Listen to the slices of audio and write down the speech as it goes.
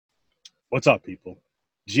What's up, people?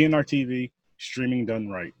 GNR TV, streaming done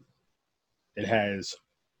right. It has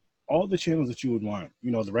all the channels that you would want.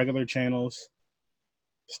 You know, the regular channels,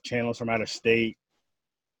 channels from out of state,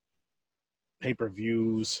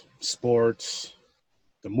 pay-per-views, sports,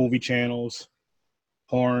 the movie channels,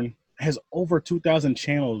 porn. It has over 2,000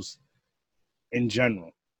 channels in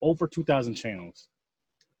general. Over 2,000 channels.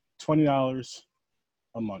 $20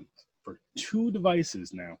 a month for 2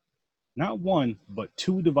 devices now. Not one, but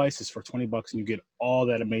 2 devices for $20, and you get all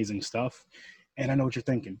that amazing stuff. And I know what you're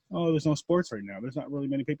thinking. Oh, there's no sports right now. There's not really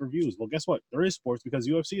many pay-per-views. Well, guess what? There is sports because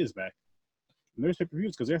UFC is back. And there's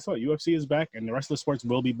pay-per-views because guess what? UFC is back, and the rest of the sports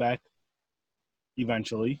will be back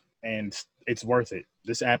eventually, and it's worth it.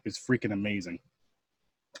 This app is freaking amazing.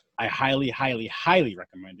 I highly, highly, highly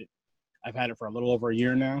recommend it. I've had it for a little over a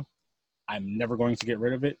year now. I'm never going to get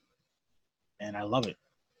rid of it, and I love it.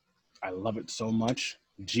 I love it so much.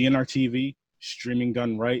 GNR TV, streaming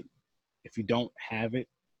done right. If you don't have it,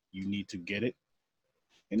 you need to get it.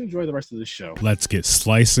 And enjoy the rest of the show. Let's get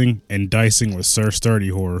slicing and dicing with Sir Sturdy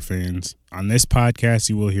horror fans. On this podcast,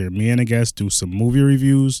 you will hear me and a guest do some movie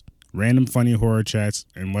reviews, random funny horror chats,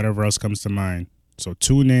 and whatever else comes to mind. So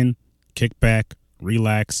tune in, kick back,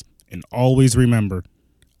 relax, and always remember,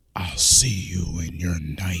 I'll see you in your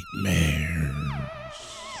nightmares.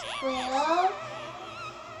 Well,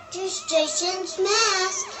 just Jason's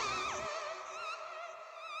mask.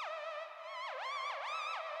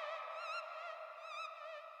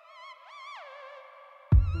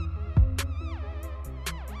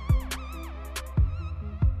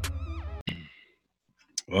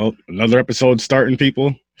 Well, another episode starting,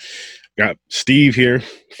 people. Got Steve here,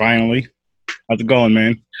 finally. How's it going,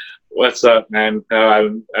 man? What's up, man? I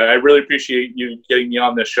really appreciate you getting me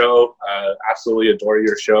on the show. Absolutely adore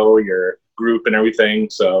your show, your group, and everything.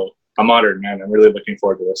 So I'm honored, man. I'm really looking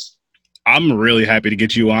forward to this. I'm really happy to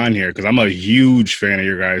get you on here because I'm a huge fan of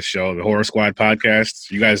your guys' show, the Horror Squad podcast.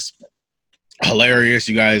 You guys hilarious.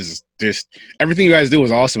 You guys just everything you guys do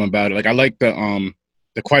is awesome about it. Like I like the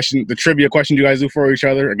trivia questions you guys do for each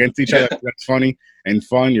other, against each other. That's funny and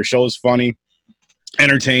fun. Your show is funny,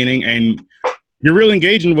 entertaining, and you're really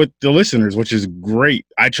engaging with the listeners, which is great.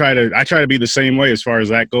 I try to be the same way as far as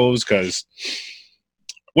that goes, because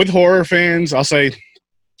with horror fans, I'll say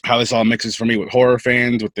how this all mixes for me with horror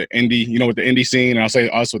fans, with the indie scene, and I'll say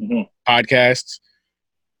us with podcasts.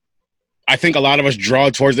 I think a lot of us draw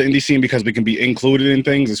towards the indie scene because we can be included in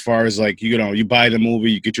things as far as like, you buy the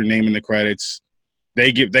movie, you get your name in the credits.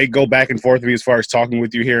 They go back and forth with you as far as talking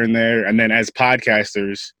with you here and there. And then as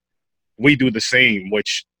podcasters, we do the same,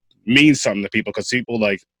 which means something to people because people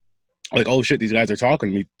like, oh shit, these guys are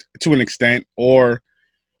talking to me to an extent. Or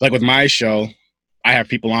like with my show, I have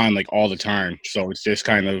people on like all the time. So it's just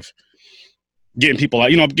kind of getting people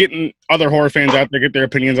out, getting other horror fans out there, get their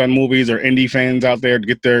opinions on movies, or indie fans out there to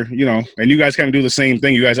get their, and you guys kind of do the same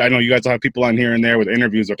thing. I know you guys will have people on here and there with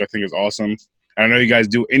interviews, which I think is awesome. I know you guys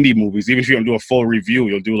do indie movies. Even if you don't do a full review,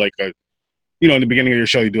 you'll do like in the beginning of your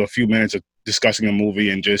show, you do a few minutes of discussing a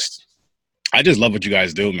movie, and I just love what you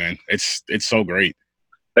guys do, man. It's so great.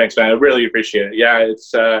 Thanks, man. I really appreciate it. Yeah,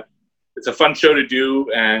 it's a fun show to do,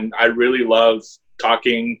 and I really love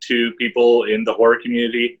talking to people in the horror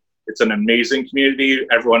community. It's an amazing community.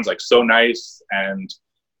 Everyone's like so nice, and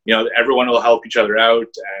everyone will help each other out,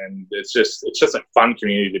 and it's just a fun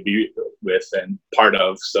community to be with and part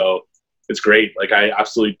of. So it's great. Like I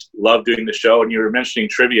absolutely love doing the show. And you were mentioning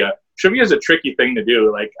trivia. Trivia is a tricky thing to do.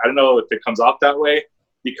 Like I don't know if it comes off that way,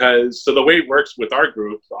 because so the way it works with our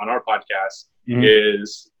group on our podcast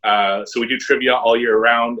is so we do trivia all year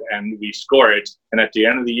round and we score it. And at the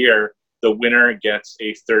end of the year, the winner gets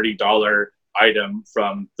a $30 item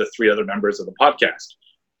from the 3 other members of the podcast.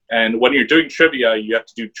 And when you're doing trivia, you have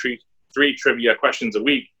to do three trivia questions a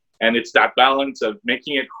week. And it's that balance of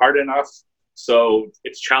making it hard enough so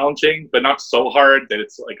it's challenging, but not so hard that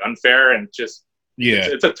it's like unfair. And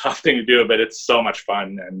it's a tough thing to do, but it's so much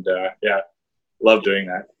fun. And love doing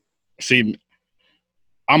that. See,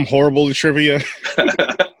 I'm horrible at trivia.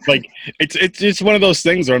 Like it's one of those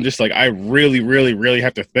things where I'm just like, I really, really, really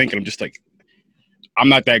have to think. And I'm just like, I'm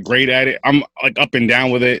not that great at it. I'm like up and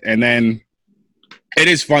down with it. And then it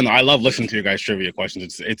is fun. I love listening to your guys' trivia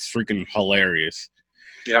questions. It's freaking hilarious.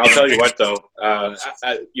 Yeah, I'll tell you what though.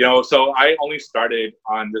 So I only started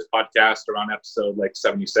on this podcast around episode like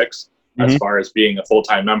 76 as far as being a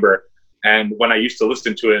full-time member. And when I used to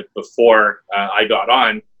listen to it before I got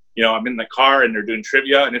on, I'm in the car and they're doing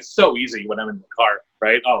trivia, and it's so easy when I'm in the car,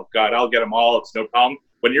 right? Oh God, I'll get them all. It's no problem.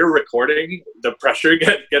 When you're recording, the pressure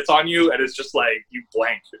gets on you, and it's just like you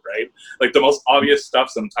blank, right? Like the most obvious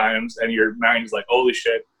stuff sometimes, and your mind's like, holy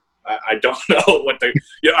shit, I don't know what the.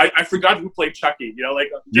 I forgot who played Chucky.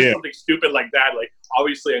 Like just something stupid like that. Like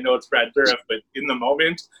obviously I know it's Brad Dourif, but in the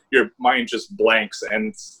moment your mind just blanks,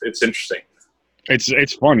 and it's interesting.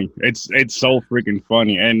 It's funny. It's so freaking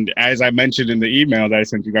funny. And as I mentioned in the email that I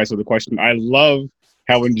sent you guys with the question, I love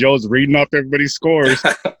how when Joe's reading off everybody's scores,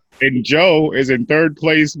 and Joe is in third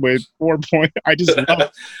place with 4 points. I just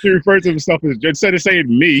love he refers to himself as, instead of saying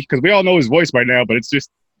me, because we all know his voice by now, but it's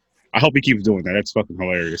just, I hope he keeps doing that. That's fucking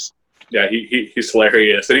hilarious. Yeah, he's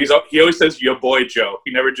hilarious. And he always says, your boy Joe.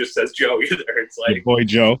 He never just says Joe either. It's like, your boy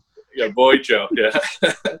Joe. Yeah, boy Joe. Yeah.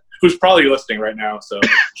 Who's probably listening right now. So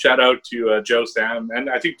shout out to Joe, Sam, and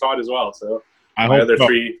I think Todd as well. So my other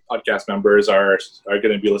 3 podcast members are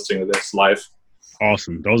going to be listening to this live.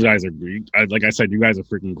 Awesome. Those guys are great. Like I said, you guys are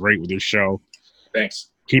freaking great with your show. Thanks.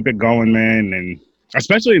 Keep it going, man. And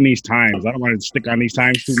especially in these times, I don't want to stick on these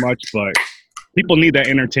times too much, but people need that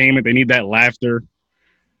entertainment. They need that laughter.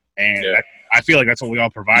 And I feel like that's what we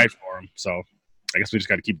all provide for them. So I guess we just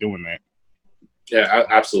got to keep doing that. Yeah,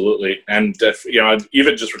 absolutely. And,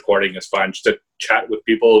 even just recording is fun, just to chat with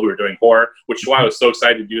people who are doing horror, which is why I was so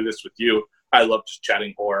excited to do this with you. I love just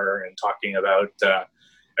chatting horror and talking about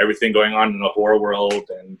everything going on in the horror world,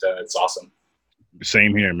 and it's awesome.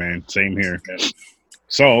 Same here, man. Same here. Yeah.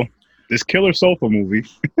 So, this Killer Sofa movie,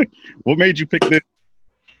 what made you pick this?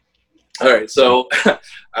 All right, so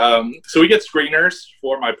we get screeners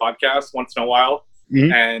for my podcast once in a while,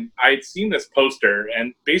 and I had seen this poster,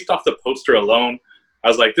 and based off the poster alone, I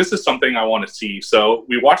was like, this is something I want to see. So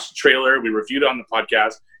we watched the trailer, we reviewed it on the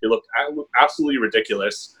podcast. It looked absolutely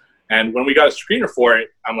ridiculous, and when we got a screener for it,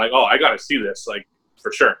 I'm like, oh, I got to see this, like,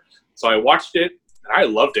 for sure. So I watched it, and I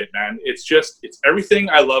loved it, man. It's everything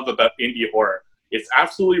I love about indie horror. It's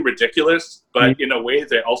absolutely ridiculous, but in a way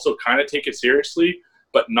they also kind of take it seriously,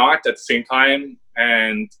 but not at the same time.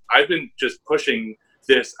 And I've been just pushing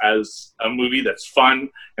this as a movie that's fun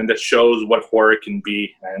and that shows what horror can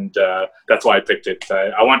be, and that's why I picked it.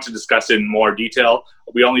 I want to discuss it in more detail.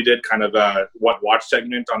 We only did kind of a what watch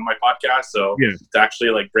segment on my podcast, so to actually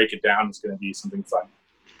like break it down is going to be something fun.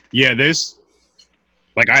 Yeah,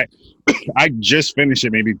 like I just finished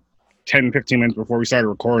it maybe 10, 15 minutes before we started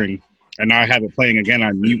recording, and now I have it playing again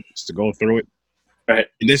on mute to go through it. Right.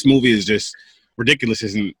 And this movie is just ridiculous.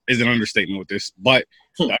 Is an understatement with this, but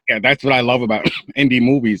that's what I love about indie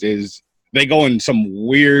movies is they go in some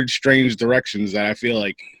weird, strange directions that I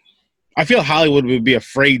feel Hollywood would be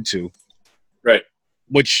afraid to. Right.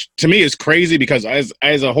 Which to me is crazy because as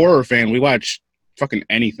a horror fan, we watch fucking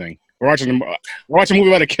anything. We're watching a movie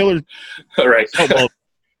about a killer. Right.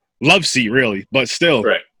 Love seat, really, but still.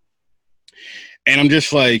 Right. And I'm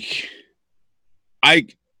just like, I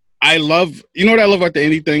love, you know what I love about the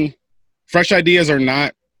indie thing? Fresh ideas are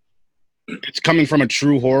not, it's coming from a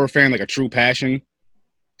true horror fan, like a true passion.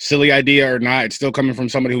 Silly idea or not, it's still coming from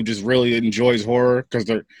somebody who just really enjoys horror, because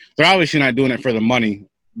they're obviously not doing it for the money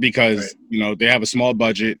because, they have a small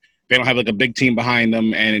budget. They don't have like a big team behind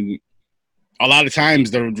them. And a lot of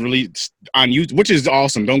times they're released on YouTube, which is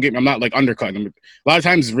awesome. I'm not like undercutting them. A lot of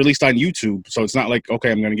times it's released on YouTube. So it's not like,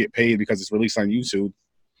 okay, I'm going to get paid because it's released on YouTube.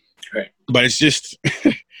 Right. But it's just,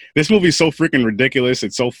 this movie is so freaking ridiculous.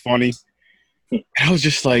 It's so funny. And I was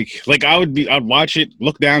just like I'd watch it,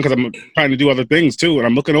 look down because I'm trying to do other things too. And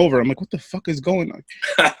I'm looking over. I'm like, what the fuck is going on?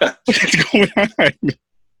 What's going on?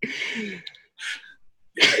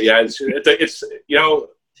 Yeah. It's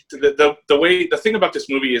the thing about this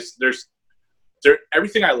movie is there's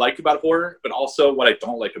everything I like about horror, but also what I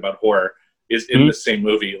don't like about horror is in the same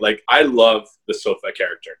movie. Like, I love the sofa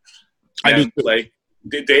character. And I do. Like,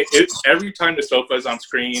 every time the sofa is on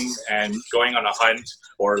screen and going on a hunt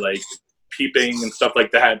or like peeping and stuff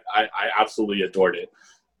like that, I absolutely adored it.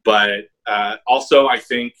 But also, I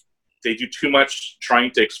think they do too much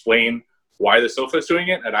trying to explain why the sofa is doing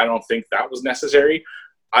it, and I don't think that was necessary.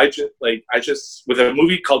 I just with a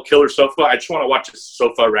movie called Killer Sofa, I just want to watch a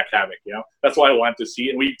sofa wreak havoc. That's why I wanted to see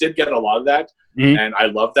it. And we did get a lot of that, and I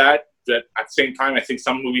love that. But at the same time, I think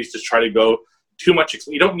some movies just try to go too much.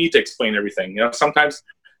 You don't need to explain everything. Sometimes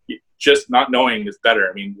just not knowing is better.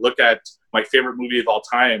 I mean, look at my favorite movie of all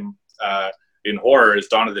time in horror is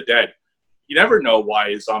Dawn of the Dead. You never know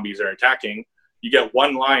why zombies are attacking. You get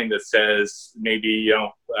one line that says maybe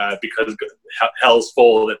because hell's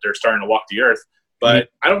full that they're starting to walk the earth. But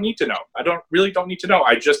I don't need to know. I don't need to know.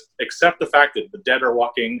 I just accept the fact that the dead are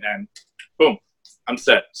walking, and boom, I'm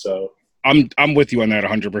set. So I'm with you on that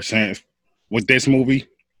 100%. With this movie,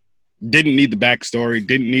 didn't need the backstory,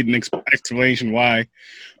 didn't need an explanation why.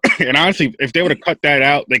 And honestly, if they would have cut that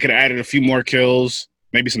out, they could have added a few more kills,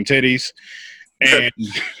 maybe some titties, and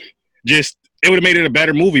just it would have made it a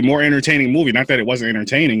better movie, more entertaining movie. Not that it wasn't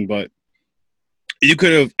entertaining, but it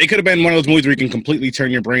could have been one of those movies where you can completely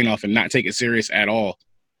turn your brain off and not take it serious at all.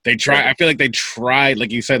 They try. I feel like they tried,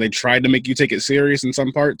 like you said, they tried to make you take it serious in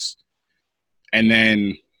some parts, and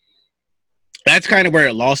then that's kind of where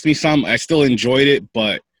it lost me some. I still enjoyed it,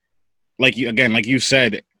 but like you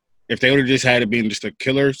said, if they would have just had it being just a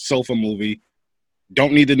killer sofa movie,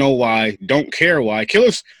 don't need to know why, don't care why.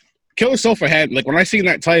 Killer Sofa had, like, when I seen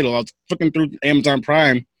that title, I was flipping through Amazon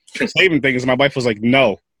Prime, saving things, and my wife was like,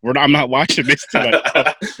 "No, I'm not watching this tonight."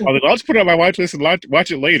 I was like, "I'll just put it on my watch list and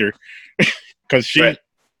watch it later," because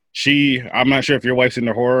I'm not sure if your wife's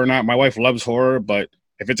into horror or not. My wife loves horror, but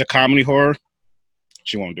if it's a comedy horror,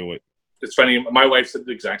 she won't do it. It's funny. My wife said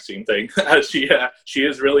the exact same thing. She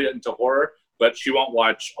is really into horror, but she won't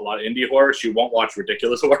watch a lot of indie horror. She won't watch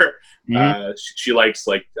ridiculous horror. Mm-hmm. She likes,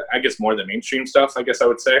 like, I guess, more the mainstream stuff, I guess I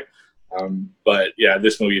would say. But yeah,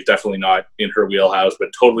 this movie is definitely not in her wheelhouse, but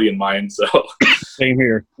totally in mine. So same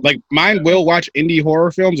here. Like, mine will watch indie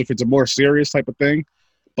horror films if it's a more serious type of thing.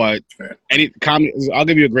 But any comedy, I'll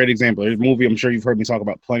give you a great example. There's a movie I'm sure you've heard me talk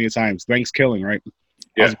about plenty of times. Thanksgiving, right?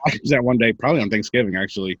 Yeah. I was watching that one day, probably on Thanksgiving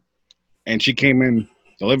actually, and she came in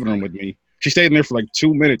the living room with me. She stayed in there for like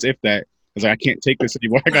 2 minutes, if that. I was like, I can't take this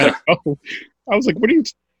anymore. I gotta go. I was like, what do you?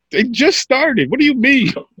 They just started. What do you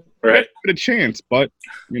mean? Right. A chance, but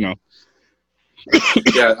you know.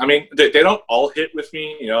 Yeah, I mean, they don't all hit with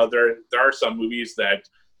me. You know, there are some movies that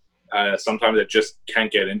sometimes I just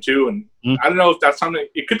can't get into, and I don't know if that's something.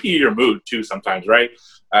 It could be your mood too. Sometimes, right?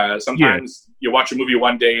 Sometimes you watch a movie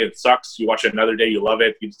one day, it sucks. You watch it another day, you love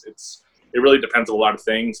it. It really depends on a lot of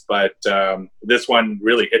things, but this one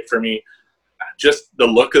really hit for me. Just the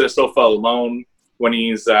look of the sofa alone, when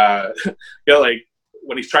he's like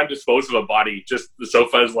when he's trying to dispose of a body, just the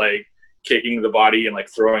sofa is like kicking the body and like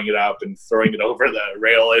throwing it up and throwing it over the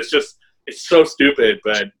rail. It's so stupid,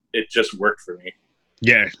 but it just worked for me.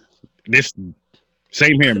 Yeah,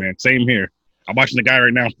 same here, man. Same here. I'm watching the guy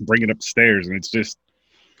right now bring it up the stairs, and it's just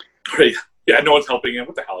yeah, no one's helping him.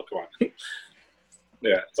 What the hell? Come on.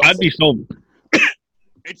 Yeah, awesome. I'd be so.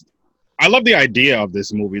 I love the idea of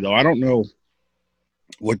this movie, though. I don't know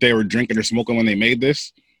what they were drinking or smoking when they made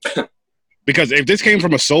this, because if this came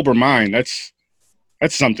from a sober mind, that's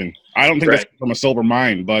something. I don't think that's from a sober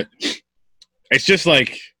mind, but it's just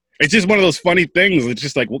one of those funny things. It's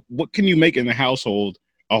just like, what can you make in the household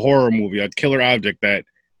a horror movie, a killer object that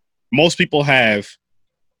most people have,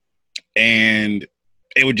 and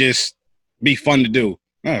it would just be fun to do.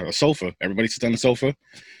 Oh, a sofa. Everybody sits on the sofa.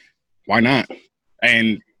 Why not?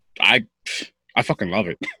 And I fucking love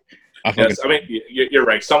it. I mean, you're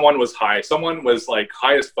right. Someone was high. Someone was like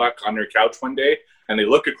high as fuck on their couch one day, and they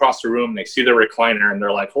look across the room and they see the recliner and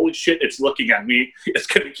they're like, holy shit, it's looking at me. It's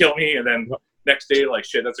going to kill me. And then next day, like,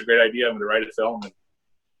 shit, that's a great idea. I'm going to write a film and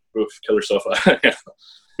oof, killer sofa. Yeah.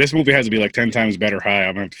 This movie has to be like 10 times better high.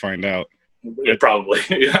 I'm going to have to find out. Yeah, probably.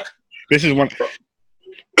 Yeah. This is one.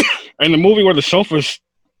 And the movie where the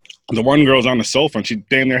one girl's on the sofa and she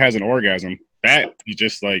damn near has an orgasm. That you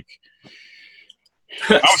just like.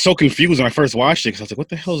 I was so confused when I first watched it because I was like, what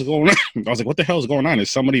the hell is going on? I was like, what the hell is going on? Is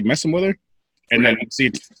somebody messing with her? And then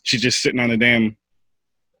see, she's just sitting on the damn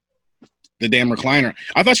recliner.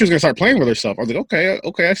 I thought she was going to start playing with herself. I was like,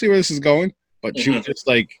 okay, I see where this is going. But she was just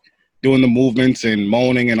like doing the movements and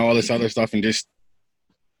moaning and all this other stuff, and just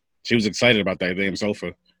she was excited about that damn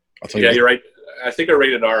sofa. I'll tell you. Yeah, you're right. I think a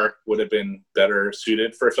rated R would have been better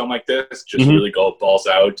suited for a film like this. Just really go balls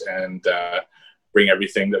out and bring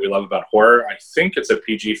everything that we love about horror. I think it's a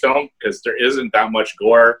PG film because there isn't that much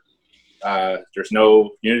gore. There's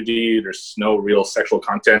no nudity. There's no real sexual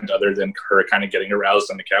content other than her kind of getting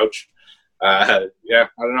aroused on the couch. Yeah,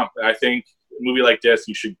 I don't know. I think a movie like this,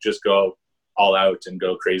 you should just go all out and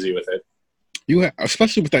go crazy with it.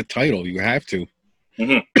 Especially with that title, you have to.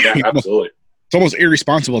 Yeah, absolutely. It's almost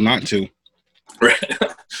irresponsible not to. Right.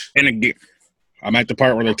 And again, I'm at the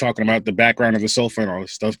part where they're talking about the background of the sofa and all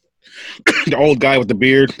this stuff. The old guy with the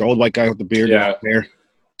beard, the old white guy with the beard. Yeah. There.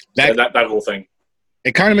 That whole thing.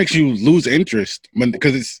 It kind of makes you lose interest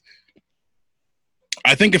because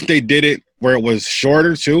I think if they did it where it was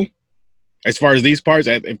shorter too, as far as these parts,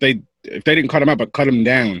 if they didn't cut them up but cut them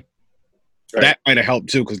down, that might have helped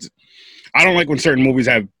too. Because I don't like when certain movies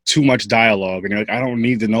have too much dialogue and you're like, I don't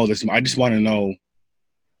need to know this. I just want to know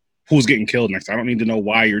who's getting killed next. I don't need to know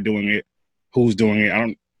why you're doing it, who's doing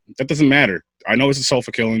it. That doesn't matter. I know it's a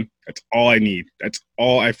sofa killing. That's all I need. That's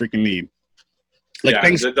all I freaking need. Like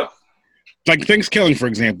Thanksgiving, for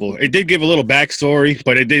example, it did give a little backstory,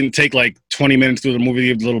 but it didn't take like 20 minutes through the movie to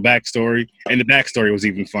give a little backstory, and the backstory was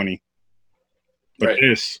even funny. But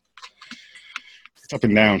it's up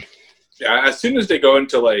and down. Yeah, as soon as they go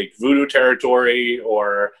into like voodoo territory,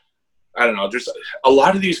 or I don't know, there's a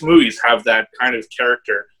lot of these movies have that kind of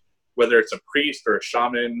character, whether it's a priest or a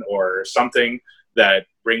shaman or something that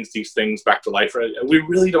brings these things back to life. We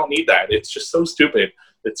really don't need that. It's just so stupid.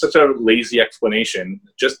 It's such a lazy explanation.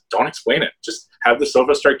 Just don't explain it. Just have the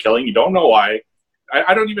sofa start killing. You don't know why.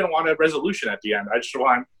 I don't even want a resolution at the end. I just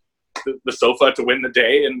want the sofa to win the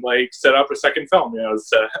day and like set up a second film. You know,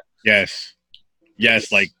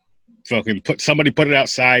 yes, like fucking put it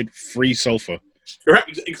outside, free sofa. Right,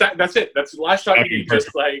 exactly. That's it. That's the last shot you need.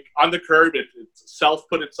 Just like on the curb, it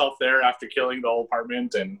put itself there after killing the whole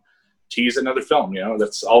apartment and tease another film. You know,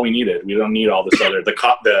 that's all we needed. We don't need all this other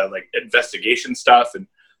the like investigation stuff and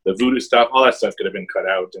the voodoo stuff. All that stuff could have been cut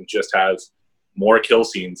out and just have more kill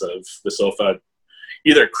scenes of the sofa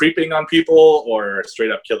either creeping on people or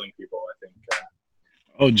straight up killing people. I think.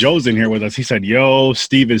 Oh, Joe's in here with us. He said, "Yo,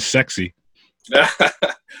 Steve is sexy." Yeah,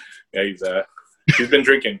 he's been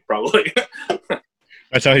drinking probably.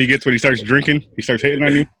 That's how he gets when he starts drinking. He starts hitting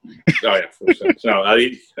on you. Oh yeah, for sure. No, are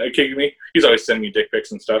you kidding me? He's always sending me dick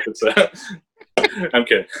pics and stuff. It's I'm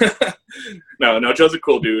kidding. No, Joe's a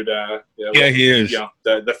cool dude. Yeah, he is. You know,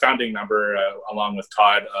 the founding member along with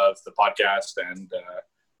Todd of the podcast, and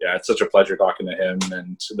yeah, it's such a pleasure talking to him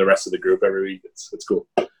and the rest of the group every week. It's cool.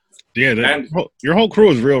 Yeah, your whole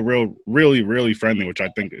crew is really, really friendly, which I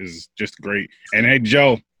think is just great. And hey,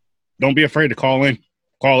 Joe, don't be afraid to call in.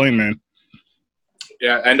 Call in, man.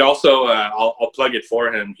 Yeah, and also I'll plug it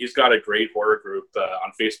for him. He's got a great horror group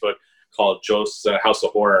on Facebook called Joe's House of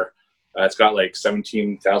Horror. It's got like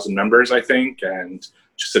 17,000 members, I think, and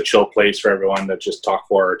just a chill place for everyone that just talk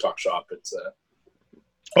horror, talk shop. It's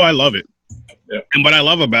I love it. Yeah. And what I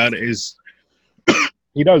love about it is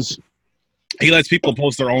he lets people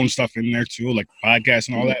post their own stuff in there too, like podcasts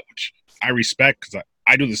and all that, which I respect because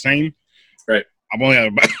I do the same. Right. I've only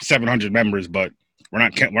have about 700 members, but we're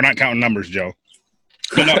not counting numbers, Joe.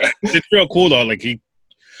 But no, it's real cool though. Like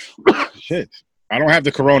shit. I don't have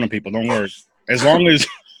the corona, people. Don't worry. As long as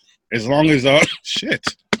shit.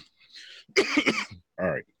 All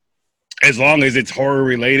right. As long as it's horror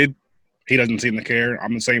related, he doesn't seem to care.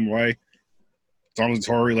 I'm the same way. As long as it's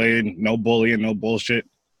horror related, no bullying, no bullshit.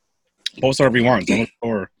 Post whatever he wants.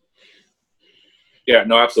 Horror. Yeah,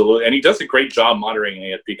 no, absolutely. And he does a great job moderating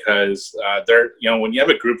it because when you have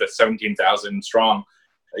a group that's 17,000 strong,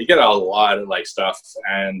 you get a lot of like stuff,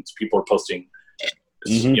 and people are posting,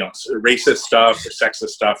 racist stuff or sexist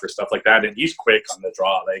stuff or stuff like that. And he's quick on the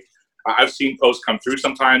draw. Like I've seen posts come through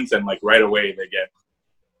sometimes, and like right away they get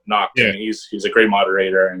knocked. Yeah. And he's a great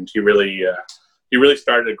moderator, and he really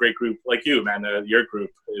started a great group like you, man. Your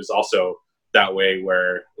group is also that way,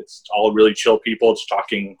 where it's all really chill people just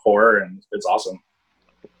talking horror, and it's awesome.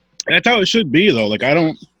 And that's how it should be, though. Like I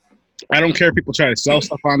don't care if people try to sell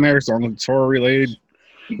stuff on there as long as it's horror related.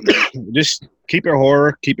 Just keep it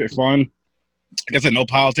horror, keep it fun. Like I said, no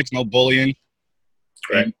politics, no bullying.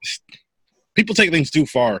 Right. People take things too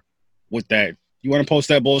far with that. You want to post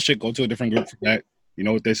that bullshit, go to a different group for that. You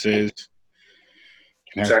know what this is.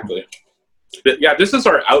 Exactly. Yeah, this is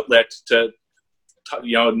our outlet to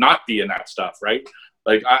not be in that stuff, right?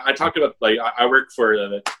 Like I talk about, like I work for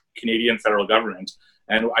the Canadian federal government,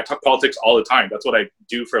 and I talk politics all the time. That's what I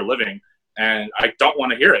do for a living, and I don't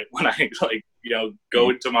want to hear it when I go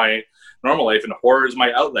into my normal life. And horror is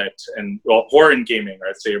my outlet, and horror and gaming,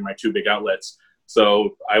 I'd say, are my two big outlets.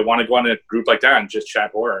 So I want to go on a group like that and just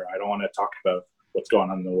chat horror. I don't want to talk about what's going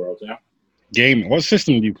on in the world. Yeah. Game. What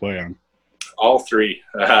system do you play on? All three.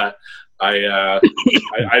 I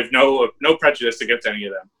have no prejudice against any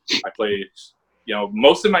of them. I play,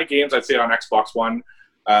 most of my games I'd say on Xbox One.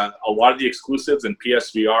 A lot of the exclusives in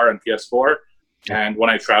PSVR and PS4. And when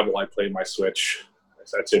I travel, I play my Switch.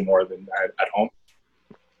 I'd say more than at home.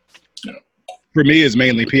 Yeah. For me, it's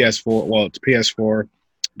mainly PS4. Well, it's PS4.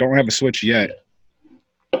 Don't have a Switch yet.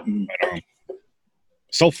 But,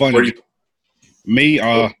 so fun. Me,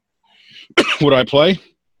 what do I play?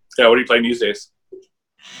 Yeah, what are you playing these days?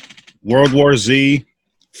 World War Z,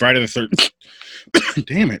 Friday the 13th.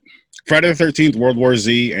 Damn it. Friday the 13th, World War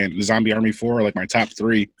Z, and Zombie Army 4 are like my top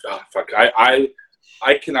three. Oh, fuck.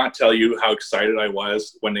 I cannot tell you how excited I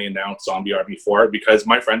was when they announced Zombie Army 4, because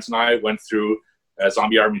my friends and I went through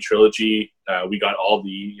Zombie Army Trilogy. We got all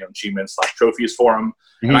the achievements / trophies for them.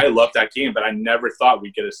 Mm-hmm. And I loved that game, but I never thought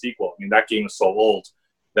we'd get a sequel. I mean, that game is so old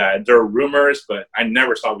that there are rumors, but I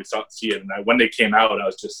never thought we'd see it. And when they came out, I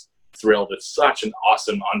was just thrilled. It's such an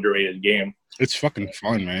awesome, underrated game. It's fucking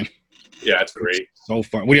fun, man. Yeah, it's great. It's so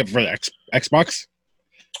fun. What do you have for the Xbox?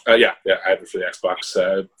 Yeah, I have it for the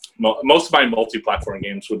Xbox. Most of my multi-platform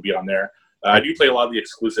games would be on there. I do play a lot of the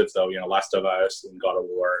exclusives though, Last of Us and God of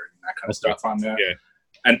War and that kind of stuff on there. Yeah.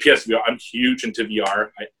 And PSVR, I'm huge into VR.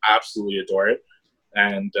 I absolutely adore it.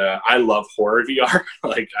 And I love horror VR.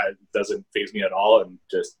 Like, it doesn't faze me at all, and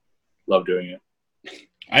just love doing it.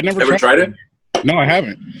 I never Ever tried it? No, I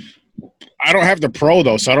haven't. I don't have the Pro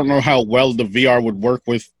though, so I don't know how well the VR would work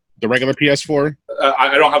with the regular PS4.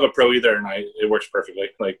 I don't have a Pro either, and it works perfectly.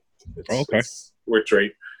 Like, it works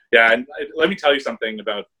great. Yeah, and let me tell you something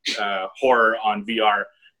about horror on VR.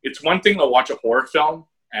 It's one thing to watch a horror film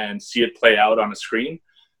and see it play out on a screen,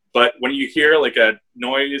 but when you hear like a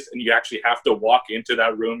noise and you actually have to walk into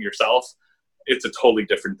that room yourself, it's a totally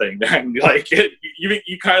different thing. Man, like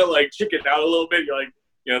you kind of like chicken out a little bit. You're like,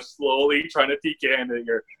 slowly trying to peek in, and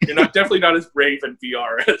you're definitely not as brave in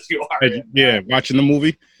VR as you are. Yeah, watching the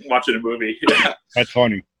movie. Watching a movie. Yeah. That's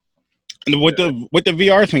funny. And with the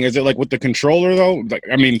VR thing, is it like with the controller though? Like,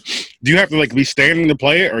 I mean, do you have to like be standing to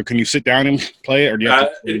play it, or can you sit down and play it? Or do you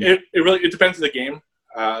have it really depends on the game.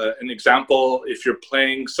 An example, if you're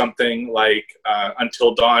playing something like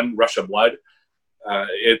Until Dawn: Rush of Blood,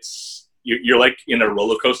 you're like in a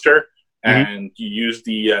roller coaster, and you use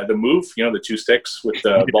the move, the two sticks with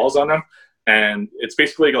the balls on them, and it's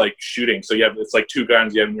basically like shooting. So it's like two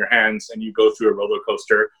guns you have in your hands, and you go through a roller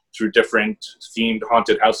coaster through different themed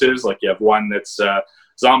haunted houses. Like, you have one that's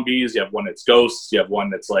zombies, you have one that's ghosts, you have one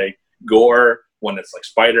that's like gore, one that's like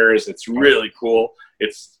spiders. It's really cool.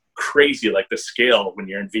 It's crazy, like the scale when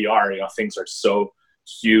you're in VR. Things are so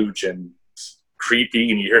huge and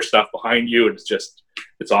creepy, and you hear stuff behind you, and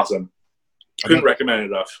it's awesome. Couldn't recommend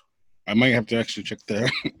it enough. I might have to actually check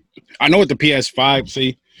that. I know with the PS5,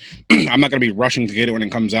 see, I'm not going to be rushing to get it when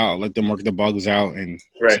it comes out. I'll let them work the bugs out and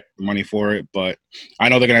get the money for it. But I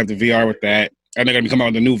know they're going to have the VR with that. And they're going to come out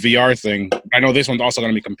with a new VR thing. I know this one's also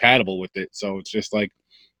going to be compatible with it. So it's just like,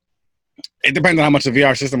 it depends on how much the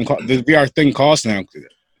VR the VR thing costs now.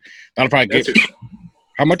 That'll probably get it.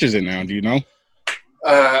 How much is it now? Do you know?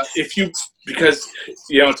 Because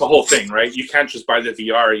it's a whole thing, right? You can't just buy the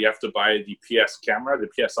VR. You have to buy the PS camera, the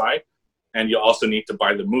PSI, and you also need to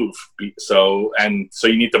buy the Move. So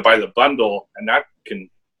you need to buy the bundle, and that can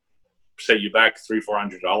set you back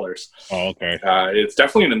 $300-400. Oh, okay. It's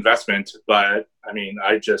definitely an investment, but I mean,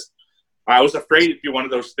 I was afraid it'd be one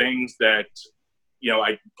of those things that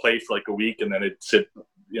I'd play for like a week and then it'd sit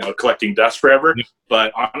collecting dust forever.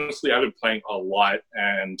 But honestly, I've been playing a lot,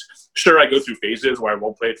 and sure, I go through phases where I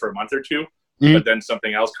won't play it for a month or two, but then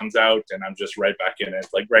something else comes out and I'm just right back in it.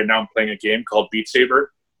 Like right now I'm playing a game called Beat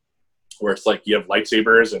Saber, where it's like you have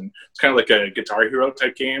lightsabers, and it's kind of like a Guitar Hero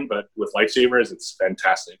type game, but with lightsabers. It's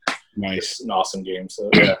fantastic. Nice. It's an awesome game. So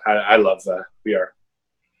yeah, I love VR.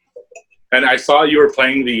 And I saw you were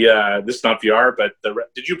playing this is not VR, but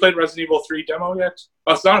did you play Resident Evil 3 demo yet?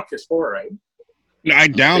 Oh, it's not a PS4, right? No, I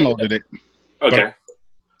downloaded it. Okay.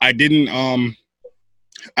 I didn't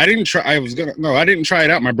try. I didn't try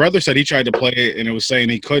it out. My brother said he tried to play it and it was saying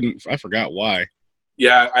he couldn't. I forgot why.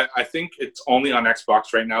 Yeah, I think it's only on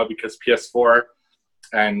Xbox right now because PS4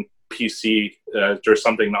 and PC, there's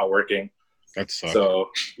something not working. That sucks. So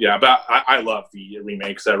yeah, but I love the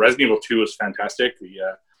remakes. Resident Evil 2 is fantastic.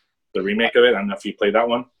 The remake of it. I don't know if you played that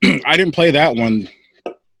one. I didn't play that one.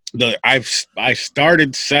 I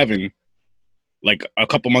started 7 like a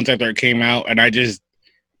couple months after it came out, and I just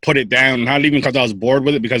put it down. Not even because I was bored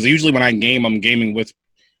with it, because usually when I game, I'm gaming with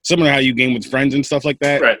similar to how you game with friends and stuff like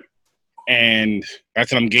that. Right. And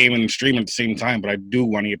that's when I'm gaming and streaming at the same time. But I do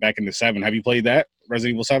want to get back into 7. Have you played that,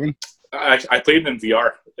 Resident Evil 7? I played it in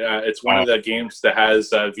VR. It's one of the games that has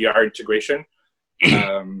VR integration.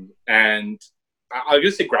 And I'm going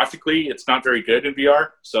to say graphically, it's not very good in VR.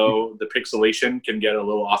 So the pixelation can get a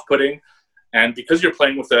little off-putting. And because you're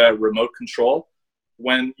playing with a remote control,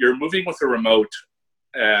 when you're moving with a remote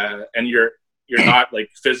and you're not like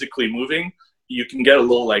physically moving, you can get a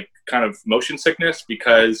little like kind of motion sickness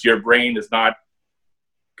because your brain is not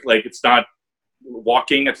like, it's not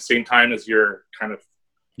walking at the same time as you're kind of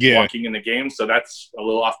walking in the game. So that's a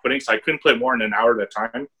little off-putting. So I couldn't play more than an hour at a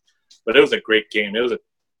time, but it was a great game. It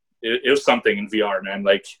was something in VR, man.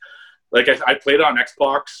 Like I played it on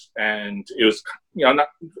Xbox, and it was not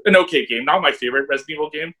an okay game, not my favorite Resident Evil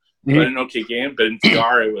game, but an okay game. But in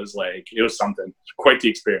VR, it was something. Quite the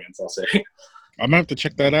experience, I'll say. I'm gonna have to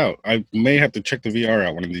check that out. I may have to check the VR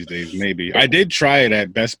out one of these days. Maybe I did try it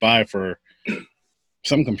at Best Buy for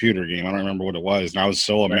some computer game. I don't remember what it was, and I was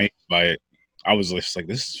so amazed by it. I was just like,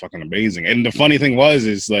 "This is fucking amazing." And the funny thing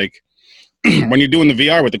is like when you're doing the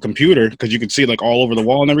VR with the computer, because you could see like all over the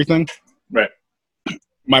wall and everything. Right.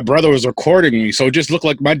 My brother was recording me, so it just looked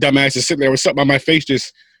like my dumb ass is sitting there with something on my face,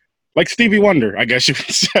 just like Stevie Wonder, I guess you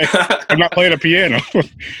could say. I'm not playing a piano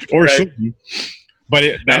or Right. shooting, but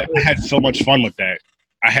I had so much fun with that.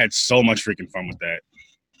 I had so much freaking fun with that.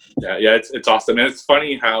 Yeah, it's awesome, and it's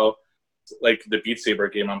funny how like the Beat Saber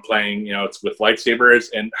game I'm playing, it's with lightsabers,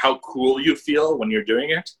 and how cool you feel when you're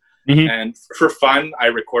doing it. Mhm. And for fun, I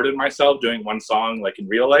recorded myself doing one song like in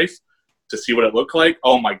real life to see what it looked like.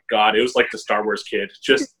 Oh my god, it was like the Star Wars kid,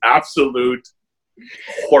 just absolute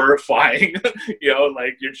horrifying.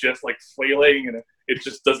 Like you're just like flailing, and it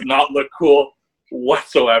just does not look cool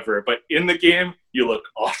whatsoever. But in the game, you look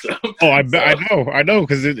awesome. Oh, I know,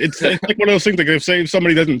 because it's like one of those things. Like if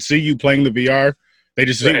somebody doesn't see you playing the VR, they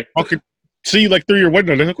just see you like through your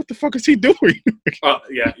window. They're like, "What the fuck is he doing?"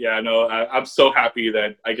 Yeah. No, I'm so happy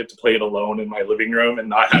that I get to play it alone in my living room and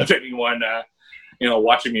not have anyone,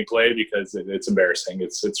 watching me play, because it's embarrassing.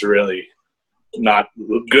 It's really not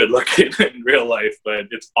good looking in real life, but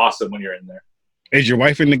it's awesome when you're in there. Is your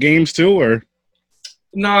wife in the games too, or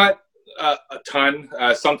not a ton?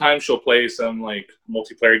 Sometimes she'll play some like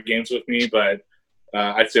multiplayer games with me, but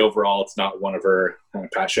I'd say overall it's not one of her kind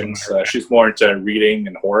of passions. She's more into reading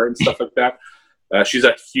and horror and stuff like that. She's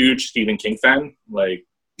a huge Stephen King fan, like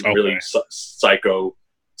really psycho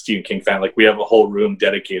Stephen King fan. Like we have a whole room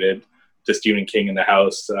dedicated to Stephen King in the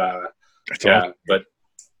house. Awesome. But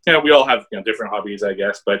we all have different hobbies, I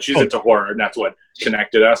guess. But she's into horror, and that's what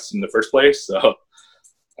connected us in the first place. So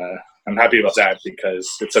I'm happy about that, because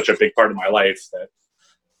it's such a big part of my life that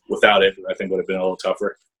without it, I think would have been a little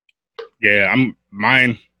tougher. Yeah,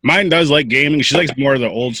 mine does like gaming. She likes more of the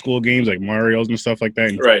old school games like Mario's and stuff like that.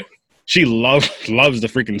 And right. She loves the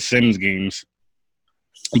freaking Sims games.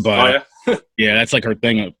 But yeah, that's like her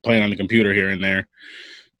thing, playing on the computer here and there.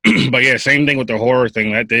 But yeah, same thing with the horror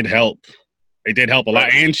thing. That did help. It did help a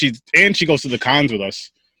lot. And she goes to the cons with us.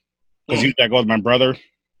 Because I go with my brother.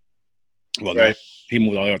 Well, right. He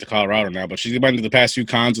moved all the way up to Colorado now, but she's been to the past few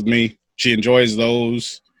cons with me. She enjoys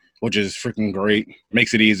those, which is freaking great.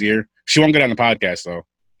 Makes it easier. She won't get on the podcast, though.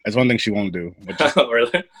 That's one thing she won't do. But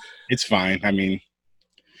really? It's fine. I mean,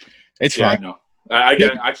 it's fine. No. I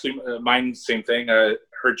get actually mine. Same thing.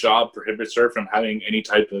 Her job prohibits her from having any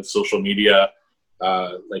type of social media,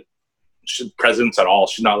 presence at all.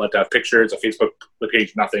 She's not allowed to have pictures, a Facebook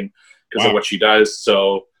page, nothing, because of what she does.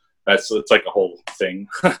 So it's like a whole thing.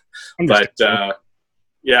 But so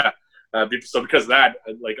because of that,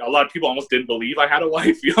 like a lot of people almost didn't believe I had a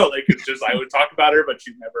wife. Like it's just I would talk about her, but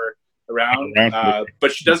she's never around.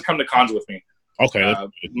 But she does come to cons with me. Okay.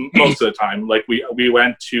 Most of the time. Like we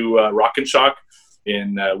went to Rock and Shock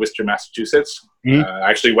in Worcester, Massachusetts. Mm-hmm. I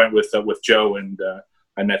actually went with Joe, and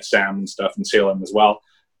I met Sam and stuff in Salem as well.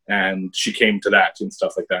 And she came to that and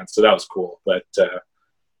stuff like that. So that was cool. But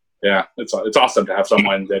it's awesome to have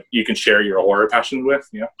someone that you can share your horror passion with.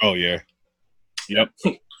 Yeah. Oh yeah. Yep.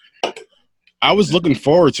 I was looking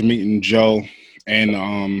forward to meeting Joe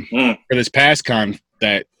and for this past con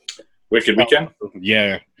that Wicked Weekend.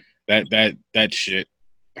 Yeah. That shit.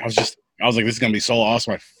 I was like, this is gonna be so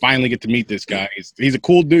awesome. I finally get to meet this guy. He's a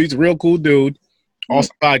cool dude. He's a real cool dude.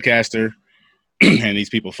 Awesome podcaster. And these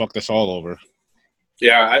people fucked us all over.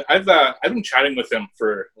 Yeah, I've been chatting with him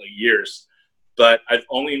for like years, but I've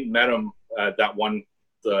only met him that one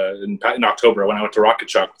in October when I went to Rocket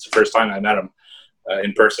Shock. It's the first time I met him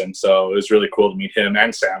in person, so it was really cool to meet him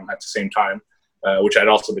and Sam at the same time, which I'd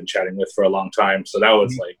also been chatting with for a long time. So that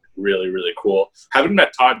was like really, really cool. Haven't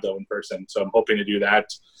met Todd though in person, so I'm hoping to do that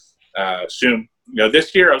soon.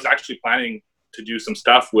 This year I was actually planning to do some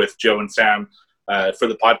stuff with Joe and Sam. For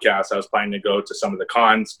the podcast, I was planning to go to some of the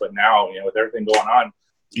cons, but now, with everything going on,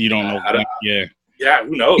 you don't know. Yeah,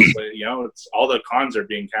 who knows? But, it's all the cons are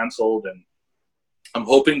being canceled, and I'm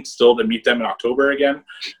hoping still to meet them in October again.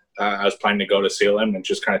 I was planning to go to Salem and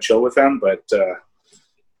just kind of chill with them, but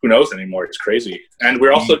who knows anymore? It's crazy. And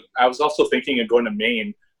I was also thinking of going to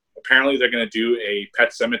Maine. Apparently, they're going to do a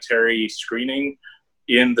Pet Sematary screening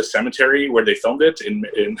in the cemetery where they filmed it in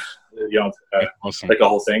awesome. Like a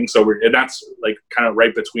whole thing. So and that's like kind of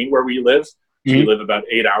right between where we live. Mm-hmm. We live about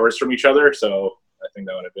 8 hours from each other. So I think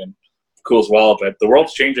that would have been cool as well, but the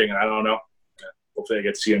world's changing and I don't know. Hopefully I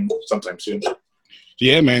get to see him sometime soon.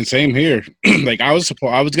 Yeah, man. Same here. Like I was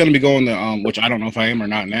going to be going to, which I don't know if I am or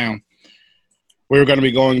not now. We were going to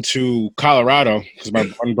be going to Colorado because my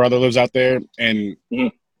one brother lives out there, and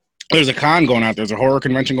there's a con going out there. There's a horror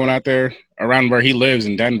convention going out there around where he lives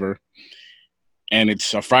in Denver. And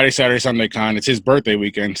it's a Friday, Saturday, Sunday con. It's his birthday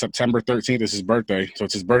weekend. September 13th is his birthday. So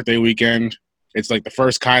it's his birthday weekend. It's like the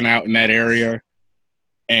first con out in that area.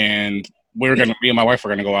 And me and my wife are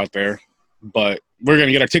going to go out there. But we're going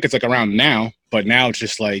to get our tickets like around now. But now it's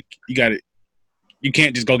just like, you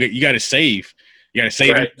can't just go you got to save. You got to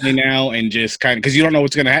save Right. money now and just kind of, because you don't know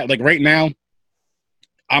what's going to happen. Like right now,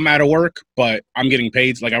 I'm out of work, but I'm getting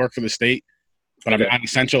paid. Like I work for the state, but Okay. I'm not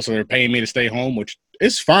essential, so they're paying me to stay home, which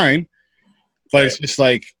is fine. But it's just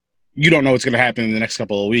like you don't know what's going to happen in the next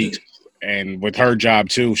couple of weeks. And with her job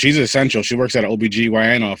too, she's essential. She works at an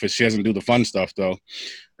OBGYN office. She doesn't do the fun stuff though.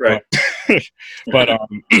 Right. But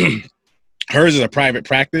hers is a private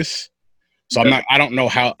practice. So I don't know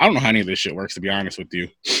how any of this shit works, to be honest with you.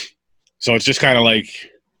 So it's just kind of like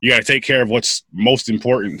you got to take care of what's most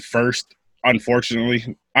important first.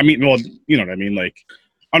 Unfortunately, I mean, well, you know what I mean. Like,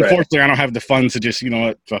 unfortunately, I don't have the funds to just, you know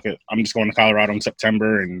what, fuck it. I'm just going to Colorado in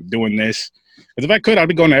September and doing this. Because if I could, I'd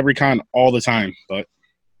be going to every con all the time. But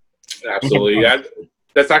absolutely, yeah.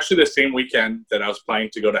 That's actually the same weekend that I was planning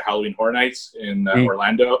to go to Halloween Horror Nights in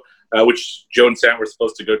Orlando, which Joe and Sam were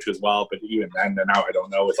supposed to go to as well. But even then, now I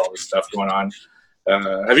don't know with all this stuff going on.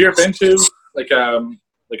 Have you ever been to like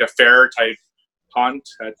a fair type hunt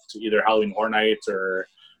at either Halloween Horror Nights or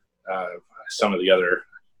some of the other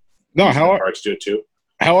parks do it too?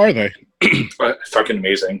 How are they? Fucking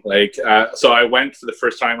amazing. Like, so I went for the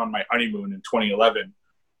first time on my honeymoon in 2011,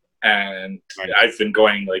 and I've been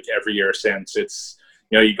going like every year since. It's,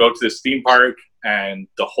 you know, you go to this theme park and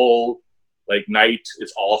the whole like night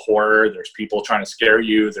is all horror. There's people trying to scare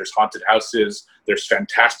you. There's haunted houses. There's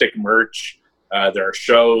fantastic merch. There are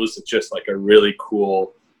shows. It's just like a really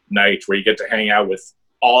cool night where you get to hang out with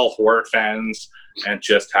all horror fans and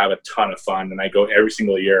just have a ton of fun. And I go every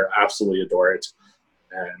single year. Absolutely adore it.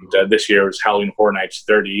 And this year was Halloween Horror Nights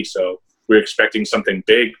 30, so we're expecting something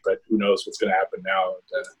big, but who knows what's going to happen now.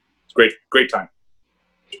 It's great time.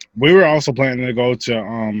 We were also planning to go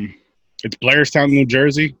to it's Blairstown, New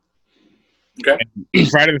Jersey. Okay. And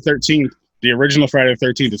Friday the 13th, the original Friday the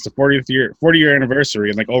 13th. It's the 40-year anniversary,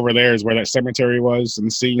 and like over there is where that cemetery was and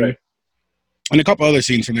the scene, and a couple other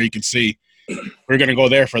scenes from there you can see. We're gonna go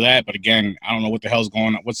there for that, but again, I don't know what the hell's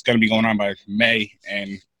what's gonna be going on by May,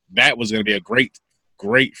 and that was gonna be a great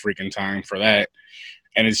freaking time for that.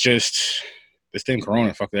 And it's just this damn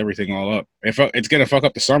Corona fucked everything all up. It's gonna fuck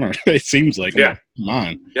up the summer. It seems like. Yeah. Come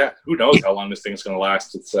on. Yeah. Who knows how long this thing's gonna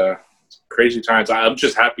last? It's crazy times. I'm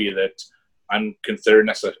just happy that I'm considered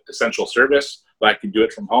an essential service, but I can do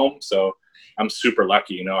it from home. So I'm super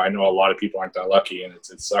lucky. You know, I know a lot of people aren't that lucky, and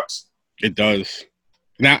it sucks. It does.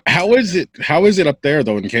 Now, how is it up there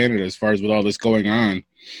though in Canada as far as with all this going on?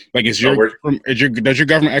 Like, does your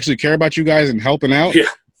government actually care about you guys and helping out?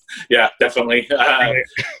 Yeah, definitely.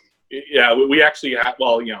 Yeah, we actually have,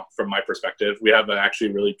 well, you know, from my perspective, we have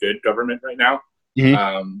actually really good government right now.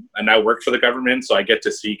 Mm-hmm. And I work for the government, so I get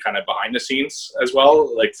to see kind of behind the scenes as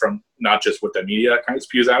well, like from not just what the media kind of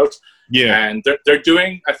spews out. Yeah, and they're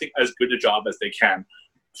doing, I think, as good a job as they can.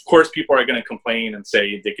 Of course, people are going to complain and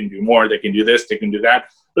say they can do more, they can do this, they can do that.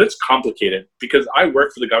 But it's complicated because I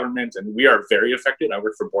work for the government and we are very affected. I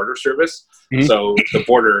work for border service. Mm-hmm. So the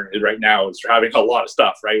border right now is having a lot of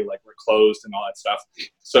stuff, right? Like we're closed and all that stuff.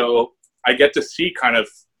 So I get to see kind of,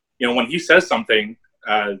 you know, when he says something,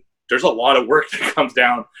 there's a lot of work that comes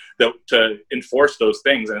down to enforce those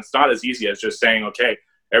things. And it's not as easy as just saying, okay,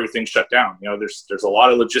 everything's shut down. You know, there's a lot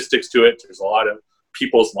of logistics to it. There's a lot of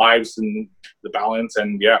people's lives and the balance.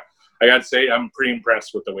 And yeah, I got to say, I'm pretty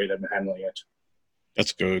impressed with the way that I'm handling it.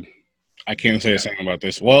 That's good. I can't say a thing about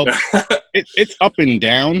this. Well, it's up and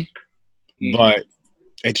down, but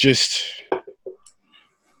it's just,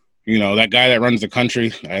 you know, that guy that runs the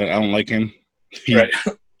country, I don't like him. Right.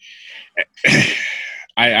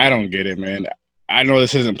 I don't get it, man. I know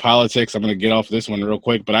this isn't politics. I'm going to get off this one real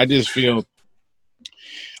quick, but I just feel,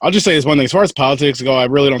 I'll just say this one thing. As far as politics go, I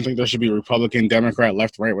really don't think there should be Republican, Democrat,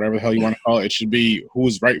 left, right, whatever the hell you want to call it. It should be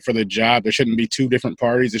who's right for the job. There shouldn't be two different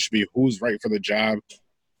parties. It should be who's right for the job,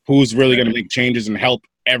 who's really going to make changes and help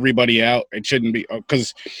everybody out. It shouldn't be,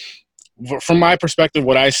 because from my perspective,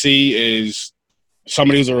 what I see is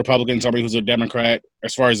somebody who's a Republican, somebody who's a Democrat,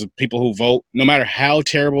 as far as the people who vote, no matter how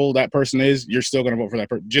terrible that person is, you're still going to vote for that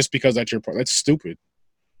person just because that's your party. That's stupid.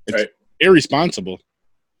 It's irresponsible.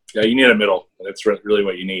 Yeah, you need a middle. That's really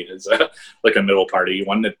what you need is like a middle party,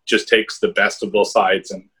 one that just takes the best of both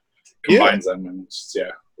sides and combines them. And it's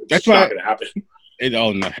that's not going to happen.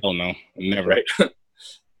 Oh no, hell no, never. Right?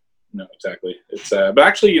 No, exactly. It's but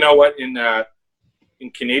actually, you know what?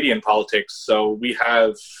 In Canadian politics, so we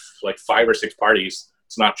have like 5 or 6 parties.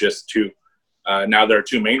 It's not just 2. Now there are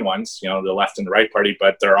 2 main ones, you know, the left and the right party,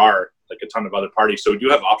 but there are like a ton of other parties. So we do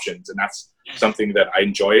have options, and that's something that I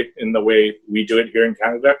enjoy in the way we do it here in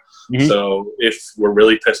Canada. Mm-hmm. So if we're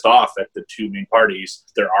really pissed off at the 2 main parties,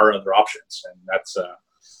 there are other options, and that's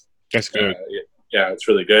good. Yeah, it's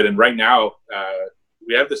really good. And right now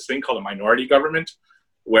we have this thing called a minority government.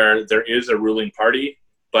 where there is a ruling party,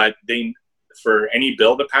 but for any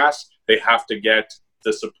bill to pass, they have to get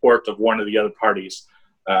the support of one of the other parties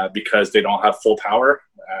because they don't have full power.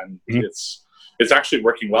 And it's actually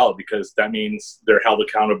working well because that means they're held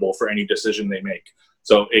accountable for any decision they make.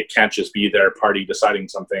 So it can't just be their party deciding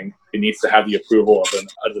something. It needs to have the approval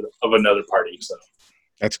of another party. So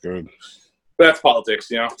that's good. But that's politics,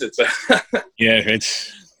 you know.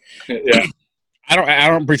 It's yeah. I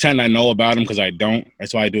don't pretend I know about them because I don't.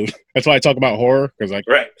 That's why I do. That's why I talk about horror because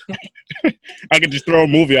right. I could just throw a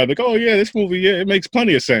movie out like, oh yeah, this movie, yeah, it makes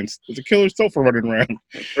plenty of sense. There's a killer sofa running around.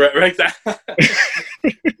 Right.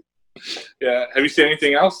 Yeah. Have you seen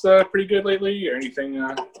anything else pretty good lately, or anything?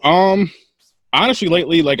 Honestly,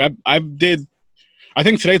 lately, like I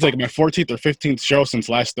think today's like my 14th or 15th show since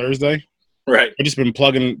last Thursday. Right. I've just been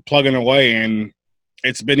plugging away, and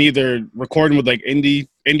it's been either recording with like indie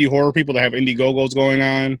horror people that have Indiegogos going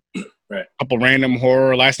on. Right. A couple random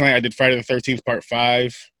horror. Last night I did Friday the 13th Part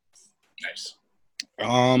 5. Nice.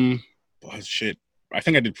 Shit. I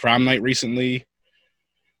think I did Prom Night recently.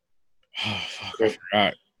 Oh, fuck, I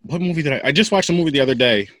forgot. What movie did I just watched a movie the other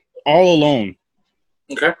day. All Alone.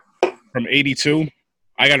 Okay. From 82.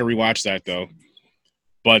 I got to rewatch that though.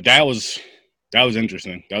 But that was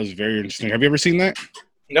interesting. That was very interesting. Have you ever seen that?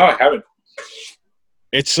 No, I haven't.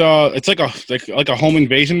 It's like a home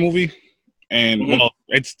invasion movie, and well,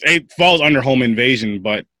 it falls under home invasion,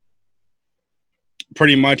 but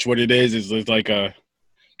pretty much what it is like a. I'm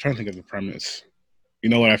trying to think of the premise. You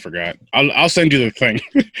know what? I forgot. I'll send you the thing.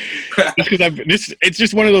 Because it's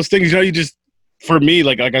just one of those things. You know, you just for me,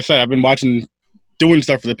 like I said, I've been doing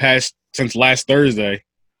stuff for the past since last Thursday,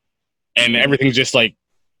 and everything's just like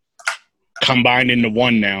combined into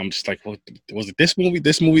one now. I'm just like, what was it? This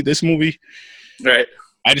movie? Right.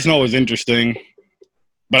 I just know it was interesting,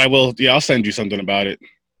 but I will. Yeah, I'll send you something about it.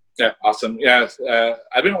 Yeah, awesome. Yeah,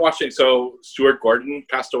 I've been watching. So Stuart Gordon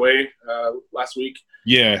passed away last week.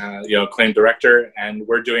 Yeah, acclaimed director, and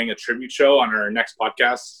we're doing a tribute show on our next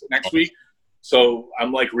podcast next week. So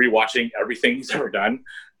I'm like rewatching everything he's ever done,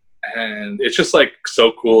 and it's just like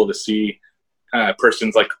so cool to see a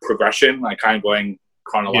person's like progression, like kind of going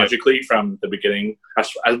chronologically from the beginning as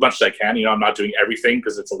much as I can. I'm not doing everything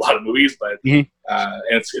because it's a lot of movies, but and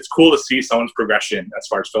it's cool to see someone's progression as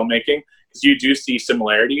far as filmmaking, because you do see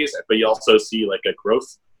similarities, but you also see like a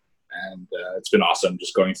growth, and it's been awesome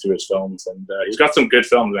just going through his films. And he's got some good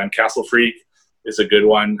films, man. Castle Freak is a good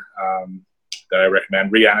one that I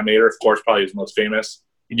recommend. Reanimator, of course, probably his most famous.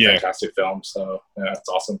 Fantastic film. So yeah, it's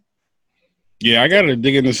awesome. Yeah, I gotta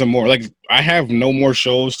dig into some more. Like, I have no more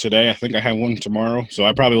shows today. I think I have one tomorrow, so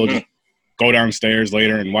I probably will just go downstairs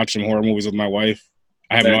later and watch some horror movies with my wife.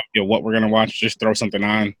 I have no idea what we're gonna watch. Just throw something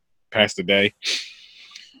on, pass the day.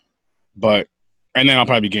 And then I'll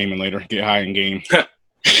probably be gaming later. Get high and game.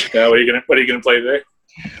 Yeah, what are you gonna play today?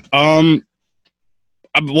 Well,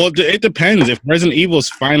 it depends. If Resident Evil's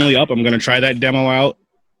finally up, I'm gonna try that demo out.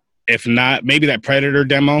 If not, maybe that Predator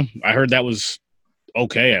demo. I heard that was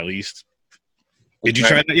okay, at least. Did you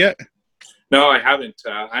try that yet? No, I haven't.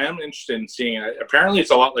 I am interested in seeing it. Apparently,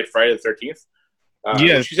 it's a lot like Friday the 13th.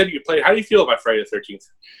 Yeah. She said you could play. How do you feel about Friday the 13th?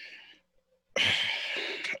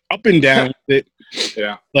 Up and down with it.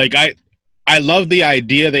 Yeah. Like, I love the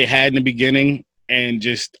idea they had in the beginning, and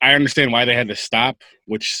just I understand why they had to stop,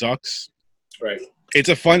 which sucks. Right. It's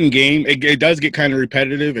a fun game. It does get kind of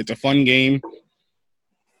repetitive. It's a fun game.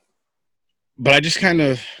 But I just kind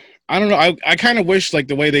of, I don't know. I kind of wish, like,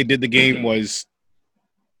 the way they did the game was,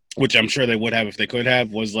 which I'm sure they would have if they could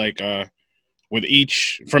have, was like from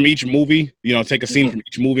each movie, take a scene from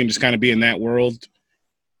each movie and just kind of be in that world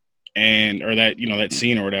or that, that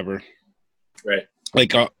scene or whatever. Right.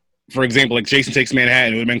 Like, for example, like Jason Takes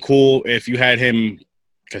Manhattan, it would have been cool if you had him,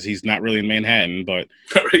 because he's not really in Manhattan, but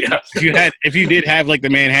yeah. if you did have like the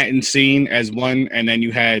Manhattan scene as one, and then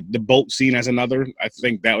you had the boat scene as another, I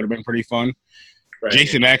think that would have been pretty fun. Right.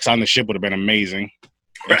 Jason X on the ship would have been amazing.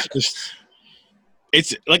 Right.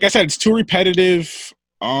 It's like I said, it's too repetitive.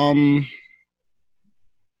 I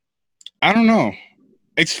don't know.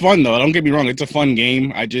 It's fun though. Don't get me wrong. It's a fun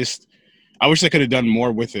game. I wish they could have done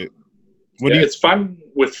more with it. It's fun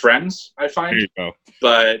with friends, I find. There you go.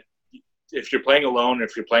 But if you're playing alone,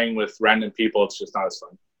 if you're playing with random people, it's just not as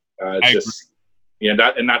fun. That's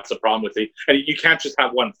the problem with it. And you can't just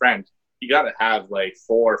have one friend. You got to have like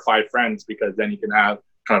 4 or 5 friends, because then you can have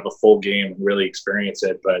kind of a full game and really experience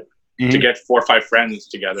it. But to get 4 or 5 friends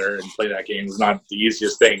together and play that game is not the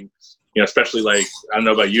easiest thing. Especially like, I don't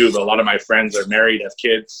know about you, but a lot of my friends are married, have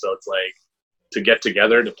kids. So it's like, to get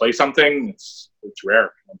together to play something, it's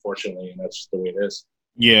rare, unfortunately. And that's just the way it is.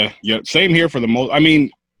 Yeah. Same here for the most. I mean,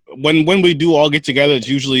 when we do all get together, it's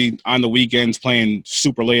usually on the weekends playing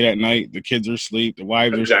super late at night. The kids are asleep, the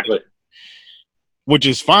wives are asleep, which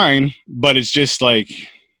is fine, but it's just like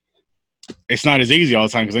it's not as easy all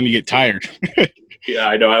the time because then you get tired. Yeah,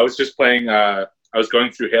 I know. I was just playing. I was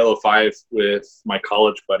going through Halo 5 with my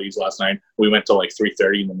college buddies last night. We went till like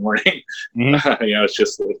 3:30 in the morning.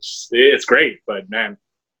 Mm-hmm. It's great, but man,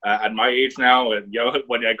 at my age now, and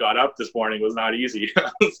when I got up this morning, it was not easy.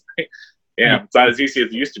 It's not as easy as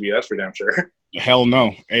it used to be. That's for damn sure. Hell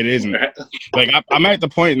no, it isn't. Like I'm at the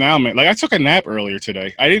point now, man. Like I took a nap earlier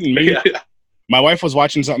today. I didn't mean. My wife was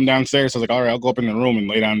watching something downstairs. So I was like, all right, I'll go up in the room and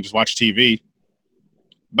lay down and just watch TV.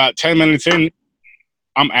 About 10 minutes in,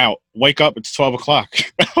 I'm out. Wake up, it's 12 o'clock.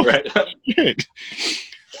 Right.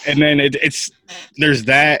 And then there's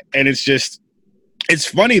that, and it's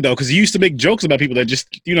funny though, because you used to make jokes about people that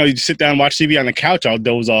just, you just sit down and watch TV on the couch, I'll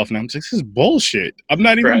doze off, and I'm just, this is bullshit. I'm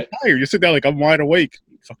not even tired. You sit down like I'm wide awake.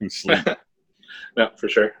 Fucking sleep. No, for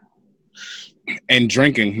sure. And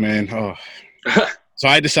drinking, man. Oh. So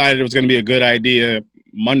I decided it was going to be a good idea.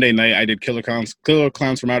 Monday night, I did Killer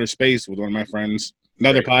Clowns from Outer Space with one of my friends.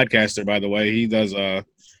 Another podcaster, by the way. He does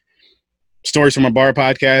Stories from a Bar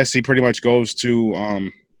podcast. He pretty much goes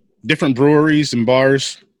to different breweries and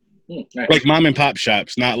bars, nice. Like mom and pop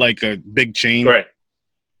shops, not like a big chain. Right.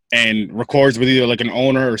 And records with either like an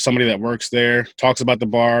owner or somebody that works there, talks about the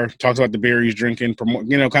bar, talks about the beer he's drinking,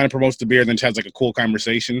 kind of promotes the beer, then has like a cool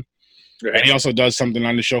conversation. Right. And he also does something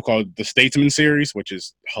on the show called the Statesman series, which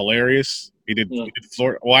is hilarious. He did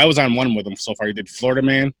Florida. Well, I was on one with him so far. He did Florida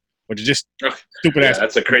Man, which is just stupid ass.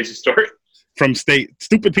 That's a crazy story.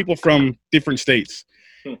 Stupid people from different states.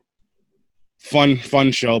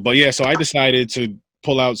 Fun show. But yeah, so I decided to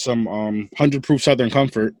pull out some 100 proof Southern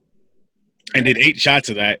Comfort and did 8 shots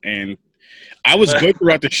of that. And I was good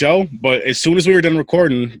throughout the show, but as soon as we were done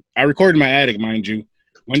recording, I recorded in my attic, mind you.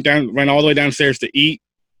 Went all the way downstairs to eat.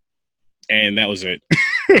 And that was it.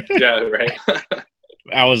 Yeah, right.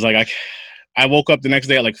 I was like, I woke up the next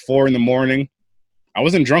day at like 4 a.m. I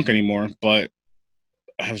wasn't drunk anymore, but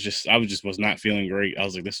I was not feeling great. I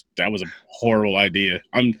was like, that was a horrible idea.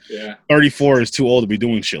 34 is too old to be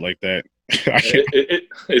doing shit like that.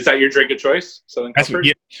 Is that your drink of choice? Southern Comfort?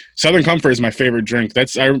 Southern Comfort is my favorite drink.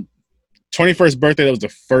 That's our 21st birthday. That was the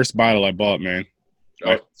first bottle I bought, man.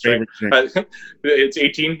 Favorite drink. It's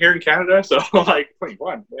 18 here in Canada, so like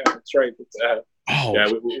 21. Yeah, that's right.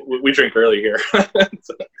 We drink early here.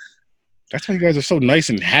 That's why you guys are so nice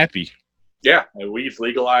and happy. Yeah, we've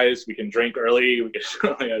legalized. We can drink early.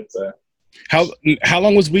 How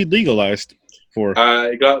long was weed legalized for?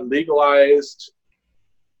 It got legalized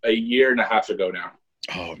a year and a half ago now.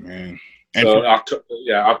 Oh man! So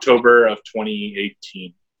October of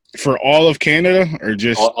 2018. For all of Canada, or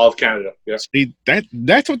just all of Canada? Yeah. See,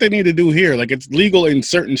 that's what they need to do here. Like it's legal in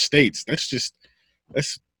certain states.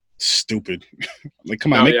 That's stupid. Like,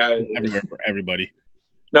 come on, make it everywhere for everybody.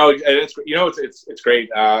 No, it's great.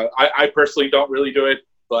 I personally don't really do it,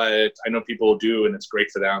 but I know people do, and it's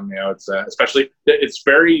great for them. It's especially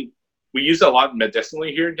we use it a lot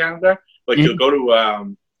medicinally here in Canada. Like you'll go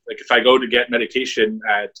to like if I go to get medication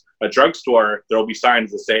at a drugstore, there'll be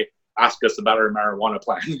signs that say, "Ask us about our marijuana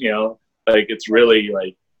plan." Like it's really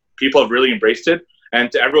like people have really embraced it. And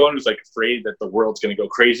to everyone who's like afraid that the world's going to go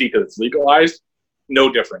crazy because it's legalized, no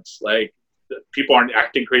difference. Like people aren't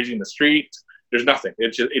acting crazy in the street. There's nothing.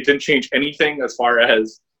 It didn't change anything as far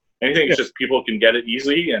as anything. It's just people can get it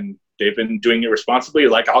easily, and they've been doing it responsibly,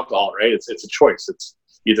 like alcohol, right? It's a choice. It's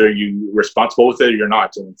either you're responsible with it or you're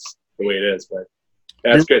not, and it's the way it is. But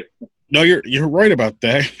that's good. No, you're right about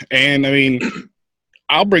that. And I mean,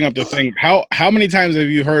 I'll bring up the thing. How many times have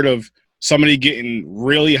you heard of somebody getting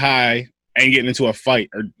really high and getting into a fight,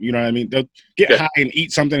 or you know what I mean? They'll get high and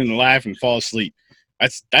eat something and laugh and fall asleep.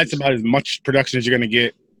 That's about as much production as you're gonna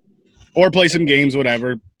get. Or play some games,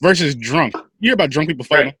 whatever, versus drunk. You hear about drunk people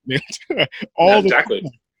fighting exactly.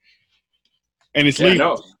 And it's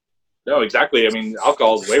legal. No, exactly. I mean,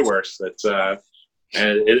 alcohol is way worse. It's and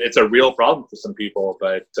it's a real problem for some people,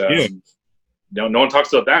 but no one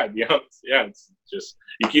talks about that. It's just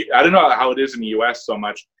I don't know how it is in the U.S. so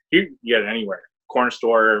much. Here, you get it anywhere. Corner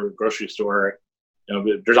store, grocery store.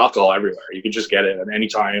 There's alcohol everywhere. You can just get it at any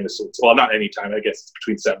time. Well, not any time. I guess it's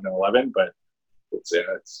between 7 and 11, but it's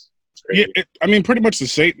crazy. Yeah, I mean, pretty much the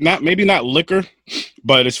same. Maybe not liquor,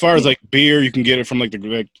 but as far as like beer, you can get it from like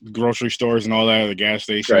the grocery stores and all that, or the gas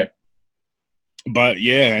station. Right. But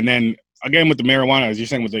yeah, and then again with the marijuana, as you're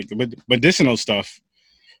saying, with the medicinal stuff,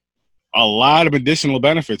 a lot of medicinal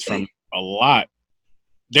benefits from a lot.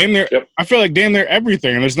 Damn near, I feel like damn near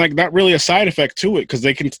everything, and there's like not really a side effect to it because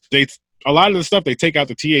a lot of the stuff they take out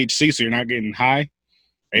the THC, so you're not getting high.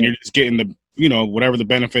 and you're just getting the, whatever the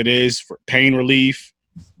benefit is for pain relief,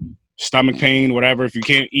 stomach pain, whatever. If you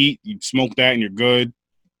can't eat, you smoke that and you're good.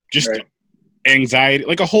 Just anxiety,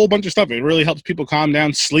 like a whole bunch of stuff. It really helps people calm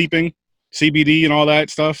down, sleeping, CBD and all that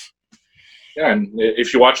stuff. Yeah, and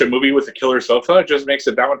if you watch a movie with a killer sofa, it just makes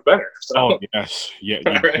it that much better. So. Oh, yes. Yeah.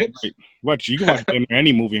 Right? What, you can watch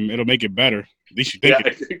any movie, it'll make it better. At least you think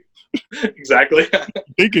it. Exactly.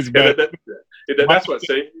 Think it's better. That's what I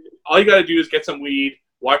say. All you got to do is get some weed,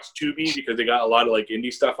 watch Tubi, because they got a lot of like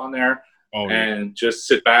indie stuff on there, and just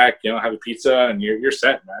sit back, have a pizza, and you're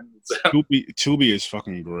set, man. Tubi is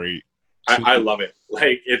fucking great. I love it.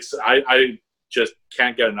 Like I just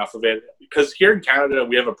can't get enough of it, because here in Canada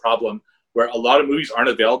we have a problem where a lot of movies aren't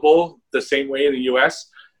available the same way in the US.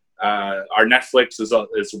 Our Netflix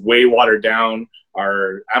is way watered down.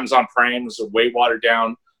 Our Amazon Prime is way watered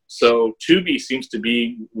down. So Tubi seems to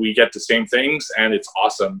be, we get the same things, and it's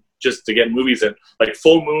awesome just to get movies that like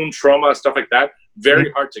Full Moon, Trauma, stuff like that.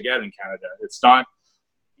 Very hard to get in Canada. It's not,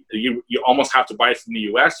 you almost have to buy it from the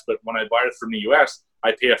US, but when I buy it from the US,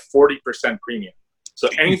 I pay a 40% premium. So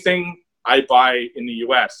anything I buy in the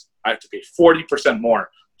US, I have to pay 40% more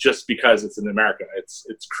just because it's in America. It's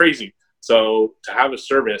crazy. So to have a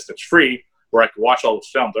service that's free where I can watch all those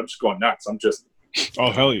films, I'm just going nuts. I'm just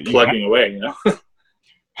plugging away,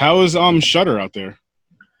 How is Shudder out there?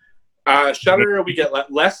 Shudder, we get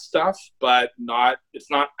less stuff, but it's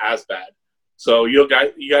not as bad. So you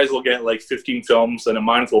guys will get like 15 films, and a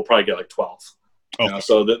month will probably get like 12. Okay.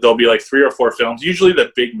 So there'll be like 3 or 4 films. Usually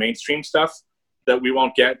the big mainstream stuff that we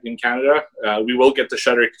won't get in Canada. We will get the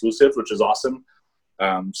Shudder exclusive, which is awesome.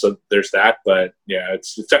 So there's that, but yeah,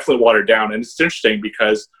 it's definitely watered down. And it's interesting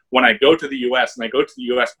because when I go to the US, and I go to the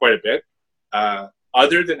US quite a bit,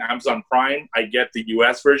 other than Amazon Prime, I get the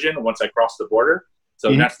US version once I cross the border. So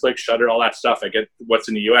Netflix, Shudder, all that stuff, I get what's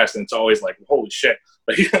in the US, and it's always like, holy shit.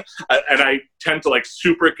 And I tend to like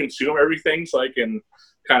super consume everything so I can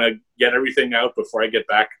kind of get everything out before I get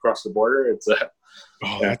back across the border. It's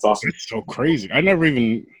that's awesome. It's so crazy. I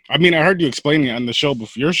heard you explaining it on the show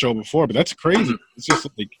your show before, but that's crazy. It's just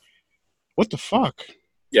like, what the fuck?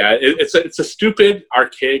 Yeah, it's a stupid,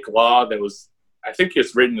 archaic law that was, I think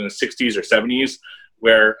it's written in the 60s or 70s,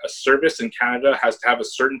 where a service in Canada has to have a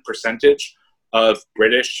certain percentage of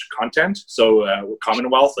British content. So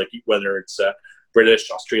Commonwealth, like whether it's British,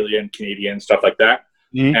 Australian, Canadian, stuff like that.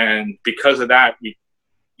 And because of that,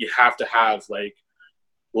 you have to have like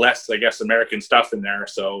less, I guess, American stuff in there.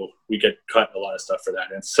 So we get cut a lot of stuff for that.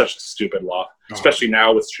 And it's such a stupid law, especially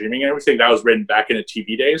now with streaming and everything. That was written back in the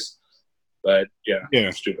TV days. But yeah.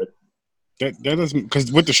 It's stupid. That doesn't,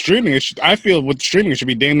 because with the streaming, I feel with streaming, it should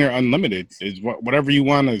be damn near unlimited. Is whatever you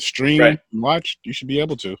want to stream and watch, you should be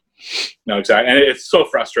able to. No, exactly. And it's so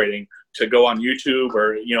frustrating to go on YouTube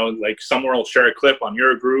or, like someone will share a clip on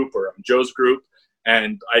your group or on Joe's group.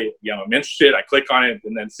 And I'm interested. I click on it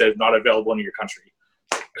and then it says not available in your country.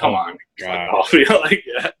 Come on. God.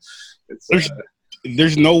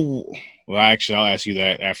 There's no. Well, actually, I'll ask you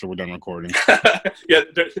that after we're done recording. Yeah,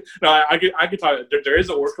 I could talk. There is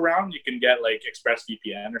a workaround. You can get like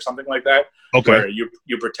ExpressVPN or something like that, where you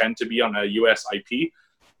pretend to be on a US IP.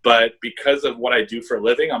 But because of what I do for a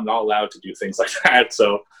living, I'm not allowed to do things like that.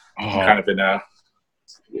 So I'm kind of in a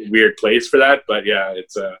weird place for that. But yeah,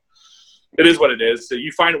 it is what it is. So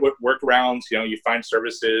you find workarounds. You find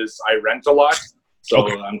services. I rent a lot. So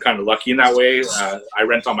I'm kind of lucky in that way. I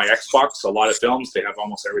rent on my Xbox a lot of films. They have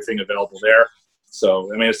almost everything available there. So,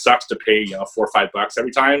 it sucks to pay, $4 or $5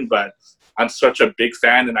 every time, but I'm such a big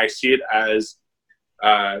fan, and I see it as,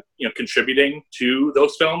 contributing to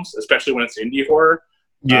those films, especially when it's indie horror.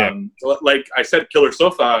 Yeah. Like I said, Killer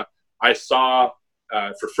Sofa, I saw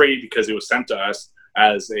for free because it was sent to us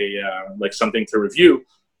as a something to review,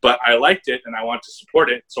 but I liked it and I wanted to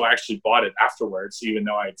support it. So I actually bought it afterwards, even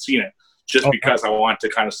though I had seen it. Just because I want to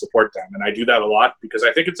kind of support them. And I do that a lot because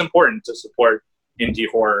I think it's important to support indie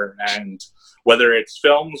horror, and whether it's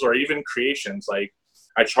films or even creations. Like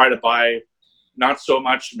I try to buy not so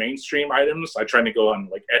much mainstream items. I try to go on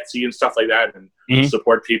like Etsy and stuff like that and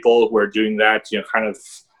support people who are doing that, kind of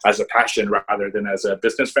as a passion rather than as a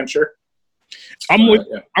business venture. I'm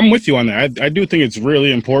with you on that. I do think it's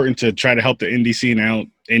really important to try to help the indie scene out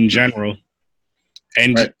in general.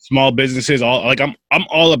 And small businesses, I'm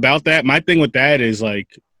all about that. My thing with that is like,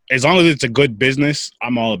 as long as it's a good business,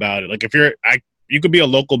 I'm all about it. Like if you could be a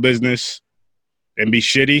local business and be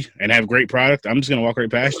shitty and have great product, I'm just gonna walk right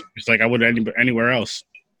past you, just like I would anywhere else.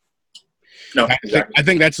 No, exactly. I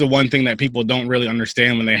think that's the one thing that people don't really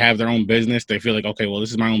understand when they have their own business. They feel like, okay, well,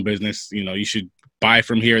 this is my own business. You should buy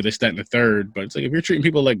from here, this, that, and the third. But it's like if you're treating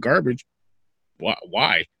people like garbage,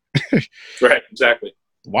 why? Right, exactly.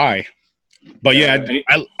 why? But yeah,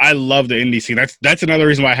 I love the indie scene. That's another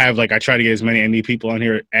reason why I try to get as many indie people on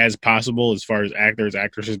here as possible, as far as actors,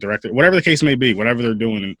 actresses, directors, whatever the case may be, whatever they're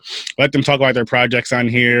doing, and let them talk about their projects on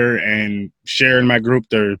here and share in my group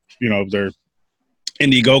their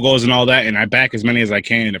indie go-go's and all that. And I back as many as I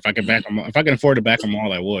can. If I can back them, if I can afford to back them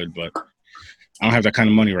all, I would. But I don't have that kind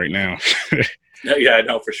of money right now. Yeah,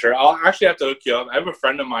 no, for sure. I'll actually have to hook you up. I have a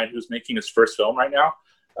friend of mine who's making his first film right now.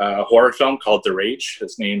 A horror film called The Rage.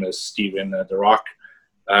 His name is Steven The Rock.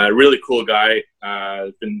 Really cool guy.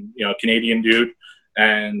 Been Canadian dude,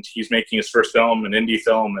 and he's making his first film, an indie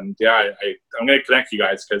film. And yeah, I'm gonna connect you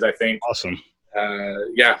guys because I think awesome.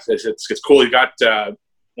 Yeah, it's cool. He got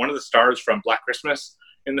one of the stars from Black Christmas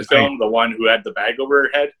in the film, the one who had the bag over her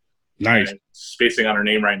head. Nice. Spacing on her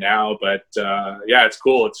name right now, but yeah, it's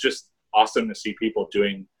cool. It's just awesome to see people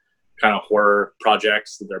doing kind of horror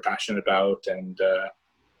projects that they're passionate about, and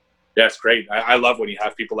yeah, it's great. I love when you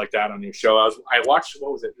have people like that on your show. I watched,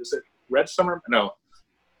 what was it? Is it Red Summer? No,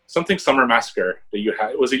 something Summer Massacre that you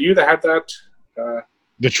had. Was it you that had that?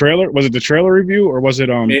 The trailer? Was it the trailer review, or was it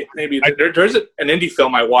maybe there's an indie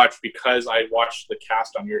film I watched because I watched the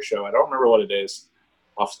cast on your show. I don't remember what it is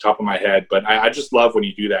off the top of my head, but I just love when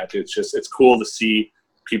you do that. It's cool to see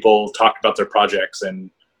people talk about their projects, and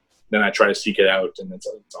then I try to seek it out, and it's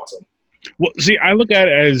awesome. Well, see, I look at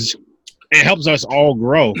it as it helps us all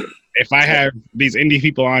grow. If I have these indie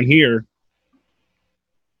people on here,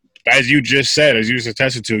 as you just said, as you just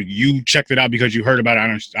attested to, you checked it out because you heard about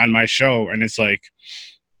it on my show, and it's like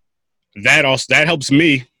that helps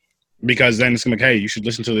me, because then it's like, hey, you should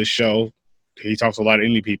listen to this show. He talks to a lot of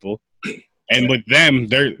indie people, and with them,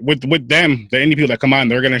 the indie people that come on,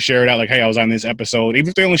 they're gonna share it out like, hey, I was on this episode. Even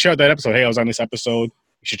if they only share out that episode, hey, I was on this episode.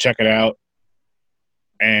 You should check it out,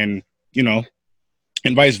 and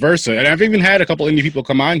and vice versa. And I've even had a couple indie people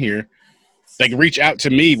come on here, like reach out to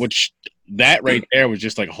me, which that right there was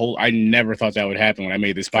just like I never thought that would happen when I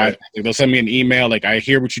made this podcast. Like, they'll send me an email, like, I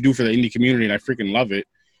hear what you do for the indie community and I freaking love it.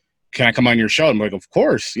 Can I come on your show? I'm like, of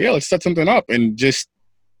course. Yeah, let's set something up. And just,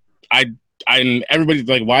 and everybody's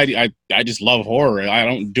like, why do I just love horror. I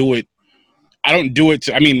don't do it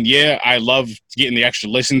to, I mean, yeah, I love getting the extra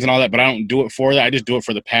listens and all that, but I don't do it for that. I just do it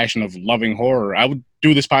for the passion of loving horror. I would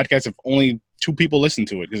do this podcast if only 2 people listen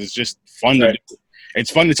to it, because it's just fun. Right.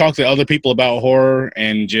 It's fun to talk to other people about horror,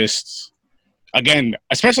 and just, again,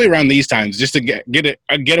 especially around these times, just to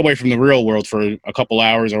get away from the real world for a couple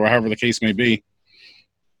hours or however the case may be.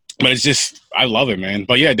 But it's just, I love it, man.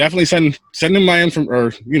 But yeah, definitely send in my info,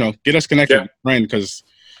 or get us connected, friend, because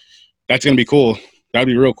that's gonna be cool. That'd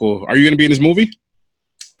be real cool. Are you gonna be in this movie?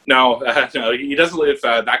 No, no, he doesn't live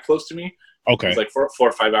that close to me. Okay. It's like 4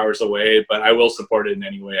 or 5 hours away, but I will support it in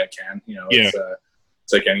any way I can.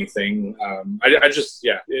 It's like anything. I just,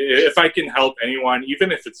 if I can help anyone,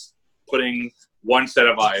 even if it's putting one set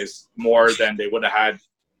of eyes more than they would have had,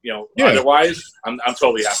 otherwise, I'm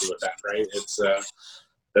totally happy with that. Right. It's,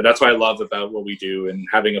 that's what I love about what we do, and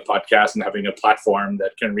having a podcast and having a platform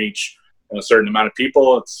that can reach a certain amount of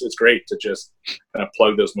people. It's great to just kind of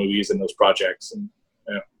plug those movies and those projects. And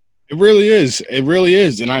It really is. It really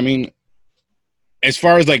is. And I mean, as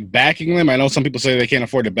far as like backing them, I know some people say they can't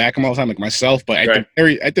afford to back them all the time, like myself, but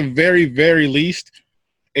at the very, very least,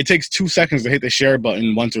 it takes 2 seconds to hit the share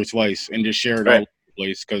button once or twice and just share it all over the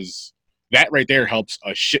place, because that right there helps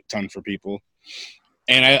a shit ton for people.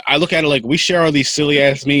 And I look at it like, we share all these silly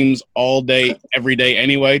ass memes all day, every day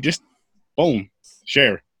anyway. Just boom,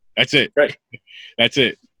 share. That's it. Right. That's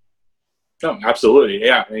it. No, absolutely.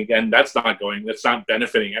 Yeah. And again, that's not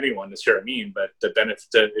benefiting anyone to share a meme, but it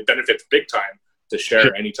benefits big time to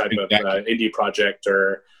share any type of indie project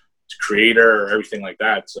or creator or everything like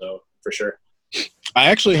that. So for sure. I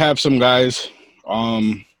actually have some guys,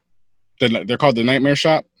 they're called the Nightmare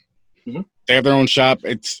Shop. Mm-hmm. They have their own shop.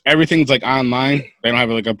 Everything's like online. They don't have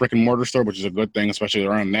like a brick and mortar store, which is a good thing, especially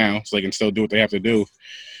around now, so they can still do what they have to do.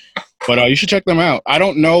 But you should check them out. I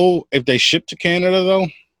don't know if they ship to Canada though.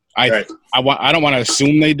 I don't want to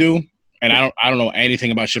assume they do, and I don't know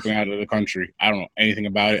anything about shipping out of the country. I don't know anything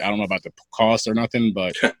about it. I don't know about the cost or nothing,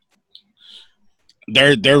 but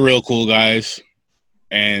they're real cool guys,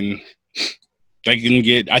 and I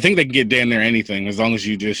think they can get damn near anything as long as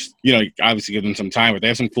you just obviously give them some time. But they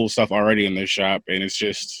have some cool stuff already in their shop, and it's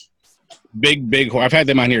just big horror. I've had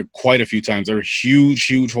them on here quite a few times. They're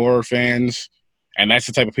huge horror fans, and that's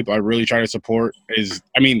the type of people I really try to support.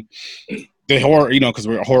 The horror, because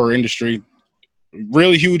we're a horror industry,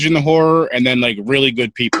 really huge in the horror, and then like really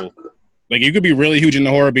good people. Like, you could be really huge in the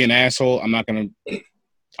horror, be an asshole.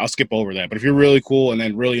 I'll skip over that. But if you're really cool and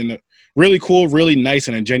then really cool, really nice,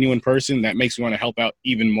 and a genuine person, that makes me want to help out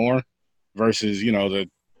even more. versus, you know,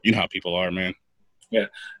 you know how people are, man. Yeah.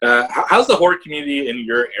 How's the horror community in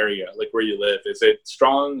your area, like where you live? Is it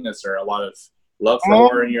strong? Is there a lot of love for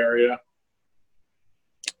horror in your area?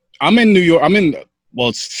 I'm in New York.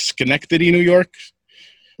 It's Schenectady, New York,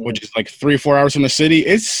 which is like 3 or 4 hours from the city.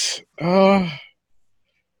 It's not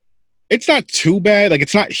too bad. Like,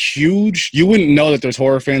 it's not huge. You wouldn't know that there's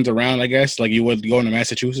horror fans around, I guess, like you would going to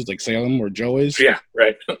Massachusetts, like Salem, where Joe is. Yeah,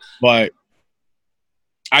 right. But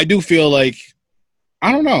I do feel like,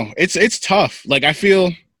 I don't know. It's tough. Like, I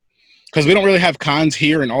feel, because we don't really have cons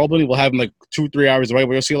here in Albany. We'll have them like 2-3 hours away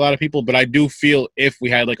where you'll see a lot of people. But I do feel if we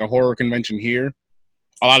had like a horror convention here,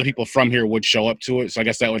 a lot of people from here would show up to it. So I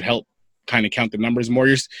guess that would help kind of count the numbers more.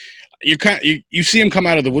 You see them come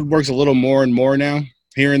out of the woodworks a little more and more now,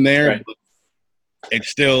 here and there. Right. It's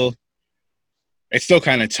still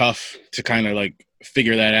kind of tough to kind of like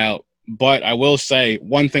figure that out. But I will say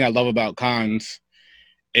one thing I love about cons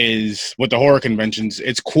is with the horror conventions,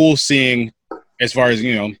 it's cool seeing, as far as,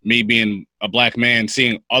 you know, me being a black man,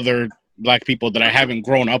 seeing other black people that I haven't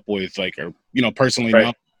grown up with, like, or, you know, personally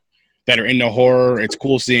know, that are into horror. It's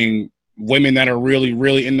cool seeing women that are really,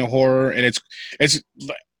 really into horror. And it's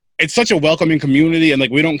such a welcoming community. And like,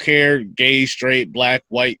 we don't care, gay, straight, black,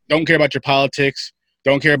 white, don't care about your politics.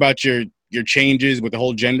 Don't care about your changes with the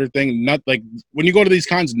whole gender thing. Not like when you go to these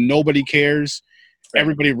cons, nobody cares.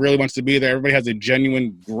 Everybody really wants to be there. Everybody has a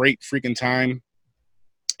genuine, great freaking time.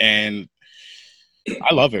 And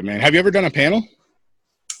I love it, man. Have you ever done a panel?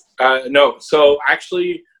 No. So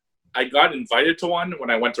actually, I got invited to one when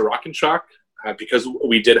I went to Rock and Shock because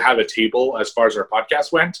we did have a table as far as our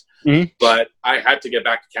podcast went. Mm-hmm. But I had to get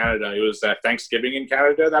back to Canada. It was Thanksgiving in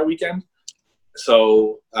Canada that weekend.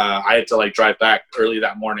 So I had to like drive back early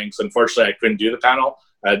that morning. So unfortunately, I couldn't do the panel.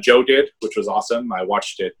 Joe did, which was awesome. I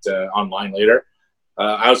watched it online later.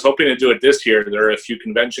 I was hoping to do it this year. There are a few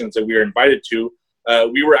conventions that we were invited to.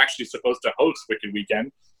 We were actually supposed to host Wicked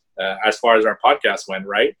Weekend as far as our podcast went,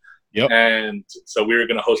 right? Yep. And so we were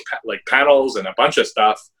going to host like panels and a bunch of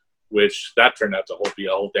stuff, which that turned out to be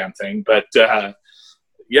a whole damn thing. But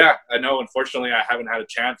yeah, I know, unfortunately, I haven't had a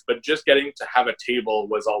chance. But just getting to have a table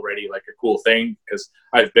was already like a cool thing because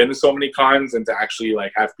I've been to so many cons, and to actually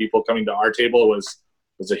like have people coming to our table was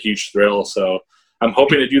a huge thrill. So I'm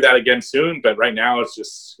hoping to do that again soon. But right now, it's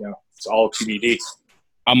just, you know, it's all TBD.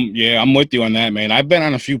 I'm with you on that, man. I've been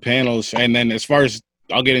on a few panels, and then as far as,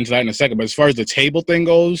 I'll get into that in a second, but as far as the table thing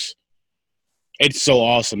goes, it's so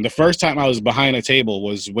awesome. The first time I was behind a table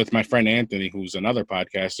was with my friend Anthony, who's another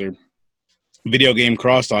podcaster, Video Game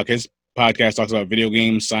Crosstalk. His podcast talks about video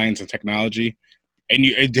games, science, and technology. And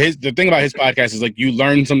the thing about his podcast is like you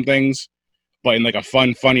learn some things, but in like a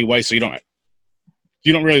fun, funny way. So you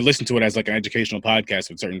don't really listen to it as like an educational podcast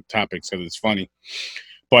with certain topics because it's funny.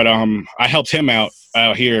 But I helped him out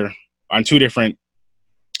here on two different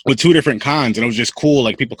cons, and it was just cool,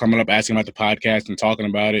 like people coming up asking about the podcast and talking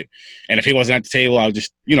about it. And if he wasn't at the table, I would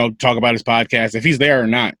just, you know, talk about his podcast. If he's there or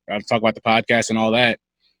not, I'd talk about the podcast and all that.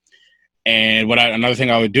 And another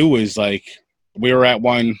thing I would do is, like, we were at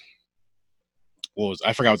one,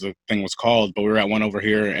 I forgot what the thing was called, but we were at one over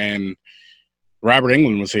here, and Robert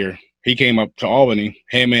Englund was here. He came up to Albany,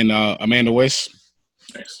 him and Amanda Wiss.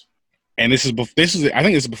 Nice. And I think this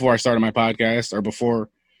is before I started my podcast, or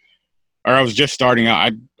I was just starting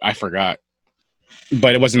out. I forgot,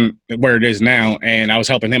 but it wasn't where it is now. And I was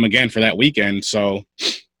helping him again for that weekend. So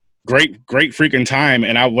great freaking time.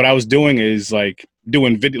 And what I was doing is like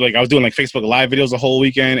doing video, like I was doing like Facebook Live videos the whole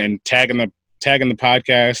weekend and tagging the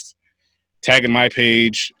podcast, tagging my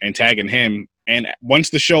page, and tagging him. And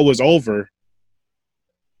once the show was over,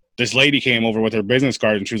 this lady came over with her business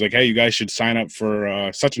card, and she was like, "Hey, you guys should sign up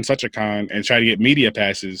for such and such a con and try to get media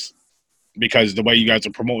passes, because the way you guys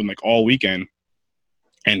are promoting like all weekend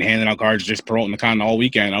and handing out cards, just promoting the con all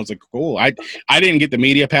weekend." I was like, cool. I didn't get the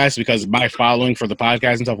media pass because my following for the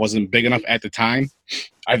podcast and stuff wasn't big enough at the time.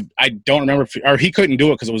 I don't remember or he couldn't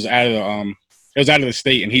do it because it was out of the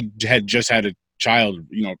state, and he had just had a child,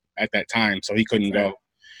 you know, at that time, so he couldn't go.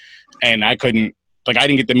 And I couldn't, like, I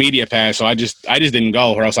didn't get the media pass, so I just didn't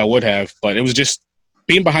go, or else I would have. But it was just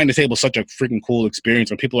being behind the table, such a freaking cool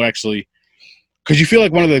experience when people are actually, because you feel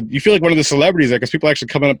like one of the celebrities there, because people are actually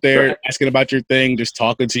coming up there asking about your thing, just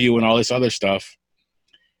talking to you and all this other stuff.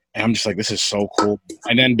 And I'm just like, this is so cool.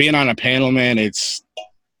 And then being on a panel, man, it's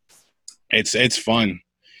fun.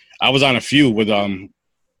 I was on a few with I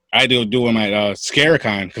had to do them at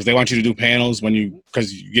Scaricon because they want you to do panels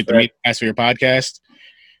because you get the media pass for your podcast.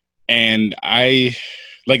 And they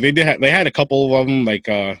had a couple of them, like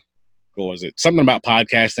what was it? Something about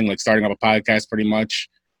podcasting, like starting up a podcast, pretty much.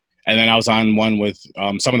 And then I was on one with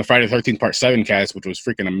some of the Friday the 13th Part 7 cast, which was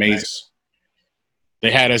freaking amazing. Nice.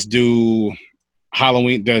 They had us do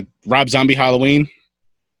Halloween, the Rob Zombie Halloween.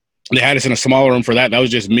 They had us in a smaller room for that. That was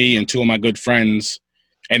just me and two of my good friends.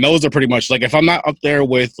 And those are pretty much, like, if I'm not up there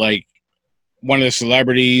with, like, one of the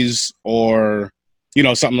celebrities or, you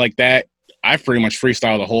know, something like that, I pretty much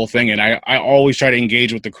freestyle the whole thing. And I always try to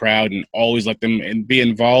engage with the crowd and always let them be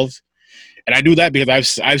involved. And I do that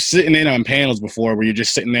because I've sitting in on panels before where you're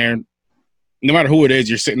just sitting there, no matter who it is,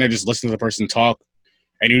 you're sitting there just listening to the person talk.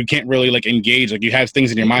 And you can't really, like, engage. Like, you have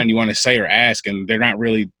things in your mind you want to say or ask, and they're not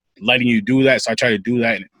really letting you do that. So I try to do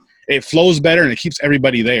that. And it flows better, and it keeps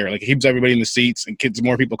everybody there. Like, it keeps everybody in the seats and gets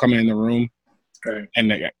more people coming in the room. Right.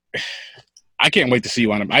 And I can't wait to see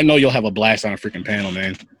you on them. I know you'll have a blast on a freaking panel,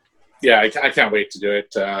 man. Yeah, I can't wait to do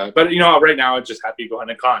it. But, you know, right now I'm just happy going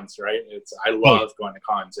to cons, right? I love going to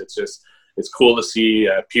cons. It's cool to see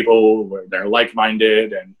people where they're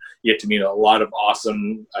like-minded, and you get to meet a lot of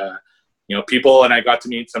awesome, you know, people. And I got to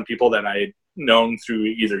meet some people that I had known through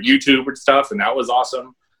either YouTube or stuff, and that was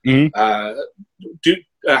awesome. Mm-hmm.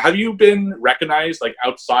 Have you been recognized, like,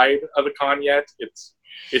 outside of a con yet?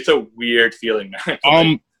 It's a weird feeling.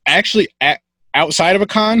 Actually, outside of a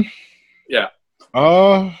con? Yeah.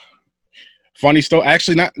 Funny story.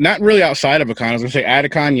 Actually, not really outside of a con. I was gonna say at a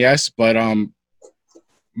con, yes, but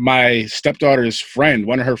my stepdaughter's friend,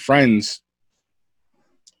 one of her friends,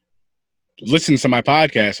 listens to my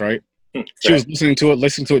podcast, right? She was listening to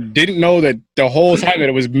it, didn't know that the whole time that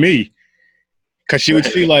it was me. Because she would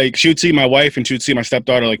see my wife and she would see my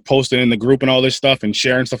stepdaughter, like, posting in the group and all this stuff and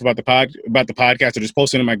sharing stuff about the podcast, or just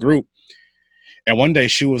posting in my group. And one day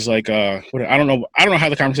she was like, I don't know how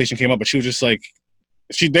the conversation came up, but she was just like,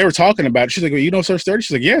 they were talking about it. She's like, well, you know Sir Sturdy?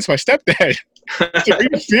 She's like, yeah, it's my stepdad. Like, are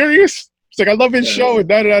you serious? She's like, I love his show and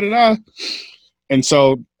da-da-da-da-da. And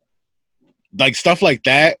so, like, stuff like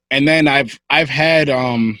that. And then I've had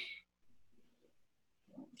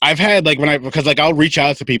like, because, like, I'll reach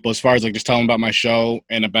out to people as far as, like, just tell them about my show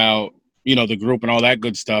and about, you know, the group and all that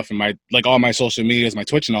good stuff, and my, like, all my social medias, my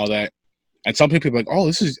Twitch and all that. And some people are like,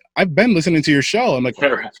 oh, I've been listening to your show. I'm like,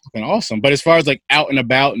 oh, that's fucking awesome. But as far as, like, out and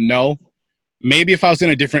about, no. Maybe if I was in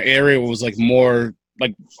a different area, it was, like, more,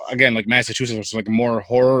 like, again, like Massachusetts, was, like, more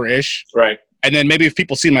horror-ish. Right. And then maybe if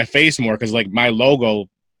people see my face more, because, like, my logo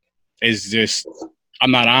is just, I'm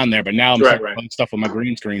not on there. But now I'm putting stuff on my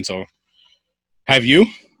green screen. So have you?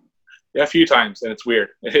 Yeah, a few times, and it's weird.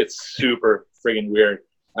 It's super friggin' weird.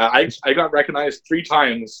 I got recognized 3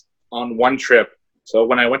 times on one trip. So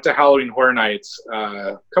when I went to Halloween Horror Nights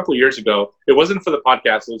a couple of years ago, it wasn't for the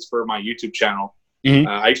podcast, it was for my YouTube channel. Mm-hmm.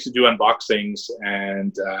 I used to do unboxings,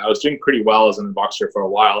 and I was doing pretty well as an unboxer for a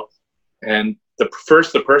while. And the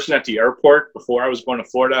person at the airport before I was going to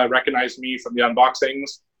Florida recognized me from the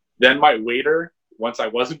unboxings. Then my waiter, once I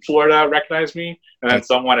was in Florida, recognized me. And then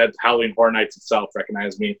someone at Halloween Horror Nights itself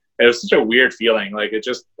recognized me. It was such a weird feeling. Like, it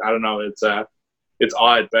just, I don't know, it's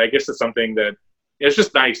odd, but I guess it's something that, it's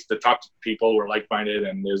just nice to talk to people who are like-minded,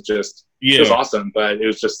 and it was awesome, but it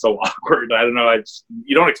was just so awkward. I don't know.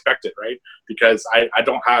 You don't expect it, right? Because I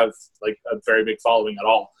don't have, like, a very big following at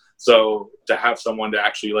all. So to have someone to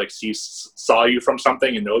actually, like, saw you from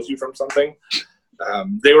something and knows you from something,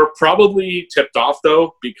 they were probably tipped off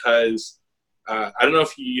though, because I don't know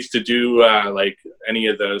if you used to do like any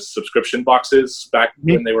of the subscription boxes back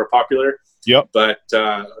when they were popular. Yep. But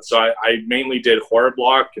so I mainly did Horror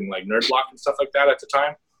Block and, like, Nerd Block and stuff like that at the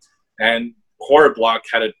time. And Horror Block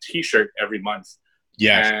had a T-shirt every month.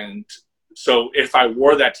 Yeah. And so if I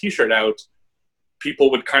wore that T-shirt out, people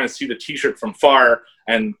would kind of see the T-shirt from far,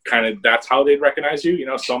 and kind of that's how they'd recognize you, you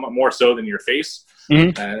know, so much more so than your face.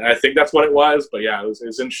 Mm-hmm. And I think that's what it was. But yeah, it was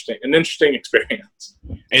interesting, an interesting experience.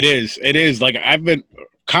 It is. Like, I've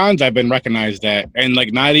been recognized at, and,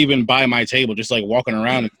 like, not even by my table, just, like, walking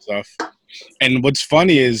around and stuff. And what's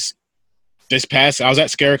funny is I was at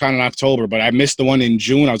ScareCon in October, but I missed the one in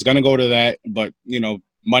June. I was going to go to that, but, you know,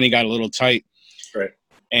 money got a little tight. Right.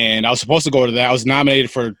 And I was supposed to go to that. I was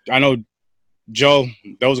nominated for, I know Joe,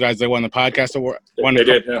 those guys, they won the podcast award. They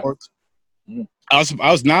did, yeah. Mm-hmm.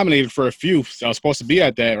 I was nominated for a few. So I was supposed to be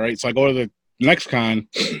at that, right? So I go to the next con,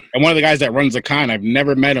 and one of the guys that runs the con, I've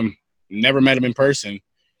never met him in person.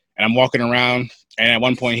 And I'm walking around, and at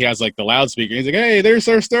one point he has, like, the loudspeaker. He's like, hey, there's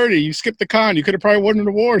Sir Sturdy. You skipped the con. You could have probably won an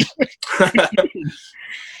award.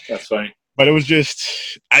 That's funny. But it was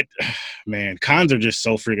just, man, cons are just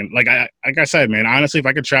so freaking, like I said, man, honestly, if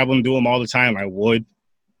I could travel and do them all the time, I would.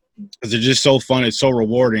 Because they're just so fun. It's so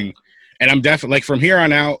rewarding. And I'm definitely, like, from here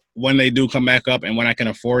on out, when they do come back up and when I can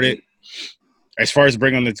afford it, as far as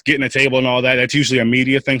getting a table and all that, that's usually a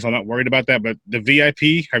media thing, so I'm not worried about that. But the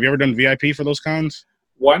VIP, have you ever done VIP for those cons?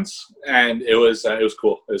 Once, and it was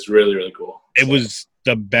cool. It was really, really cool. It was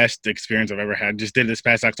the best experience I've ever had. Just did it this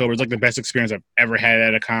past October. It's like the best experience I've ever had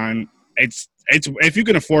at a con. It's if you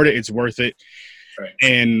can afford it, it's worth it. Right.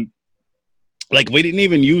 And like we didn't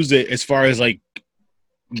even use it as far as like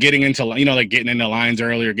getting into, you know, like getting into lines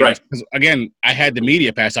earlier. Right. Because again, I had the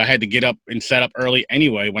media pass, so I had to get up and set up early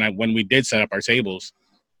anyway when we did set up our tables.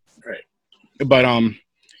 Right. But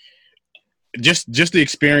just the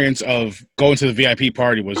experience of going to the VIP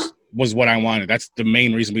party was what I wanted. That's the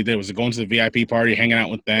main reason we did, was to go into the VIP party, hanging out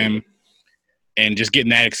with them, and just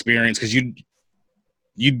getting that experience. Because you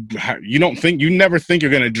never think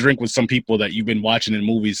you're gonna drink with some people that you've been watching in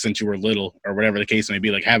movies since you were little, or whatever the case may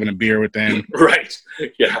be. Like having a beer with them, Right?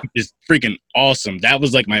 Yeah, is freaking awesome. That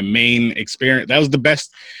was like my main experience. That was the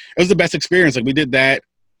best. It was the best experience. Like we did that,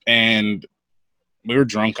 and we were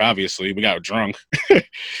drunk. Obviously, we got drunk,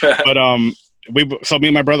 but so me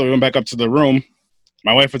and my brother, we went back up to the room.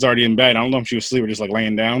 My wife was already in bed. I don't know if she was asleep or just like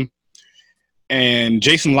laying down. And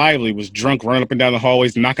Jason Lively was drunk, running up and down the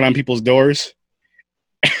hallways, knocking on people's doors.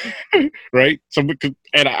 Right? So,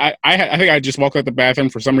 and I think I just walked out the bathroom.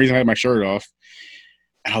 For some reason, I had my shirt off.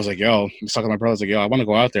 And I was like, yo, I was talking to my brother. I was like, yo, I want to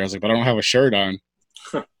go out there. I was like, but I don't have a shirt on.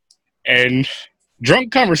 And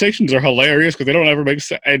drunk conversations are hilarious because they don't ever make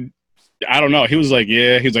sense. And I don't know. He was like,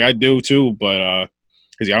 yeah. He was like, I do too, but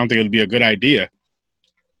because I don't think it would be a good idea.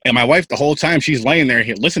 And my wife, the whole time, she's laying there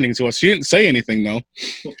listening to us. She didn't say anything, though.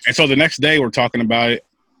 And so the next day, we're talking about it.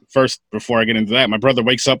 First, before I get into that, my brother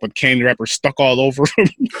wakes up with candy wrappers stuck all over him.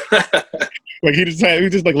 Like he just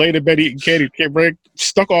like laying in bed eating candy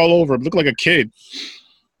stuck all over him. Looked like a kid.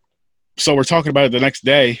 So we're talking about it the next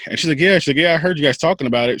day. And she's like, yeah, I heard you guys talking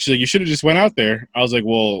about it. She's like, you should have just went out there. I was like,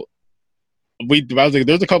 well, I was like,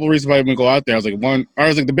 there's a couple of reasons why we didn't go out there. I was like,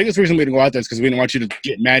 the biggest reason we didn't go out there is because we didn't want you to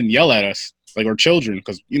get mad and yell at us. Like we're children,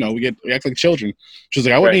 because we act like children. She was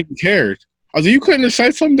like, I wouldn't even care. I was like, you couldn't have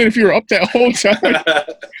said something if you were up that whole time.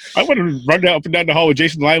 I would have run up and down the hall with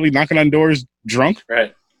Jason Lively knocking on doors drunk.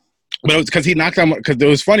 Right. But it was because it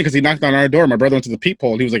was funny because he knocked on our door. My brother went to the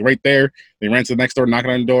peephole and he was like right there. They ran to the next door,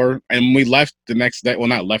 knocking on the door. And we left the next day. Well,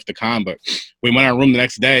 not left the con, but we went in our room the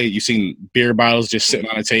next day. You seen beer bottles just sitting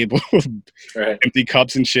on a table, right. Empty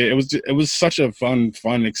cups and shit. It was such a fun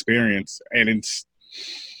experience. And it's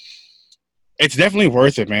definitely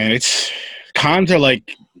worth it, man. Cons are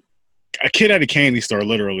like a kid at a candy store,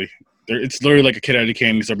 literally. It's literally like a kid at a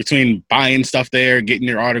candy store. Between buying stuff there, getting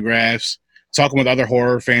your autographs, talking with other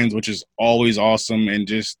horror fans, which is always awesome, and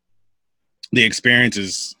just the experience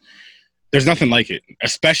is, there's nothing like it.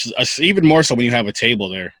 Especially, even more so when you have a table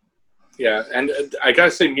there. Yeah, and I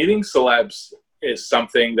gotta say, meeting celebs is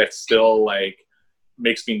something that still like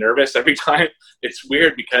makes me nervous every time. It's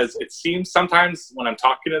weird because it seems sometimes when I'm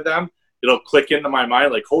talking to them, it'll click into my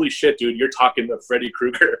mind like, holy shit, dude, you're talking to Freddy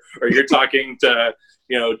Krueger, or you're talking to,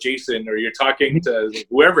 Jason, or you're talking to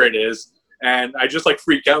whoever it is. And I just like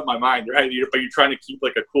freak out in my mind, right? But you're trying to keep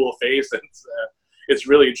like a cool face. And it's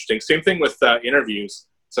really interesting. Same thing with interviews.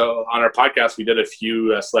 So on our podcast, we did a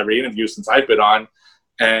few celebrity interviews since I've been on.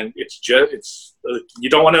 And you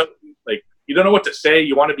don't want to, like, you don't know what to say.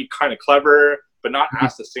 You want to be kind of clever, but not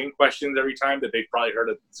ask the same questions every time that they've probably heard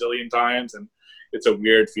a zillion times. And it's a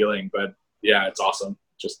weird feeling, but yeah, it's awesome.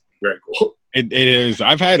 Just very cool. It is.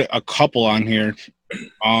 I've had a couple on here,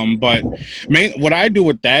 but what I do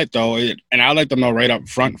with that though, and I let them know right up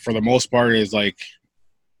front for the most part, is like,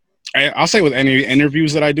 I'll say with any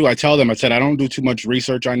interviews that I do, I tell them, I said, I don't do too much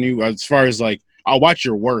research on you as far as like, I'll watch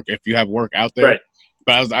your work if you have work out there. Right.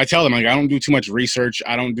 But I tell them, like, I don't do too much research.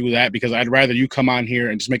 I don't do that because I'd rather you come on here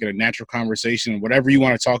and just make it a natural conversation. Whatever you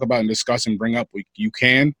want to talk about and discuss and bring up, you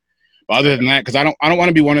can. But other than that, because I don't want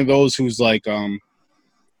to be one of those who's like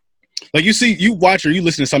you watch or you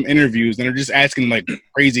listen to some interviews and they're just asking like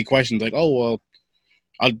crazy questions, like, oh well,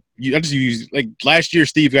 I'll just use, like, last year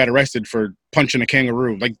Steve got arrested for punching a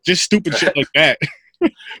kangaroo, like just stupid shit like that.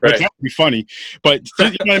 Right. That would be funny, but you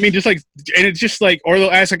know what I mean? Just like, and it's just like, or they'll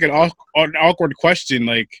ask like an awkward question,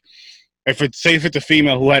 like if it's a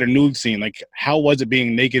female who had a nude scene, like how was it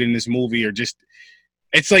being naked in this movie, or just.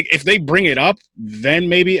 It's like if they bring it up, then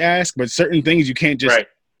maybe ask. But certain things you can't just,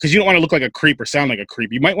 because you don't want to look like a creep or sound like a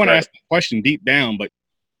creep. You might want to ask a question deep down, but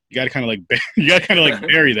you got to kind of like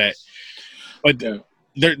bury that. But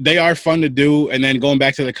they are fun to do. And then going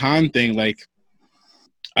back to the con thing, like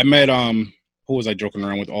I met who was I joking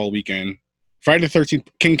around with all weekend? Friday the 13th,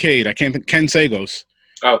 Kincaid. Ken Sagos.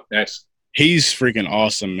 Oh, nice. He's freaking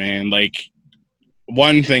awesome, man. Like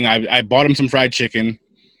one thing, I bought him some fried chicken.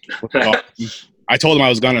 I told him I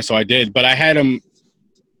was gonna, so I did. But I had him.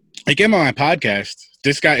 I gave him on my podcast.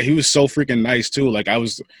 This guy, he was so freaking nice too. Like we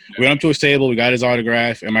went up to his table, we got his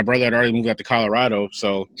autograph, and my brother had already moved out to Colorado,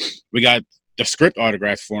 so we got the script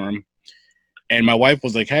autographed for him. And my wife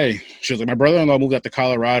was like, hey, she was like, my brother-in-law moved out to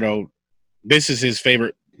Colorado. This is his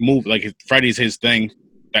favorite movie. Like, Freddy's his thing.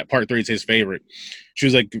 That part 3 is his favorite. She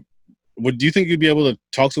was like, do you think you'd be able to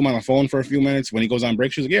talk to him on the phone for a few minutes when he goes on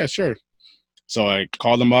break? She was like, yeah, sure. So I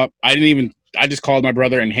called him up. I just called my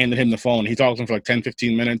brother and handed him the phone. He talked to him for like 10,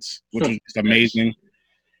 15 minutes, which was just amazing.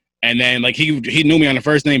 And then, like, he knew me on a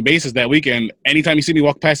first-name basis that weekend. Anytime you see me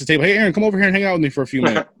walk past the table, hey, Aaron, come over here and hang out with me for a few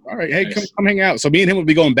minutes. All right, hey, Nice. come hang out. So me and him would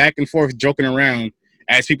be going back and forth, joking around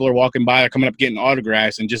as people are walking by or coming up getting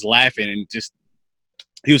autographs and just laughing. And just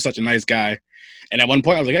he was such a nice guy. And at one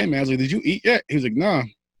point, I was like, hey, man, I was like, did you eat yet? He was like, nah.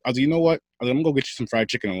 I was like, you know what? I was like, I'm going to go get you some fried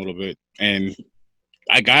chicken in a little bit. And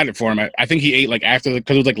I got it for him. I think he ate, like, after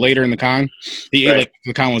because it was, like, later in the con. He ate, like,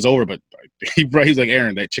 the con was over. But he was like,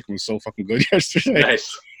 Aaron, that chicken was so fucking good yesterday.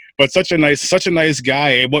 Nice. But such a nice guy.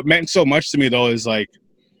 And what meant so much to me, though, is, like,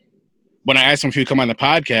 when I asked him if he would come on the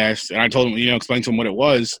podcast, and I told him, explain to him what it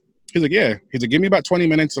was, he's like, yeah. He's like, give me about 20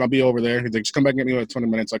 minutes, and I'll be over there. He's like, just come back and get me about 20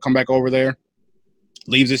 minutes. I come back over there,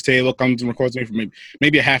 leaves his table, comes and records me for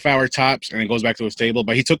maybe a half hour tops, and then goes back to his table.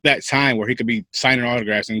 But he took that time where he could be signing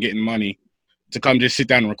autographs and getting money to come just sit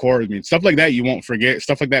down and record with me. Stuff like that you won't forget.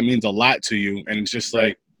 Stuff like that means a lot to you. And it's just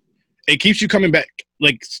like, it keeps you coming back.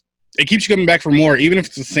 Like, it keeps you coming back for more, even if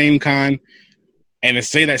it's the same con. And to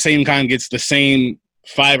say that same con gets the same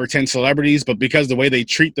 5 or 10 celebrities, but because the way they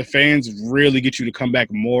treat the fans really get you to come back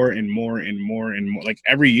more and more and more and more, like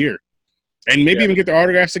every year. And maybe even get the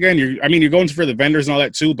autographs again. You're going for the vendors and all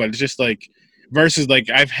that too, but it's just like, versus like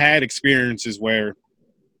I've had experiences where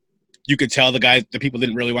you could tell the people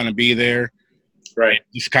didn't really want to be there. Right.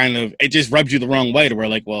 Just kind of, it just rubs you the wrong way to where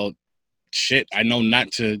like, well, shit, I know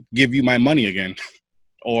not to give you my money again.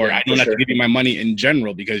 Or I know not to give you my money in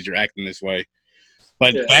general because you're acting this way.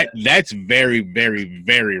 But that's very, very,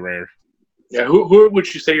 very rare. Yeah. Who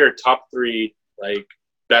would you say your top 3 like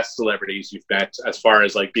best celebrities you've met as far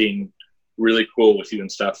as like being really cool with you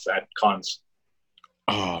and stuff at cons?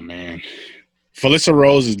 Oh man, Felissa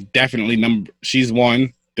Rose is definitely she's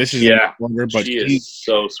one. This is longer, but she is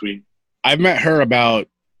so sweet. I've met her about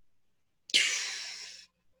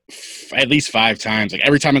at least 5 times. Like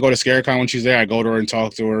every time I go to ScareCon when she's there, I go to her and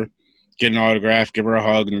talk to her, get an autograph, give her a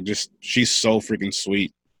hug, and she's so freaking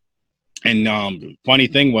sweet. And funny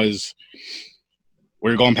thing was,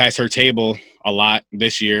 we were going past her table a lot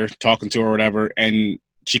this year, talking to her or whatever, and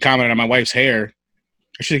she commented on my wife's hair.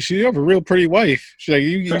 She's like, you have a real pretty wife. She's like,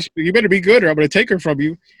 you better be good or I'm going to take her from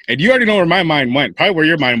you. And you already know where my mind went, probably where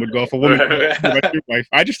your mind would go if a woman about your wife.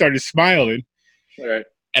 I just started smiling. Right.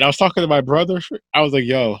 And I was talking to my brother. I was like,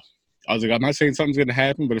 I'm not saying something's going to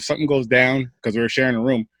happen, but if something goes down, because we were sharing a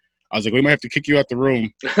room, I was like, we might have to kick you out the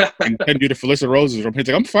room and send you to Felissa Rose's room. He's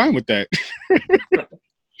like, I'm fine with that.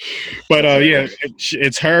 But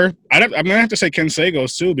it's her. I'm going to have to say Ken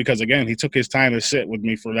Sagos too, because again, he took his time to sit with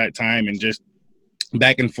me for that time and just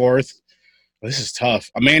back and forth. This is tough.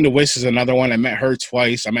 Amanda Wyss is another one. I met her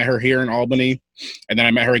twice. I met her here in Albany, and then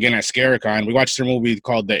I met her again at ScareCon. We watched her movie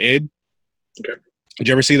called The Id. Okay. Did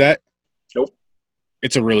you ever see that? Nope.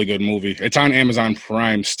 It's a really good movie. It's on Amazon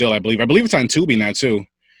Prime still, I believe. I believe it's on Tubi now too.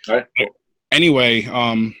 All right. Anyway,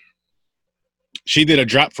 she did a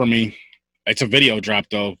drop for me. It's a video drop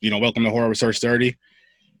though. Welcome to Horror Research 30.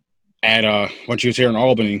 At when she was here in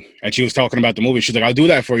Albany, and she was talking about the movie. She's like, I'll do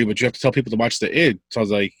that for you, but you have to tell people to watch The Id. So I was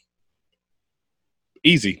like,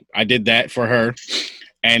 easy. I did that for her.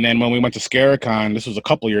 And then when we went to ScareCon, this was a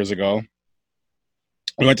couple years ago,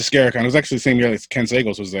 we went to ScareCon. It was actually the same year that Ken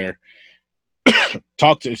Sagos was there.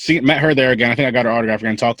 Met her there again. I think I got her autograph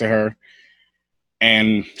again, talked to her.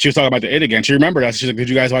 And she was talking about The Id again. She remembered us. She's like, did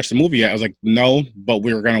you guys watch the movie yet? I was like, no, but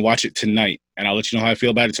we were going to watch it tonight. And I'll let you know how I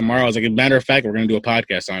feel about it tomorrow. I was like, as a matter of fact, we're going to do a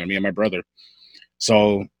podcast on it, me and my brother.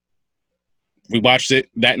 So we watched it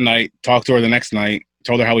that night, talked to her the next night,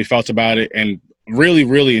 told her how we felt about it, and really,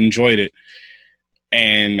 really enjoyed it.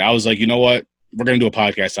 And I was like, you know what? We're going to do a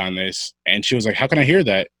podcast on this. And she was like, how can I hear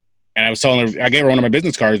that? And I was telling her, I gave her one of my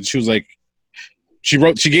business cards. And she was like, she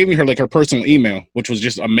gave me her personal email, which was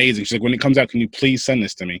just amazing. She's like, when it comes out, can you please send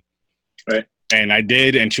this to me? Right. And I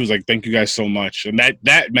did. And she was like, thank you guys so much. And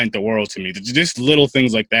that meant the world to me. Just little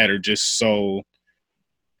things like that are just so,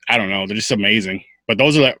 I don't know. They're just amazing. But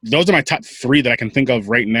those are my top 3 that I can think of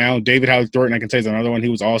right now. David Howard Thornton, I can say, is another one. He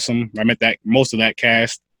was awesome. I met most of that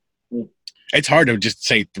cast. It's hard to just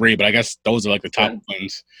say 3, but I guess those are the top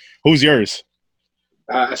ones. Who's yours?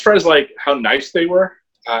 As far as how nice they were,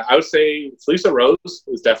 I would say Felissa Rose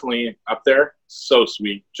is definitely up there. So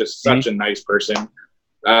sweet, just such a nice person.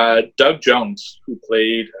 Doug Jones, who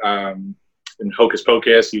played in Hocus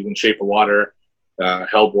Pocus, he was in Shape of Water,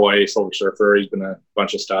 Hellboy, Silver Surfer. He's been a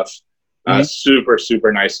bunch of stuff. Super,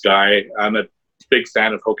 super nice guy. I'm a big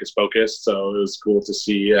fan of Hocus Pocus, so it was cool to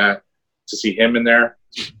see him in there.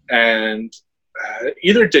 And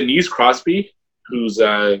either Denise Crosby, who's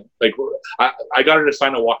like, I got her to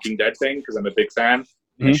sign a Walking Dead thing because I'm a big fan.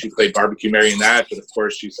 And she played Barbecue Mary in that, but of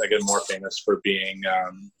course she's again more famous for being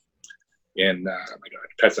in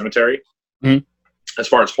Pet Sematary. As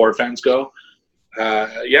far as horror fans go,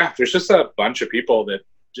 there's just a bunch of people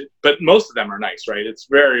but most of them are nice, right? It's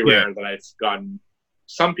very rare that I've gotten.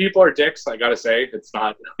 Some people are dicks. I gotta say, it's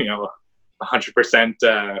not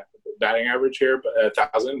 100% batting average here, but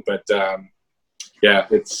 1,000. But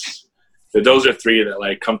it's those are three that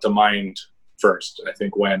like come to mind first. I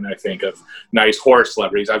think when I think of nice horror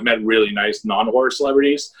celebrities, I've met really nice non-horror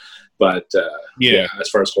celebrities, but as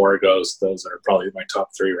far as horror goes, those are probably my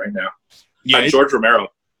top three right now. George Romero.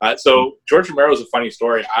 So George Romero is a funny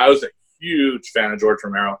story. I was a huge fan of George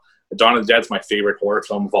Romero. Dawn of the Dead's my favorite horror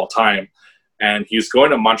film of all time, and he's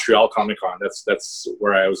going to Montreal Comic Con. That's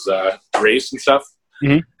where I was raised and stuff.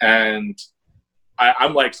 And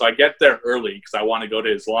I'm like, so I get there early because I want to go to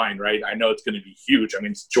his line, right? I know it's going to be huge. I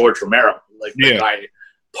mean, it's George Romero, like the guy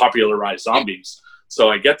popularized zombies.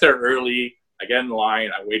 So I get there early. I get in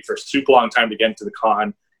line. I wait for a super long time to get into the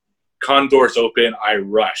con. Con doors open. I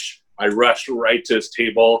rush right to his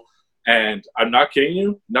table. And I'm not kidding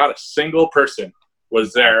you, not a single person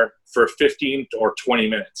was there for 15 or 20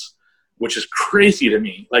 minutes, which is crazy to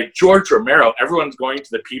me. Like George Romero, everyone's going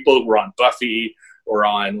to the people who were on Buffy or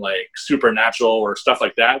on like Supernatural or stuff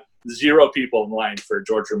like that. 0 people in line for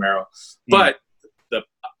George Romero. But the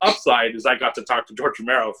upside is I got to talk to George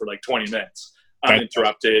Romero for like 20 minutes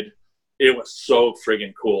uninterrupted. It was so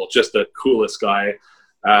friggin' cool. Just the coolest guy.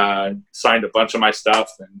 Signed a bunch of my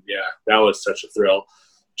stuff, and that was such a thrill.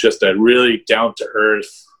 Just a really down to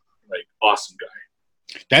earth, like awesome guy.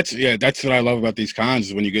 That's what I love about these cons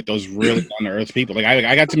is when you get those really down to earth people. Like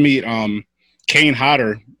I got to meet Kane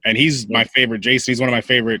Hodder, and he's my favorite. Jason, he's one of my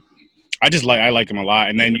favorite. I like him a lot.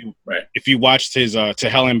 And then if you watched his To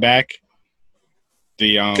Hell and Back,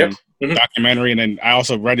 the documentary, and then I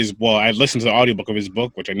also read I listened to the audiobook of his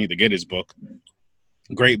book, which I need to get his book.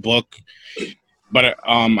 Great book. But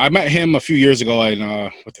I met him a few years ago in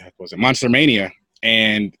what the heck was it? Monster Mania,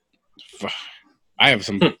 and I have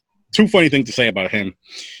some two funny things to say about him.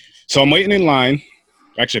 So I'm waiting in line.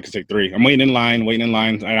 Actually, I could say 3. I'm waiting in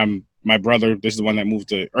line, and my brother. This is the one that moved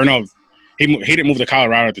to, or no, he didn't move to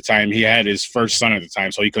Colorado at the time. He had his first son at the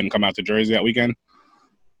time, so he couldn't come out to Jersey that weekend.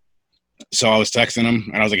 So I was texting him,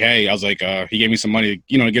 and I was like, "Hey," he gave me some money,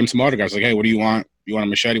 to give him some autographs. I was like, "Hey, what do you want? You want a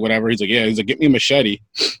machete, whatever?" He's like, "Yeah." He's like, "Get me a machete."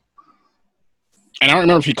 And I don't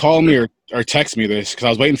remember if he called me or texted me this because I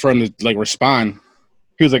was waiting for him to respond.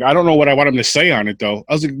 He was like, "I don't know what I want him to say on it though."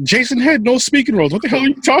 I was like, "Jason had no speaking roles. What the hell are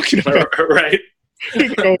you talking about?" Right.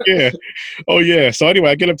 He's like, oh yeah. So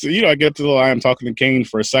anyway, I get up to the line. I'm talking to Kane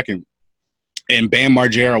for a second, and Bam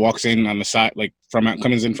Margera walks in on the side,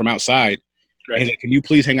 comes in from outside. Right. He's like, "Can you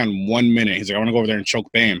please hang on 1 minute?" He's like, "I want to go over there and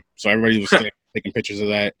choke Bam." So everybody was taking pictures of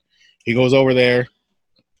that. He goes over there,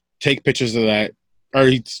 take pictures of that, or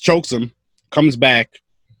he chokes him. Comes back,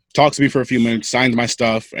 talks to me for a few minutes, signs my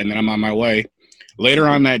stuff, and then I'm on my way. Later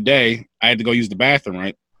on that day, I had to go use the bathroom,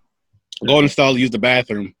 right? Go in the stall to use the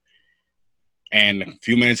bathroom, and a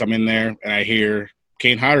few minutes I'm in there, and I hear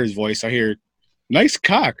Kane Hodder's voice. I hear, "Nice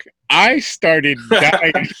cock." I started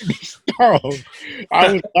dying.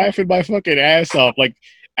 I was laughing my fucking ass off. Like,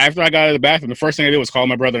 after I got out of the bathroom, the first thing I did was call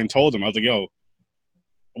my brother and told him. I was like, "Yo,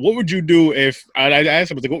 what would you do if," I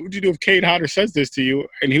asked him, I was like, "What would you do if Kane Hodder says this to you?"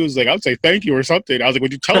 And he was like, "I would say thank you or something." I was like,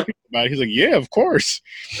 "Would you tell people about it?" He's like, "Yeah, of course."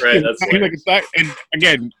 Right. That's he's like, "It's not," and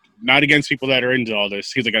again, not against people that are into all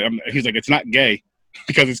this. He's like, "It's not gay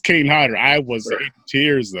because it's Kane Hodder." I was in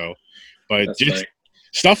tears though, but that's just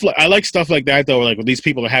stuff I like stuff like that though. Like, when these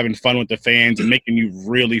people are having fun with the fans and making you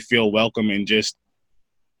really feel welcome, and just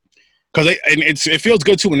because it feels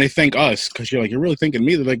good too when they thank us, because you're like, "You're really thanking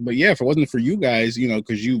me." They're like, "But yeah, if it wasn't for you guys,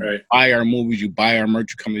 because you buy our movies, you buy our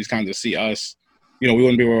merch, you come to these cons to see us, we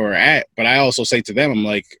wouldn't be where we're at." But I also say to them, I'm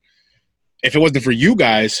like, if it wasn't for you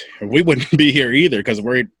guys, we wouldn't be here either, because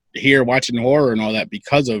we're here watching horror and all that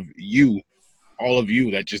because of you, all of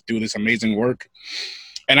you that just do this amazing work.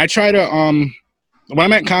 And I try to, when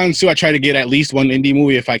I'm at cons too, I try to get at least one indie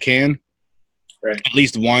movie if I can, at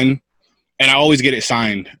least one. And I always get it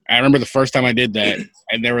signed. I remember the first time I did that,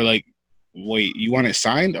 and they were like, "Wait, you want it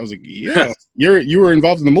signed?" I was like, "Yeah." You were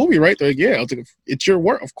involved in the movie, right? They're like, "Yeah." I was like, "It's your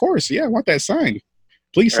work, of course. Yeah, I want that signed.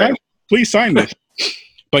 Please sign. Please sign this."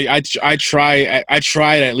 But I try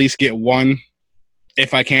to at least get one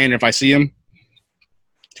if I can. If I see him,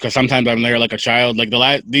 because sometimes I'm there like a child. Like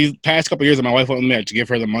these past couple of years, my wife went with me to give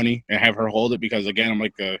her the money and have her hold it because again, I'm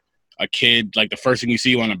like a kid. Like the first thing you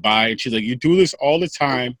see, you want to buy, and she's like, "You do this all the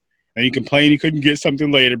time, and you complain you couldn't get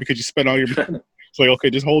something later because you spent all your money." It's like, okay,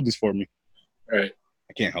 just hold this for me. Right.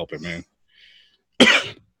 I can't help it, man.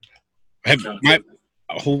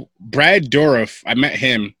 Brad Dourif, I met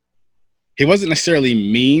him. He wasn't necessarily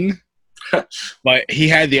mean, but he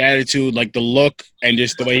had the attitude, like the look, and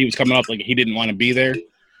just the way he was coming up, like he didn't want to be there.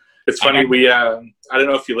 It's funny. I don't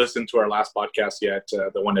know if you listened to our last podcast yet,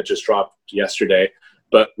 the one that just dropped yesterday,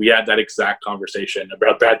 but we had that exact conversation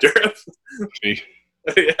about Brad Dourif.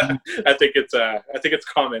 Yeah, I think it's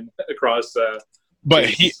common across. But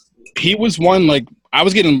he was one, like, I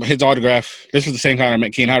was getting his autograph. This was the same time I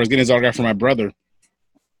met Keen Howard. I was getting his autograph for my brother.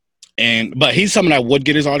 But he's someone I would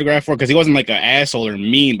get his autograph for because he wasn't like an asshole or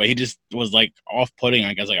mean, but he just was like off-putting.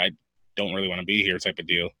 I guess like I don't really want to be here type of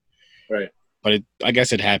deal. Right. But I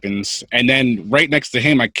guess it happens. And then right next to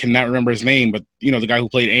him, I cannot remember his name, but you know the guy who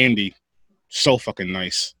played Andy, so fucking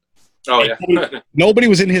nice. Oh yeah. Nobody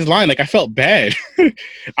was in his line. Like I felt bad.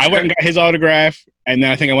 I went and got his autograph, and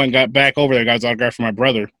then I think I went and got back over there, got his autograph for my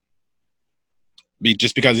brother.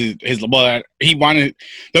 Just because he wanted,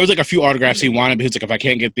 there was like a few autographs he wanted, but he's like, if I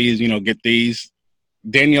can't get these, get these.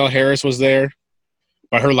 Danielle Harris was there,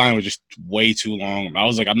 but her line was just way too long. I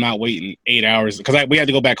was like, I'm not waiting 8 hours because we had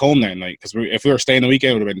to go back home that night because if we were staying the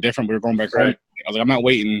weekend, it would have been different. We were going back home. I was like, I'm not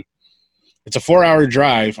waiting. It's a 4-hour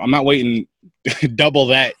drive. I'm not waiting double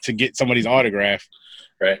that to get somebody's autograph.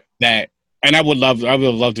 Right. And I would have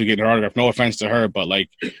loved to get her autograph. No offense to her, but like,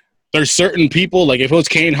 there's certain people, like if it was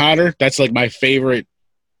Kane Hodder, that's like my favorite,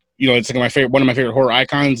 it's like one of my favorite horror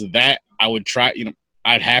icons that I would try,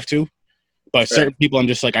 I'd have to. But certain people, I'm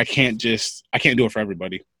just like, I can't do it for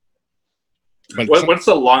everybody. But what's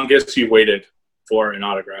the longest you waited for an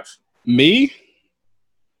autograph? Me?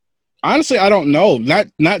 Honestly, I don't know.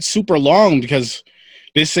 Not super long because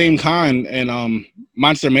this same con and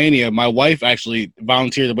Monster Mania, my wife actually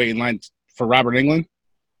volunteered to wait in line for Robert Englund.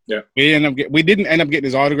 Yeah, we didn't end up getting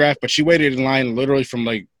his autograph, but she waited in line literally from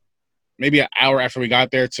like maybe an hour after we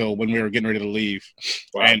got there till when we were getting ready to leave.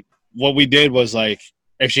 Wow. And what we did was like,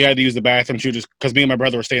 if she had to use the bathroom, she would just, because me and my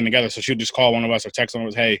brother were staying together, so she would just call one of us or text one of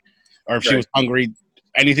us, hey, or if she was hungry,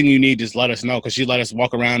 anything you need, just let us know, because she let us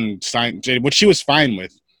walk around and sign, which she was fine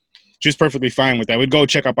with. She was perfectly fine with that. We'd go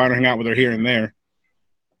check up on her, hang out with her here and there.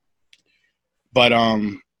 But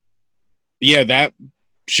yeah,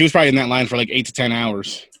 she was probably in that line for like 8 to 10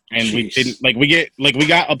 hours. And Jeez. we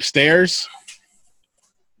got upstairs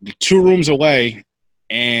 2 rooms away,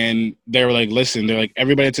 and they were like, listen, they're like,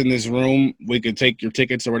 everybody that's in this room, we could take your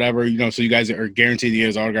tickets or whatever, so you guys are guaranteed to get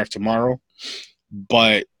his autograph tomorrow.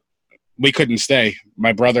 But we couldn't stay.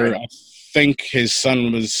 My brother, I think his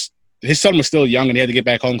son was still young, and he had to get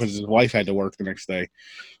back home because his wife had to work the next day.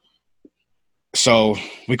 So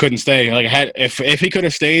we couldn't stay. Like, if he could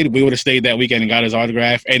have stayed, we would have stayed that weekend and got his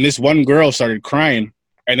autograph. And this one girl started crying,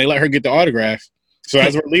 and they let her get the autograph. So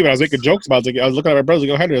as we're leaving, I was making jokes about it. I was looking at my brother,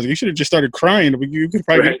 like, Henry, I was like, you should have just started crying. You could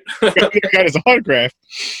probably got his autograph.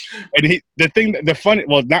 And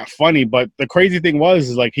not funny, but the crazy thing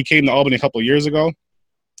is like he came to Albany a couple of years ago,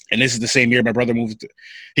 and this is the same year my brother moved.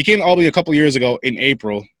 He came to Albany a couple of years ago in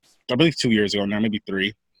April, I believe 2 years ago now, maybe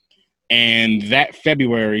 3. And that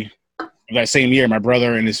February that same year, my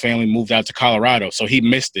brother and his family moved out to Colorado, so he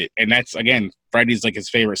missed it. And that's, again, Freddy's like his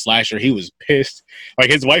favorite slasher. He was pissed. Like,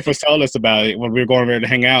 his wife was telling us about it when we were going over there to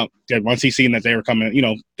hang out, that once he seen that they were coming,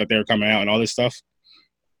 that they were coming out and all this stuff.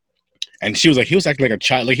 And she was like, he was acting like a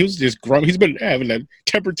child. Like, he was just grumpy. He's been having that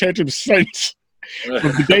temper tantrum since from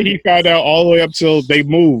the day he found out all the way up till they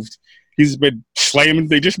moved. He's been slamming.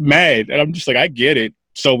 They just mad. And I'm just like, I get it.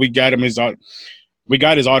 So we got his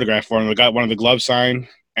autograph for him. We got one of the gloves signed.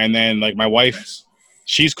 And then, like, my wife,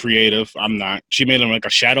 she's creative. I'm not. She made him, like, a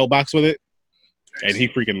shadow box with it. And he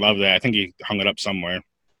freaking loved that. I think he hung it up somewhere.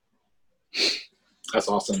 That's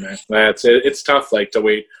awesome, man. It's tough, like, to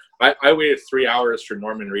wait. I waited 3 hours for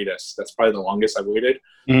Norman Reedus. That's probably the longest I've waited.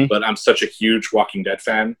 Mm-hmm. But I'm such a huge Walking Dead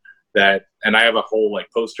fan and I have a whole, like,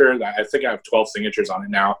 poster. I think I have 12 signatures on it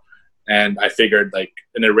now. And I figured, like,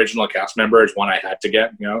 an original cast member is one I had to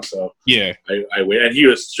get, so yeah, I waited. And he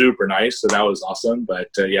was super nice, so that was awesome. But,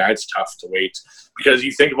 yeah, it's tough to wait because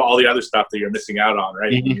you think of all the other stuff that you're missing out on,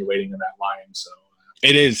 right, when you're waiting in that line. So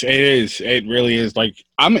It is. It really is. Like,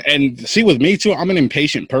 with me, too, I'm an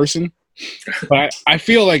impatient person. But I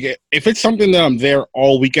feel like if it's something that I'm there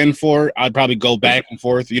all weekend for, I'd probably go back and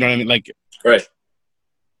forth. You know what I mean? Like, right.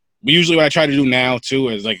 Usually what I try to do now, too,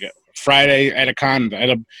 is, like, Friday at a con,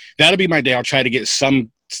 that'll be my day. I'll try to get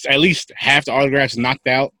at least half the autographs knocked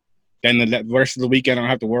out then the rest of the weekend I don't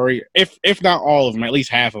have to worry. If not all of them, at least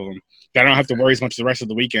half of them. I don't have to worry as much the rest of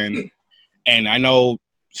the weekend. And I know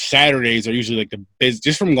Saturdays are usually like the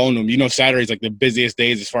just from going to them, you know, Saturdays like the busiest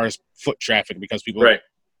days as far as foot traffic because people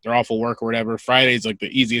they're off of work or whatever. Friday's like the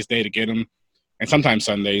easiest day to get them, and sometimes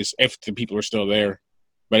Sundays if the people are still there.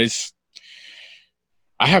 But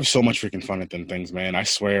I have so much freaking fun at them things, man. I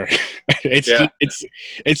swear,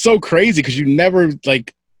 it's so crazy because you never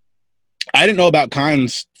like. I didn't know about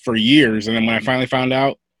cons for years, and then when I finally found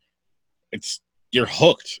out, you're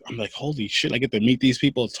hooked. I'm like, holy shit! I get to meet these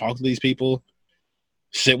people, talk to these people,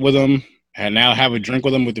 sit with them, and now have a drink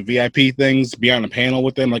with them with the VIP things, be on a panel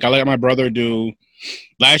with them. Like I let my brother do.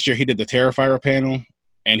 Last year, he did the Terrifier panel,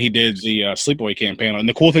 and he did the Sleepaway Camp panel. And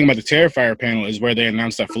the cool thing about the Terrifier panel is where they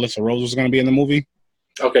announced that Felissa Rose was going to be in the movie.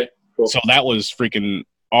 Okay, cool. So that was freaking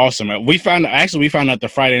awesome. We found out the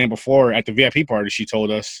Friday night before at the VIP party. She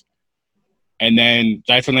told us, and then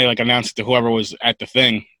that's when they like announced to whoever was at the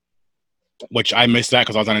thing, which I missed that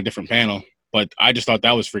because I was on a different panel. But I just thought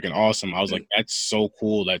that was freaking awesome. I was like, that's so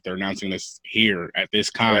cool that they're announcing this here at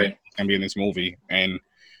this con and be in this movie. And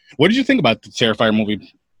what did you think about the Terrifier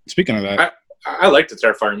movie? Speaking of that, I like the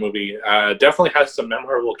Terrifier movie. Definitely has some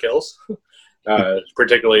memorable kills.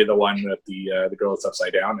 Particularly the one with the girl that's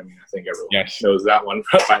upside down. I mean, I think everyone knows that one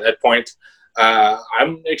by that point.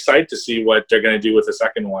 I'm excited to see what they're going to do with the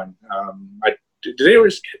second one. Did they ever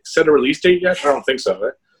set a release date yet? I don't think so.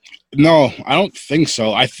 Right? No, I don't think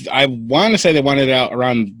so. I want to say they wanted it out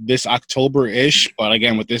around this October-ish, but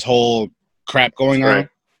again, with this whole crap going on,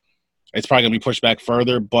 it's probably going to be pushed back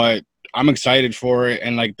further, but I'm excited for it.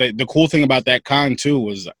 And like the cool thing about that con too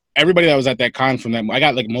was everybody that was at that con from that, I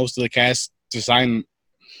got like most of the cast to sign.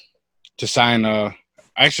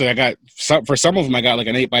 Actually, I got for some of them, I got like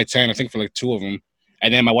an 8x10. I think for like 2 of them,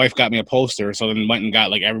 and then my wife got me a poster. So then went and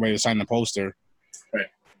got like everybody to sign the poster. Right.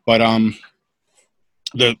 But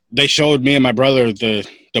they showed me and my brother the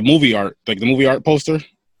movie art, like the movie art poster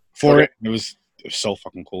for it. It was so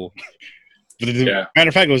fucking cool. Matter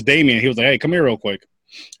of fact, it was Damien. He was like, "Hey, come here real quick.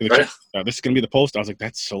 Like, this is gonna be the poster." I was like,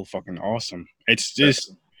 "That's so fucking awesome." It's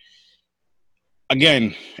just.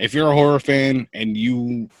 Again, if you're a horror fan and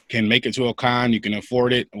you can make it to a con, you can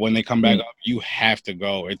afford it when they come back up, you have to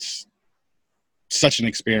go. It's such an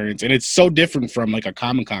experience. And it's so different from like a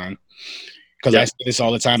Comic-Con because I say this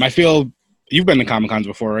all the time. I feel you've been to Comic-Cons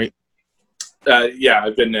before, right? Yeah,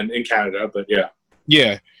 I've been in Canada, but yeah.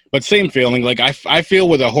 Yeah, but same feeling. Like I feel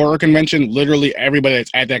with a horror convention, literally everybody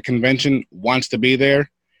that's at that convention wants to be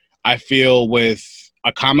there. I feel with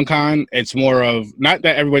a Comic-Con, it's more of not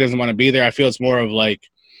that everybody doesn't want to be there. I feel it's more of like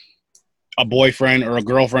a boyfriend or a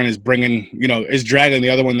girlfriend is is dragging the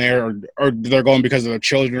other one there, or they're going because their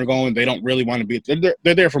children are going. They don't really want to be.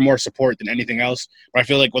 They're there for more support than anything else. But I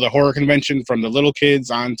feel like with a horror convention, from the little kids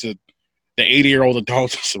on to the 80-year-old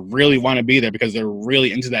adults, really want to be there because they're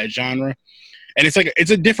really into that genre. And it's like it's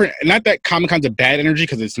a different. Not that Comic-Con's a bad energy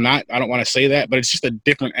because it's not. I don't want to say that, but it's just a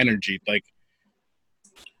different energy. Like.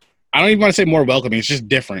 I don't even want to say more welcoming. It's just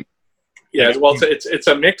different. Yeah, well, it's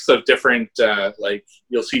a mix of different, like,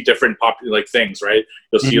 you'll see different popular, like, things, right?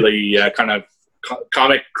 You'll see the kind of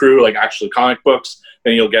comic crew, like, actually comic books.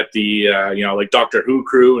 Then you'll get the, like, Doctor Who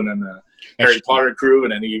crew, and then the Harry Potter crew.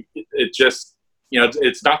 And then it just,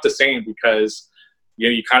 it's not the same because,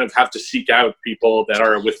 you kind of have to seek out people that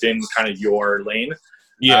are within kind of your lane.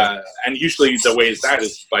 Yeah. And usually the way that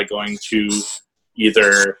is by going to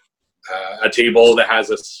either a table that has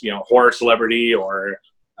a horror celebrity, or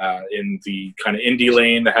in the kind of indie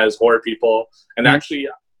lane that has horror people. And actually,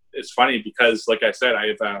 it's funny because, like I said, I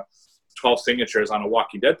have 12 signatures on a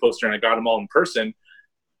Walking Dead poster, and I got them all in person.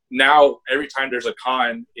 Now, every time there's a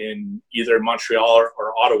con in either Montreal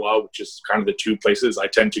or Ottawa, which is kind of the 2 places I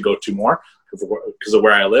tend to go to more because of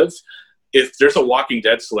where I live, if there's a Walking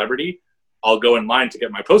Dead celebrity, I'll go in line to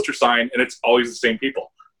get my poster signed, and it's always the same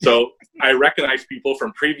people. So I recognize people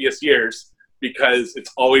from previous years because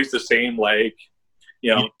it's always the same,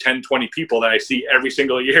 10, 20 people that I see every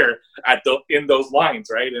single year in those lines,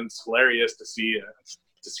 right? And it's hilarious to see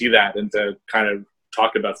that and to kind of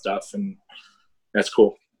talk about stuff, and that's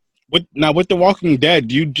cool. With The Walking Dead,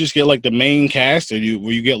 do you just get like the main cast, or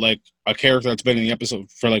will you get like a character that's been in the episode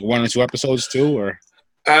for like 1 or 2 episodes too, or?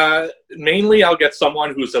 Mainly, I'll get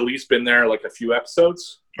someone who's at least been there like a few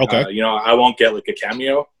episodes. Okay. I won't get like a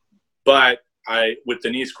cameo, but with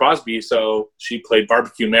Denise Crosby, so she played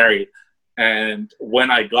Barbecue Mary, and when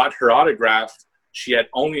I got her autograph, she had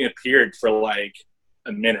only appeared for like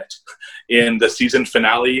a minute in the season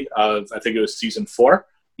finale of, I think it was season 4.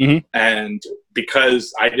 Mm-hmm. And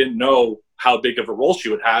because I didn't know how big of a role she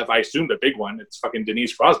would have. I assumed a big one. It's fucking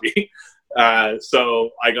Denise Crosby. So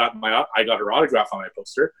I got her autograph on my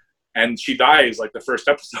poster, and she dies like the first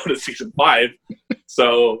episode of season 5.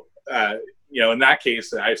 So, in that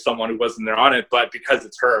case, I have someone who wasn't there on it, but because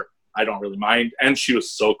it's her, I don't really mind. And she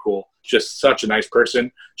was so cool. Just such a nice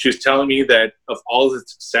person. She was telling me that of all the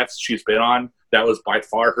sets she's been on, that was by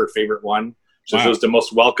far her favorite one. Just was the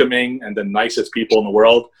most welcoming and the nicest people in the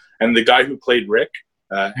world. And the guy who played Rick,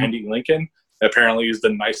 Andy Lincoln, apparently is the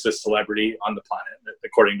nicest celebrity on the planet,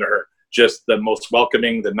 according to her. Just the most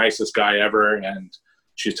welcoming, the nicest guy ever. And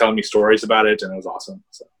she's telling me stories about it, and it was awesome.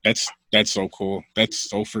 So. That's so cool. That's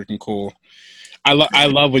so freaking cool. I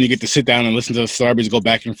love when you get to sit down and listen to the celebrities go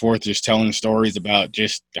back and forth, just telling stories about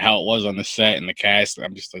just how it was on the set and the cast.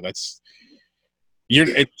 I'm just like, it's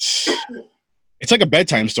like a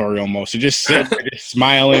bedtime story almost. You just sit there, just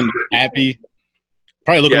smiling, happy,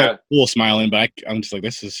 probably looking like a fool smiling, but I'm just like,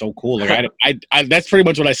 this is so cool. Like I that's pretty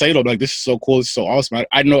much what I say to them. Like, this is so cool. This is so awesome.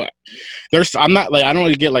 I know I'm not like, I don't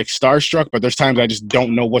really get like starstruck, but there's times I just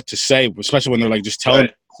don't know what to say, especially when they're like just telling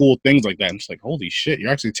cool things like that. I'm just like, holy shit, you're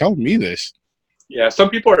actually telling me this. Yeah, some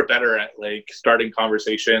people are better at like starting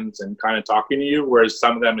conversations and kind of talking to you, whereas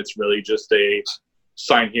some of them it's really just a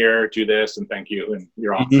sign here, do this, and thank you, and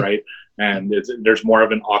you're off, right? And there's more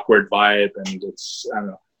of an awkward vibe, and it's, I don't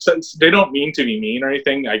know. So they don't mean to be mean or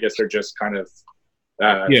anything. I guess they're just kind of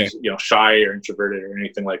shy or introverted or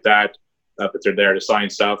anything like that. But they're there to sign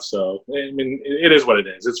stuff. So I mean, it is what it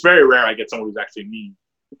is. It's very rare I get someone who's actually mean.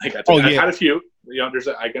 Like I've had a few. I'm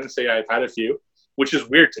gonna say I've had a few, which is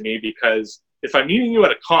weird to me because if I'm meeting you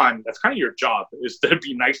at a con, that's kind of your job, is to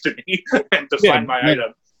be nice to me and to sign my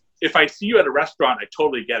item. If I see you at a restaurant, I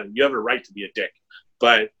totally get it. You have a right to be a dick.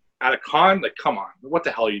 But at a con, like, come on, what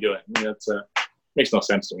the hell are you doing? I mean, makes no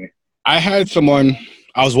sense to me. I had someone,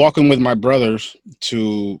 I was walking with my brothers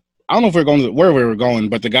to, I don't know if where we were going,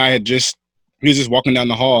 but the guy he was just walking down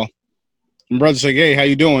the hall. My brother's like, hey, how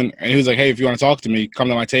you doing? And he was like, hey, if you want to talk to me, come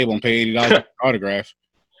to my table and pay $80 for autograph.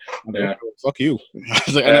 I'm like, fuck you. I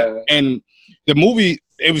was like, and the movie,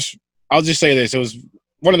 I'll just say this, it was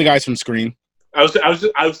one of the guys from Scream. I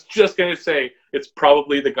was just gonna say it's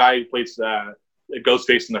probably the guy who plays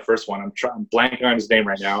Ghostface in the first one. I'm blanking on his name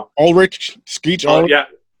right now. Ulrich, Screech Ulrich. Yeah.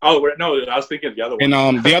 Oh no, I was thinking of the other one.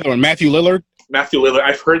 And the other one, Matthew Lillard. Matthew Lillard.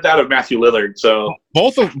 I've heard that of Matthew Lillard. So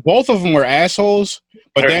both of them were assholes,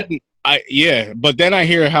 but then I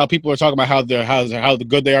hear how people are talking about how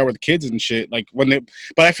good they are with kids and shit. Like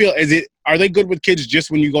but I feel are they good with kids just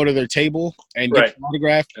when you go to their table and get an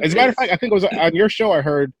autograph? As a matter of fact, I think it was on your show. I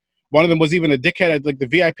heard one of them was even a dickhead at like the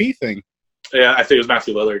VIP thing. Yeah, I think it was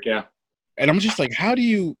Matthew Lillard. Yeah, and I'm just like, how do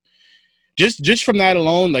you? Just from that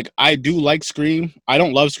alone, like I do like Scream. I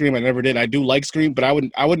don't love Scream. I never did. I do like Scream, but I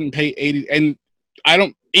wouldn't pay $80. And I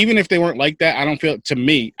don't, even if they weren't like that, I don't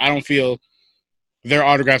feel their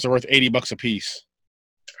autographs are worth $80 a piece.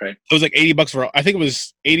 Right. It was like $80 I think it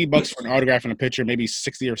was $80 for an autograph and a picture, maybe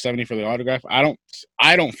 60 or 70 for the autograph. I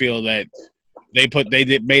don't feel that they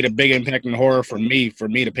made a big impact in horror for me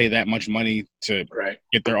to pay that much money to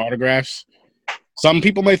get their autographs. Some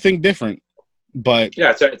people may think different. But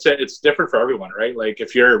yeah, it's different for everyone, right? Like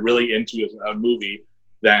if you're really into a movie,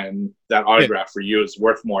 then that autograph for you is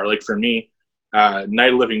worth more. Like for me, Night of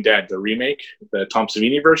the Living Dead, the remake, the Tom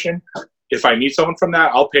Savini version. If I meet someone from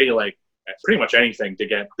that, I'll pay like pretty much anything to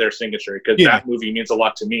get their signature because that movie means a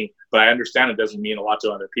lot to me. But I understand it doesn't mean a lot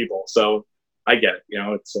to other people, so I get it.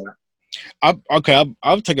 It's.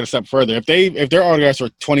 I'll take it a step further. If their autographs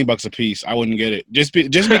were $20 a piece, I wouldn't get it. Just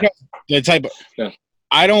because the type of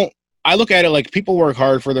I look at it like people work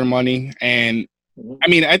hard for their money, and I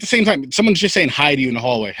mean, at the same time, someone's just saying hi to you in the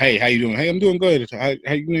hallway. Hey, how you doing? Hey, I'm doing good. How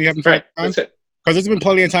you having fun? Because there's been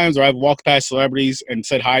plenty of times where I've walked past celebrities and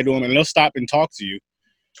said hi to them, and they'll stop and talk to you.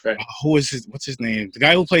 Right. What's his name? The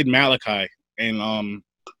guy who played Malachi in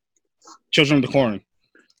Children of the Corn.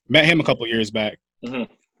 Met him a couple years back,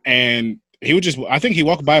 and he would I think he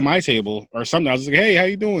walked by my table or something. I was like, hey, how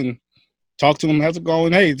you doing? Talk to him. How's it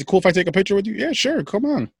going? Hey, is it cool if I take a picture with you? Yeah, sure. Come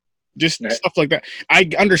on. Just stuff like that. I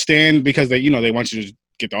understand because they want you to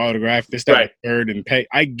get the autograph, this, that, third, and pay.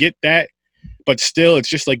 I get that, but still, it's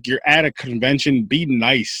just like you're at a convention. Be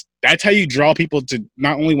nice. That's how you draw people to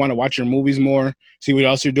not only want to watch your movies more, see what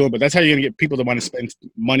else you're doing, but that's how you're gonna get people to want to spend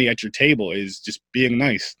money at your table. Is just being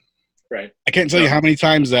nice. Right. I can't tell you how many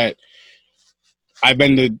times that I've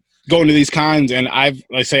been to going to these cons and I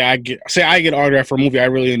get autograph for a movie I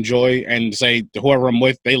really enjoy, and say whoever I'm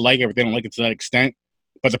with, they like it, but they don't like it to that extent.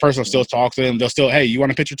 But the person will still talk to them. They'll still, hey, you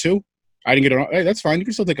want a picture too? I didn't get it. Hey, that's fine. You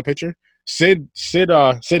can still take a picture. Sid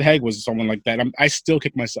Haig was someone like that. I still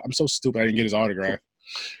kick myself. I'm so stupid I didn't get his autograph.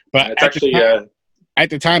 But It's actually at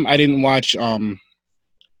the time, I didn't watch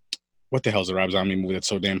what the hell's the Rob Zombie movie that's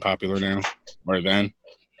so damn popular now? Or then?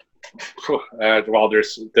 well,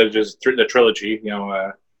 there's just the trilogy,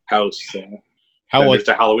 House. How was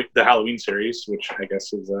there's the Halloween series, which I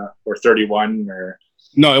guess is or 31 or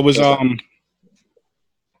no? It was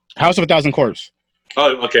House of a Thousand Corpses.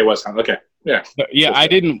 Oh, okay, West Ham. Okay, yeah, yeah. I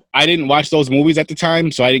didn't watch those movies at the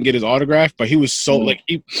time, so I didn't get his autograph. But he was so like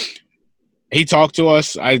he talked to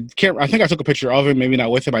us. I think I took a picture of him, maybe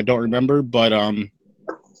not with him. I don't remember, but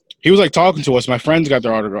he was like talking to us. My friends got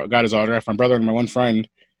his autograph. My brother and my one friend,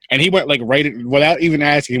 and he went like without even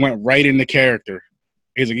asking. He went right into character.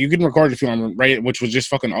 He's like, you can record if you want, right? Which was just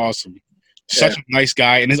fucking awesome. Such a nice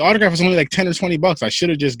guy, and his autograph was only like $10 or $20. I should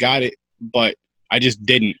have just got it, but I just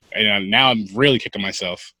didn't, and now I'm really kicking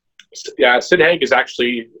myself. Yeah, Sid Haig is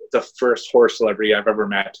actually the first horror celebrity I've ever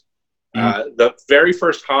met. The very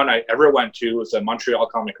first con I ever went to was a Montreal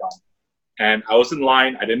Comic Con, and I was in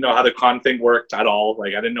line. I didn't know how the con thing worked at all.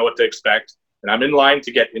 Like, I didn't know what to expect, and I'm in line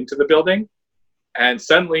to get into the building, and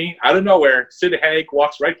suddenly, out of nowhere, Sid Haig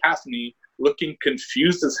walks right past me, looking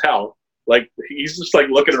confused as hell. Like, he's just like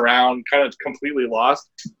looking around, kind of completely lost.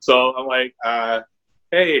 So I'm like,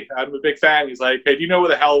 hey, I'm a big fan. He's like, hey, do you know where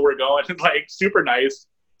the hell we're going? Like, super nice.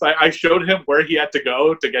 So I showed him where he had to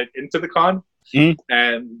go to get into the con.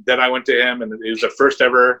 And then I went to him, and it was the first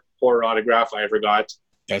ever horror autograph I ever got.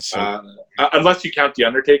 That's so unless you count The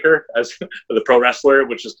Undertaker as the pro wrestler,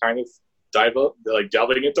 which is kind of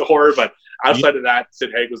delving into horror. But outside of that,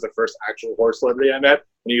 Sid Haig was the first actual horror celebrity I met,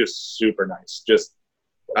 and he was super nice. Just,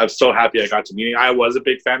 I'm so happy I got to meet him. I was a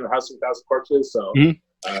big fan of House of a Thousand Corpses, so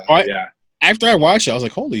yeah. After I watched it, I was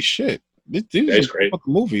like, holy shit, these are great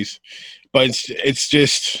fucking movies. But it's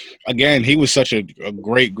just, again, he was such a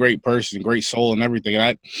great person, great soul and everything.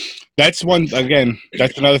 And that's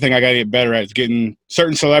another thing I got to get better at, is getting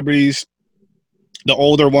certain celebrities, the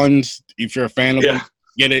older ones, if you're a fan of them,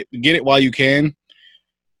 get it while you can.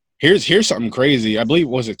 Here's something crazy. I believe,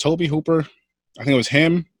 was it Toby Hooper? I think it was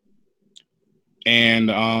him. And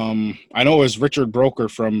I know it was Richard Broker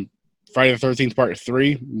from Friday the 13th Part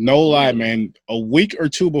 3. No lie, man. A week or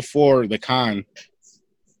two before the con,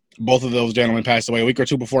 both of those gentlemen passed away. A week or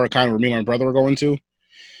two before a con where me and my brother were going to.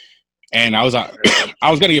 And I was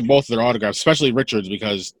going to get both of their autographs, especially Richard's,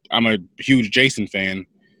 because I'm a huge Jason fan.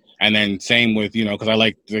 And then same with, because I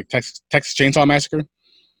like the Texas Chainsaw Massacre.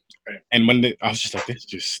 And when I was just like, this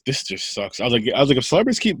just sucks. I was like, if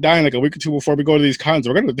celebrities keep dying like a week or two before we go to these cons,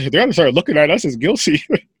 they're gonna start looking at us as guilty,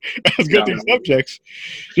 as guilty subjects,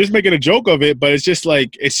 just making a joke of it. But it's just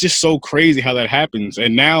like, it's just so crazy how that happens.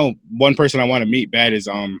 And now one person I want to meet bad is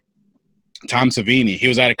Tom Savini. He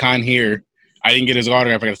was at a con here. I didn't get his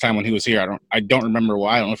autograph at the time when he was here. I don't remember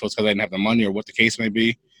why. I don't know if it was because I didn't have the money or what the case may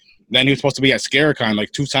be. Then he was supposed to be at ScareCon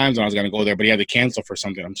like 2 times when I was going to go there, but he had to cancel for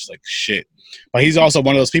something. I'm just like, shit. But he's also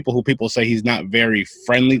one of those people who people say he's not very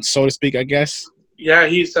friendly, so to speak, I guess. Yeah,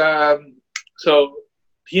 he's so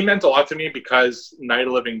he meant a lot to me because Night of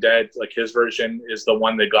the Living Dead, like his version, is the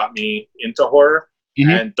one that got me into horror.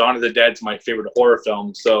 And Dawn of the Dead's my favorite horror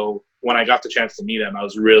film. So when I got the chance to meet him, I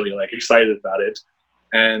was really like excited about it.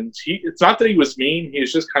 And it's not that he was mean.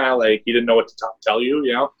 He's just kind of like, he didn't know what to tell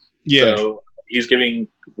you, Yeah. So he's giving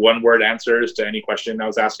one-word answers to any question I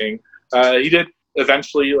was asking. He did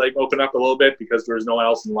eventually like open up a little bit because there was no one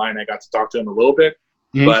else in line. I got to talk to him a little bit,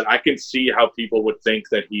 but I can see how people would think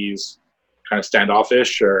that he's kind of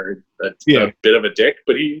standoffish or a bit of a dick.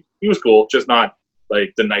 But he was cool, just not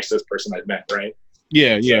like the nicest person I've met, right?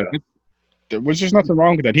 Yeah. There was just nothing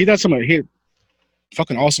wrong with that. He does some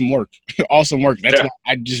fucking awesome work. Awesome work. That's why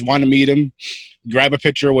I just want to meet him, grab a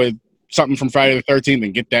picture with something from Friday the 13th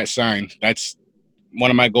and get that signed. That's one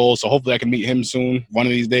of my goals. So hopefully I can meet him soon, one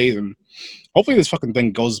of these days, and hopefully this fucking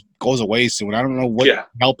thing goes away soon. I don't know what to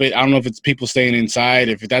help it. I don't know if it's people staying inside.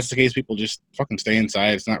 If that's the case, people just fucking stay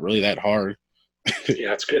inside. It's not really that hard.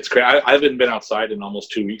 Yeah, it's great. I haven't been outside in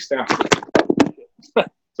almost 2 weeks now.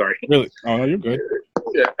 Sorry. Really? Oh, no, you're good.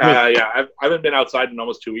 I haven't been outside in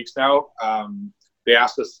almost 2 weeks now. They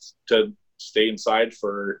asked us to stay inside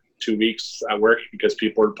for 2 weeks at work because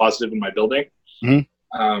people were positive in my building.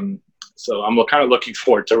 So I'm kind of looking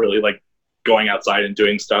forward to really like going outside and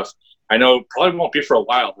doing stuff. I know probably won't be for a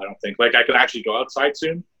while. I don't think like I could actually go outside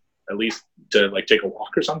soon, at least to like take a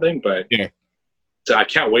walk or something. But so I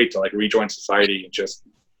can't wait to like rejoin society and just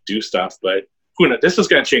do stuff. But who knows? This is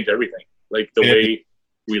going to change everything. Like the way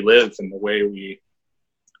we live and the way we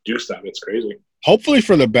do stuff. It's crazy. Hopefully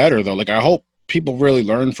for the better though. Like I hope people really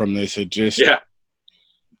learn from this. It just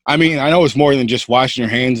I mean, I know it's more than just washing your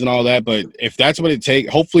hands and all that, but if that's what it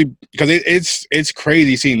takes, hopefully, because it's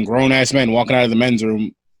crazy seeing grown ass men walking out of the men's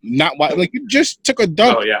room, like you just took a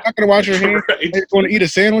dump. Oh, yeah. You're not gonna wash your hands. Right. You're going to eat a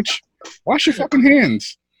sandwich. Wash your fucking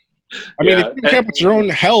hands. I mean, if you care about your own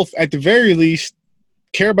health, at the very least,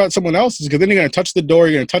 care about someone else's, because then you're gonna touch the door,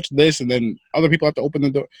 you're gonna touch this, and then other people have to open the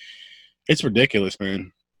door. It's ridiculous,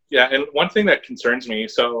 man. Yeah, and one thing that concerns me,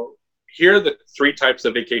 so here are the 3 types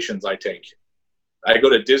of vacations I take. I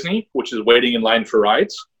go to Disney, which is waiting in line for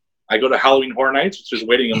rides. I go to Halloween Horror Nights, which is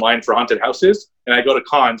waiting in line for haunted houses. And I go to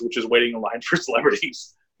cons, which is waiting in line for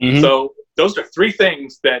celebrities. Mm-hmm. So those are 3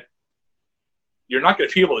 things that you're not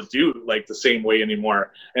going to be able to do like the same way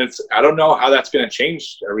anymore. And I don't know how that's going to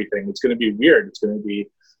change everything. It's going to be weird. It's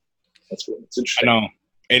interesting. I know.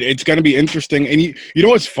 It's going to be interesting. And you know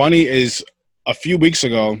what's funny is a few weeks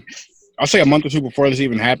ago, I'll say a month or 2 before this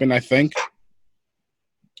even happened, I think.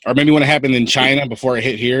 Or maybe when it happened in China before it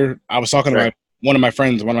hit here, I was talking about one of my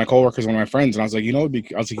friends, one of my coworkers, one of my friends, and I was like, you know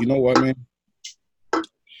what, man?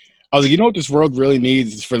 I was like, you know what this world really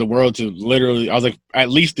needs is for the world to literally, I was like, at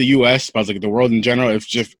least the U.S., but I was like, the world in general, if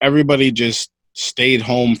just everybody just stayed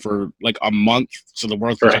home for like a month so the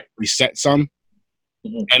world could reset some.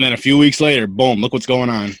 Mm-hmm. And then a few weeks later, boom, look what's going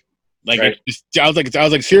on. Like, I was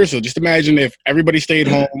like, seriously, just imagine if everybody stayed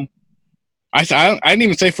home. I didn't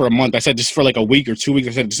even say for a month. I said just for like a week or 2 weeks.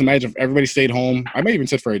 I said, just imagine if everybody stayed home. I may even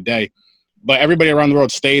said for a day. But everybody around the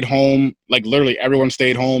world stayed home. Like, literally everyone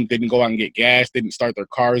stayed home, didn't go out and get gas, didn't start their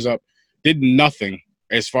cars up, did nothing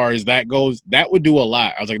as far as that goes. That would do a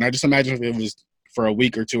lot. I was like, now just imagine if it was for a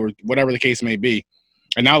week or 2 or whatever the case may be.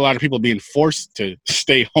 And now a lot of people are being forced to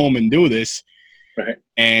stay home and do this. Right.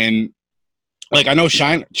 And like, I know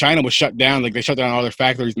China was shut down. Like, they shut down all their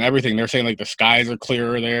factories and everything. They're saying, like, the skies are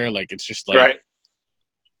clearer there. Like, it's just, like,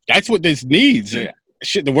 that's what this needs. Yeah.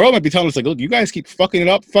 Shit, the world might be telling us, like, look, you guys keep fucking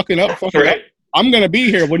up. I'm going to be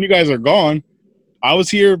here when you guys are gone. I was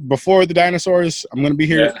here before the dinosaurs. I'm going to be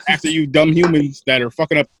here after you dumb humans that are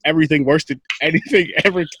fucking up everything worse than anything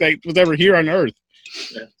ever that was ever here on Earth.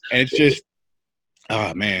 Yeah. And it's just,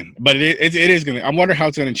 oh, man. But it is going to – I wonder how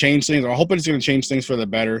it's going to change things. I hope it's going to change things for the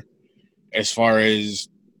better. As far as,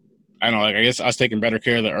 I don't know, like, I guess us taking better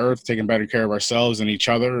care of the earth, taking better care of ourselves and each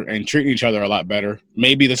other, and treating each other a lot better.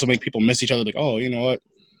 Maybe this will make people miss each other. Like, oh, you know what?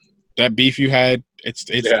 That beef you had, it's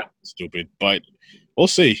stupid. But we'll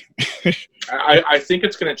see. I think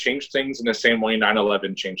it's going to change things in the same way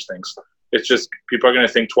 9/11 changed things. It's just people are going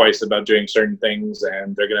to think twice about doing certain things,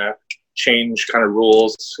 and they're going to change kind of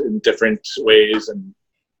rules in different ways. And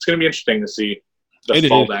it's going to be interesting to see the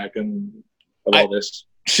fallback and all this.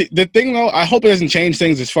 See, the thing though, I hope it doesn't change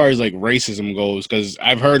things as far as like racism goes, because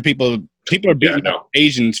I've heard people are beating up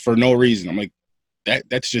Asians for no reason. I'm like,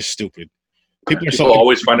 that's just stupid. People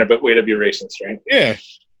always find a way to be racist, right? Yeah,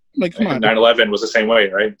 like come on. 9/11 was the same way,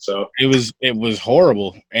 right? So it was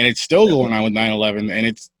horrible, and it's still going on with 9/11, and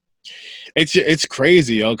it's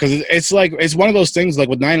crazy, yo, because it's like it's one of those things like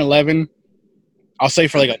with 9/11. I'll say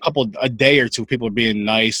for like a day or two, people are being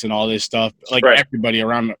nice and all this stuff, like everybody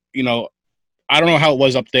around, you know. I don't know how it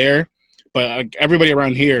was up there, but like everybody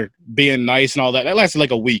around here being nice and all that lasted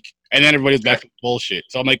like a week, and then everybody's back to bullshit.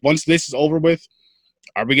 So I'm like, once this is over with,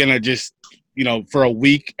 are we gonna just, you know, for a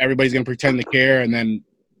week everybody's gonna pretend to care, and then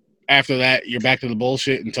after that you're back to the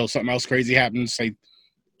bullshit until something else crazy happens, say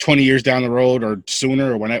 20 years down the road or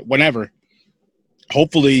sooner or whenever.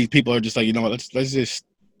 Hopefully people are just like, you know what, let's just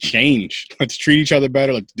change. Let's treat each other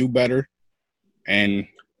better. Let's do better, and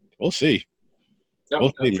we'll see.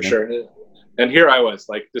 No, for sure. And here I was,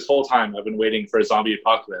 like, this whole time I've been waiting for a zombie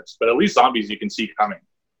apocalypse, but at least zombies you can see coming.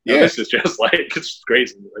 Yeah. This is just like, it's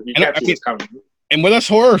crazy. Like, you can't see what's coming. And with us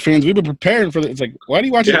horror fans, we've been preparing for it. It's like, why do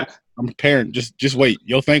you watch it? I'm preparing. Just wait.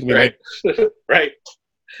 You'll thank me. Right. Right.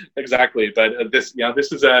 Exactly. But this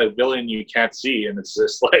is a villain you can't see, and it's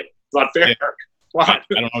just like, it's not fair. Yeah. I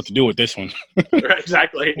don't know what to do with this one. Right,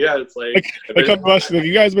 exactly. Yeah, it's like come to us, like,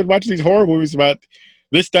 you guys been watching these horror movies about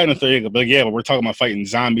this, that, and the thing. But yeah, but we're talking about fighting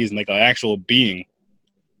zombies and like an actual being.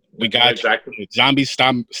 We got zombies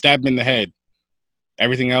stab him in the head.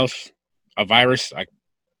 Everything else, a virus.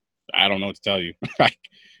 I don't know what to tell you.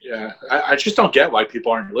 Yeah, I just don't get why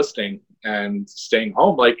people aren't listening and staying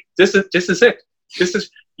home. Like, this is it. This is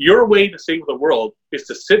your way to save the world, is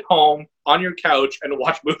to sit home on your couch and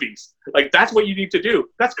watch movies. Like, that's what you need to do.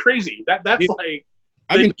 That's crazy. That's like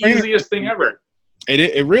the easiest thing ever.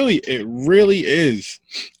 It really is.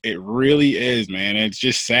 It really is, man. It's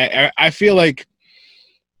just sad. I feel like,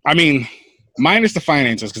 I mean, minus the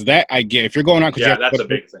finances, because that I get. If you're going out, that's a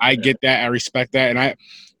big thing. I get that. I respect that, and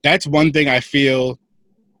that's one thing I feel.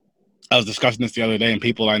 I was discussing this the other day, and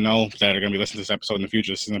people I know that are going to be listening to this episode in the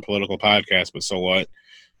future. This isn't a political podcast, but so what?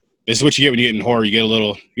 This is what you get when you get in horror. You get a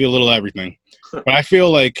little of everything. But I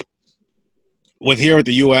feel like with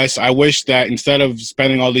the U.S., I wish that instead of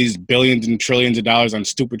spending all these billions and trillions of dollars on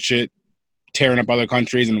stupid shit, tearing up other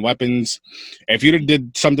countries and weapons, if you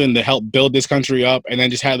did something to help build this country up, and then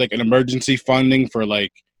just had like an emergency funding for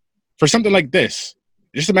something like this.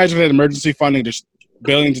 Just imagine that emergency funding, just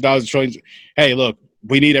billions of dollars, trillions. Hey, look,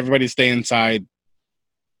 we need everybody to stay inside.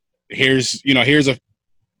 Here's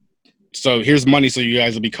money so you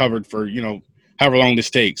guys will be covered for, however long this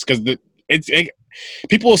takes. Because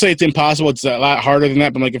people will say it's impossible. It's a lot harder than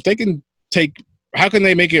that. But like, if they can how can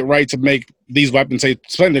they make it right to make these weapons, say,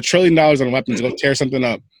 spend $1 trillion on weapons to go tear something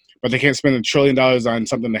up, but they can't spend $1 trillion on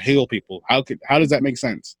something to heal people? How does that make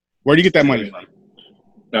sense? Where do you get that money from?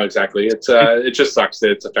 No, exactly. It just sucks that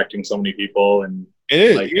it's affecting so many people and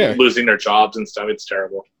losing their jobs and stuff. It's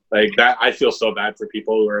terrible. Like that, I feel so bad for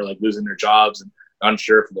people who are like losing their jobs and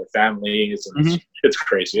unsure for their families. And it's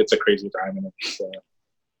crazy. It's a crazy time,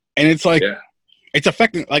 and it's like it's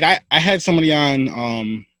affecting. Like I had somebody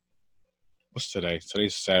on. What's today?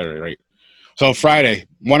 Today's Saturday, right? So Friday,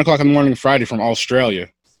 1:00 in the morning, Friday from Australia,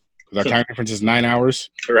 because our time difference is 9 hours.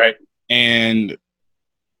 Right. And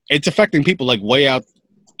it's affecting people like way out.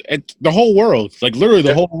 The whole world, like literally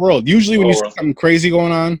the whole world. Usually when you see something crazy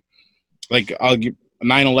going on, like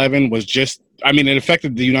 9/11 was just, it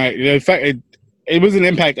affected the it was an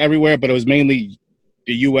impact everywhere, but it was mainly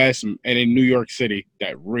the U.S. and in New York City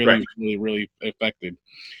that really affected.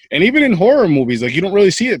 And even in horror movies, like you don't really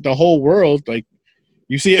see it the whole world. Like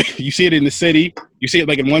you see it in the city. You see it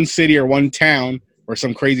like in one city or one town where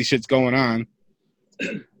some crazy shit's going on.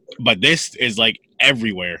 But this is like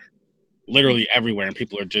everywhere, literally everywhere, and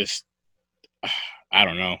people are just, I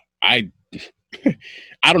don't know. I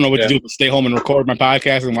don't know what to do but stay home and record my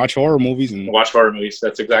podcast and watch horror movies.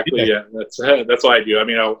 That's exactly that's what I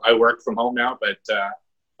do. I work from home now, but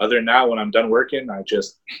other than that, when I'm done working, I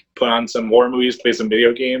just put on some horror movies, play some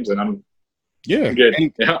video games, and I'm good.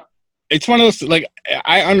 And it's one of those, like,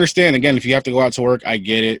 I understand, again, if you have to go out to work, I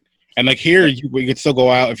get it. And like here, you can still go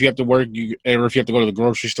out if you have to work, or if you have to go to the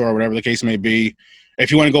grocery store, or whatever the case may be. If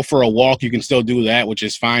you want to go for a walk, you can still do that, which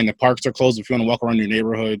is fine. The parks are closed if you want to walk around your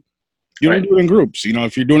neighborhood. You don't do it in groups.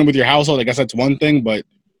 If you're doing it with your household, I guess that's one thing, but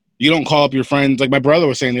you don't call up your friends. Like my brother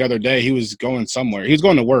was saying the other day, he was going somewhere. He was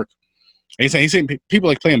going to work. And he's saying people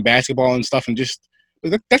like playing basketball and stuff, and just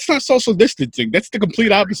that's not social distancing. That's the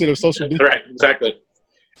complete opposite of social distancing. Right, exactly.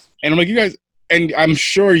 And I'm like, you guys, and I'm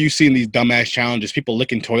sure you've seen these dumbass challenges, people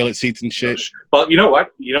licking toilet seats and shit. Well, you know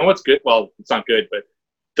what? You know what's good? Well, it's not good, but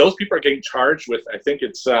those people are getting charged with, I think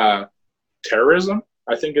it's terrorism,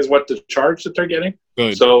 I think is what the charge that they're getting.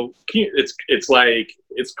 Good. So it's like,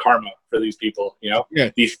 it's karma for these people, Yeah.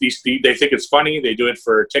 These they think it's funny. They do it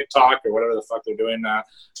for TikTok or whatever the fuck they're doing,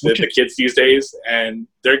 the kids these days, and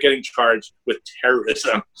they're getting charged with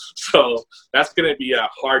terrorism. So that's going to be a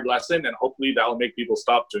hard lesson, and hopefully that'll make people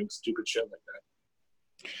stop doing stupid shit like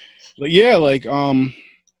that. But yeah, like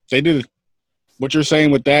they did what you're saying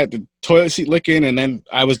with that, the toilet seat licking, and then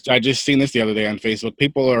I just seen this the other day on Facebook.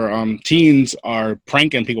 People are teens are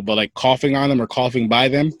pranking people by like coughing on them or coughing by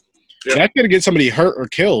them. Yeah. That's gonna get somebody hurt or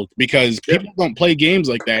killed because people don't play games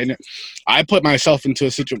like that. And I put myself into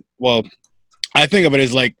a situation. Well, I think of it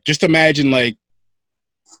as like, just imagine like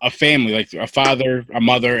a family, like a father, a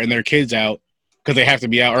mother, and their kids out because they have to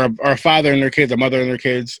be out, or a father and their kids, a mother and their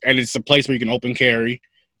kids, and it's a place where you can open carry.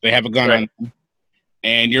 They have a gun on them.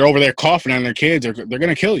 And you're over there coughing on their kids, they're going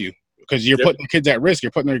to kill you because you're putting the kids at risk.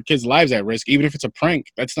 You're putting their kids' lives at risk, even if it's a prank.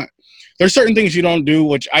 There's certain things you don't do,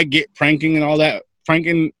 which I get pranking and all that.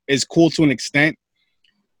 Pranking is cool to an extent,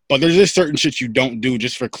 but there's just certain shit you don't do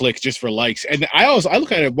just for clicks, just for likes. And I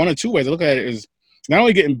look at it one of two ways. I look at it as not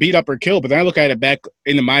only getting beat up or killed, but then I look at it back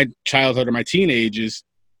into my childhood or my teenagers.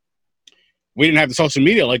 We didn't have the social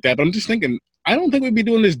media like that, but I'm just thinking, I don't think we'd be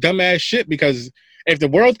doing this dumbass shit because if the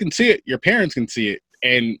world can see it, your parents can see it.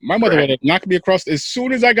 And my mother would have knocked me across as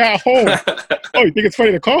soon as I got home. Oh, you think it's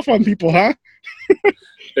funny to cough on people, huh?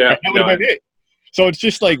 Yeah. That would have been it. So it's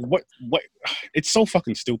just like, what? It's so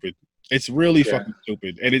fucking stupid. It's really fucking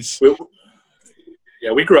stupid. And it's...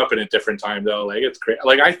 we grew up in a different time, though. Like, it's crazy.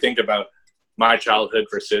 Like, I think about my childhood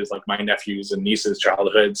versus, like, my nephews' and nieces'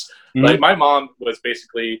 childhoods. Mm-hmm. Like, my mom was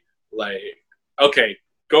basically like, okay,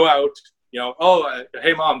 go out,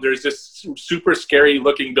 hey, Mom, there's this super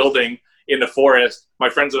scary-looking building in the forest. My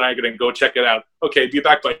friends and I are going to go check it out. Okay, be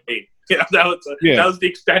back by 8. You know, that was the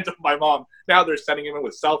extent of my mom. Now they're sending him in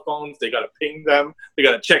with cell phones. They got to ping them. They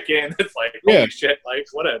got to check in. It's like, holy shit, like,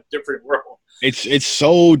 what a different world. It's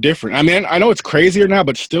so different. I mean, I know it's crazier now,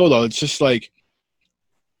 but still, though, it's just like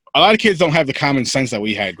a lot of kids don't have the common sense that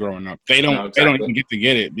we had growing up. They don't. No, exactly. They don't even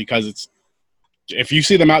get it because it's. If you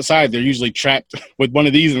see them outside, they're usually trapped with one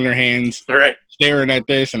of these in their hands, right, staring at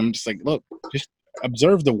this, and I'm just like, look, just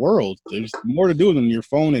observe the world. There's more to do than your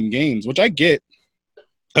phone and games, which I get.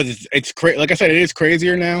 Because it's crazy. Like I said, it is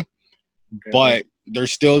crazier now, but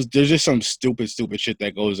there's just some stupid shit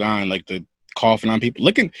that goes on, like the coughing on people.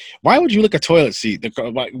 Why would you lick a toilet seat?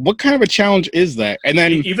 What kind of a challenge is that? And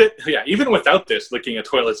then even without this, licking a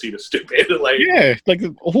toilet seat is stupid. Like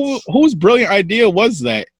whose brilliant idea was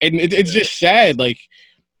that? And it's just sad. Like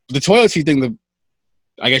the toilet seat thing.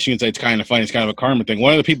 I guess you can say it's kind of funny. It's kind of a karma thing.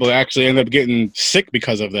 One of the people actually ended up getting sick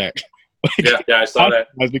because of that. I saw that.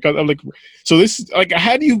 Because I'm like, so this, like,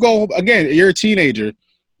 how do you go again? You're a teenager.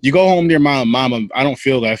 You go home to your mom. I don't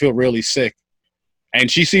feel that. I feel really sick.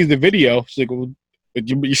 And she sees the video. She's like, well,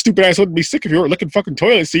 your stupid ass wouldn't be sick if you weren't licking fucking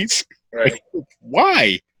toilet seats. Right. Like,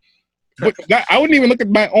 why? I wouldn't even look at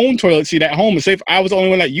my own toilet seat at home and say if I was the only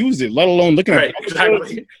one that used it, let alone looking at it.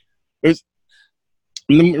 Exactly.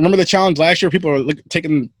 Remember the challenge last year? People were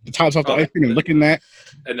taking the tops off the ice cream and licking that.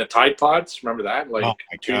 And the Tide Pods, remember that? Like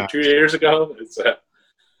 2 years ago.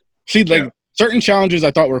 Certain challenges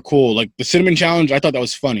I thought were cool. Like the cinnamon challenge, I thought that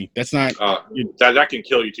was funny. That's not that can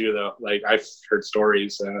kill you too, though. Like I've heard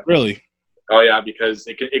stories. Really? Oh yeah, because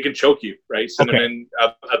it can choke you, right? Cinnamon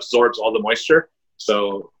absorbs all the moisture,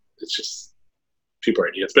 so it's just. People are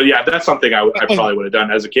idiots. But yeah, that's something I probably would have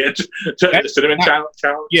done as a kid. The cinnamon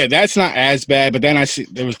challenge. Yeah, that's not as bad. But then I see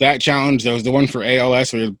there was that challenge. There was the one for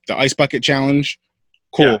ALS or the ice bucket challenge.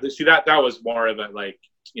 Cool. Yeah, see that was more of a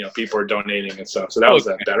people are donating and stuff. So that was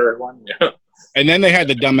a better one. Yeah. And then they had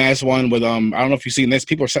the dumbass one with I don't know if you've seen this.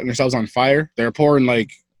 People are setting themselves on fire. They're pouring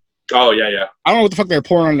Oh yeah. I don't know what the fuck they're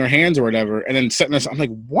pouring on their hands or whatever, and then setting us. I'm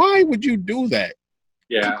like, why would you do that?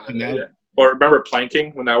 Yeah. Or remember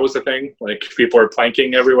planking when that was a thing? Like people were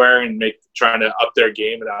planking everywhere and trying to up their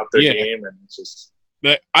game, and it's just.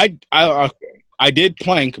 But I did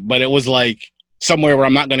plank, but it was like somewhere where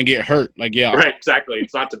I'm not gonna get hurt. Like right, exactly.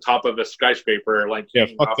 It's not the top of a skyscraper. Like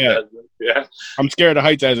fuck that. I'm scared of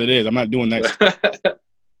heights as it is. I'm not doing that.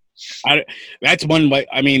 That's one way.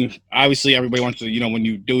 I mean, obviously everybody wants to. When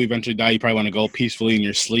you do eventually die, you probably want to go peacefully in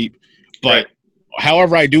your sleep, but. Right.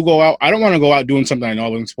 However, I do go out. I don't want to go out doing something I know I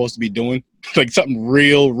wasn't supposed to be doing, like something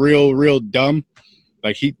real dumb.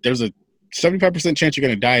 Like there's a 75% chance you're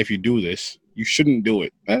gonna die if you do this. You shouldn't do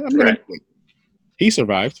it. Right. He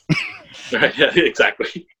survived. Right. Yeah.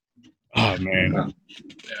 Exactly. Oh man.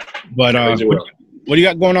 Yeah. But what do you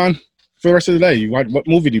got going on for the rest of the day? What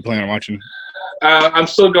movie do you plan on watching? I'm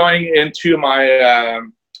still going into my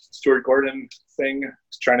Stuart Gordon thing,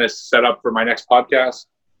 trying to set up for my next podcast.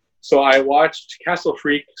 So I watched Castle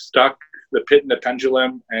Freak, Stuck, The Pit and the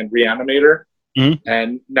Pendulum, and Reanimator. Mm-hmm.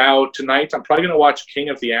 And now tonight I'm probably going to watch King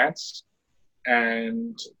of the Ants.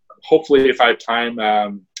 And hopefully if I have time,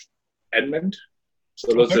 Edmund.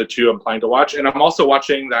 So those are the two I'm planning to watch. And I'm also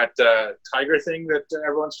watching that tiger thing that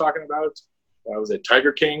everyone's talking about. Was it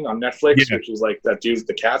Tiger King on Netflix, which is like that dude with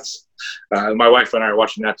the cats. My wife and I are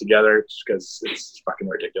watching that together because it's fucking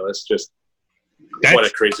ridiculous. What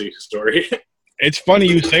a crazy story. It's funny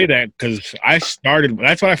you say that because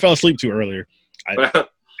that's when I fell asleep to earlier.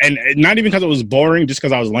 And not even because it was boring, just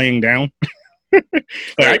because I was laying down. I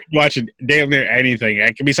can watch damn near anything.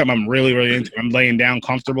 It could be something I'm really, really into. I'm laying down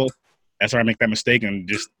comfortable. That's where I make that mistake. And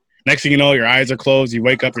just next thing you know, your eyes are closed. You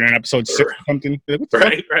wake up, you're in episode 6 or something.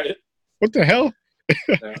 Right. What the hell?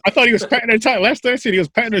 Yeah. I thought he was patting a tiger. Last time I said he was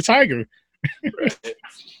patting a tiger. Right.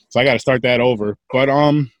 So I got to start that over. But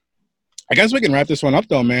I guess we can wrap this one up,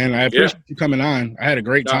 though, man. I appreciate you coming on. I had a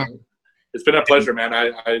great time. It's been a pleasure, man.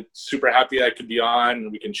 I'm super happy I could be on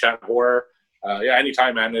and we can chat horror.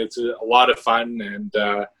 Anytime, man. It's a lot of fun, and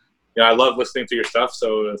I love listening to your stuff,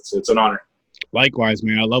 so it's an honor. Likewise,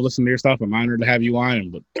 man. I love listening to your stuff. I'm honored to have you on,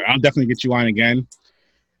 but I'll definitely get you on again.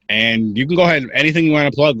 And you can go ahead. Anything you want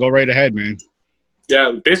to plug, go right ahead, man.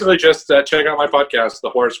 Yeah, basically just check out my podcast, the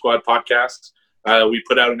Horror Squad Podcast. We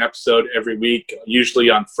put out an episode every week, usually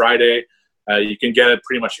on Friday. You can get it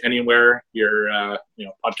pretty much anywhere your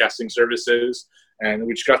podcasting services, and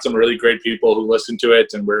we just got some really great people who listen to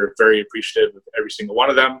it, and we're very appreciative of every single one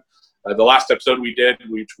of them. The last episode we did,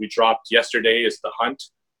 we dropped yesterday, is The Hunt,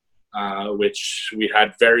 which we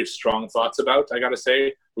had very strong thoughts about. I gotta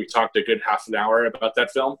say, we talked a good half an hour about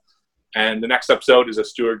that film. And the next episode is a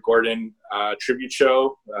Stuart Gordon tribute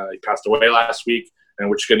show. He passed away last week, and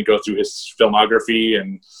we're just going to go through his filmography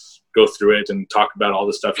and go through it and talk about all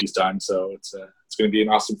the stuff he's done. So it's going to be an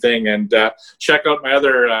awesome thing. And check out my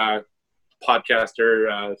other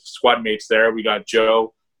podcaster squad mates there. We got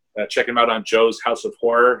Joe. Check him out on Joe's House of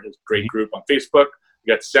Horror, his great group on Facebook.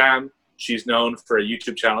 We got Sam. She's known for a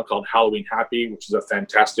YouTube channel called Halloween Happy, which is a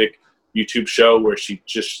fantastic YouTube show where she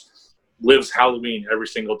just lives Halloween every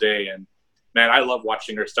single day. And man, I love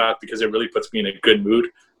watching her stuff because it really puts me in a good mood.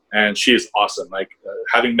 And she is awesome. Like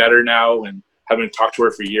having met her now and having talked to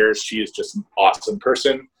her for years, she is just an awesome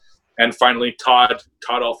person. And finally, Todd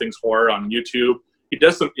All Things Horror on YouTube. He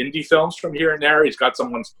does some indie films from here and there. He's got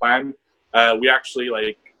some ones planned. We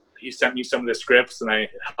actually he sent me some of the scripts and I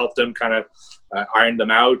helped him kind of iron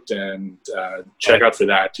them out, and check out for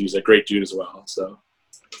that. He's a great dude as well. So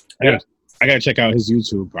yeah. I gotta check out his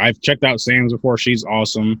YouTube. I've checked out Sam's before. She's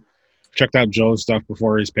awesome. Checked out Joe's stuff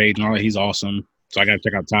before, his page and all that. He's awesome. So I gotta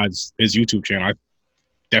check out his YouTube channel. I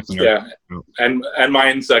definitely and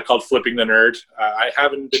mine's called Flipping the Nerd. I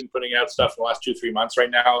haven't been putting out stuff in the last 2-3 months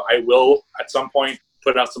right now. I will at some point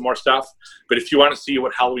put out some more stuff. But if you want to see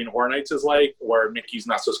what Halloween Horror Nights is like, or Mickey's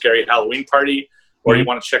Not So Scary Halloween Party, or you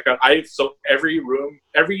want to check out, every room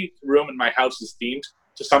in my house is themed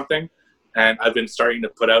to something. And I've been starting to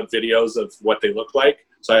put out videos of what they look like.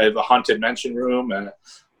 So I have a Haunted Mansion room,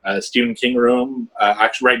 a Stephen King room.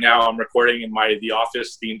 Actually, right now I'm recording in my The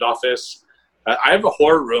Office themed office. I have a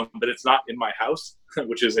horror room, but it's not in my house,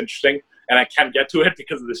 which is interesting. And I can't get to it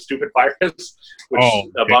because of the stupid virus, which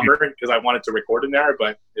is a bummer because I wanted to record in there,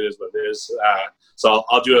 but it is what it is. So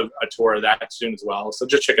I'll do a tour of that soon as well. So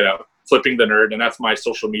just check it out, Flipping the Nerd. And that's my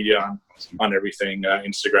social media on everything,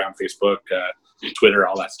 Instagram, Facebook, Twitter,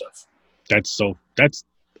 all that stuff. I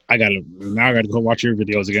gotta go watch your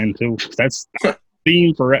videos again too. That's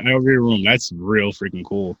theme for every room. That's real freaking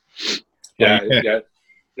cool. Yeah,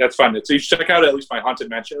 that's fun. So you should check out at least my Haunted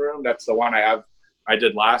Mansion room. That's the one I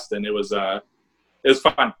did last, and it was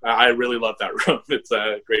fun. I really love that room. It's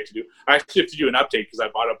great to do. I actually have to do an update because I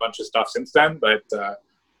bought a bunch of stuff since then. But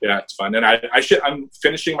yeah, it's fun. And I'm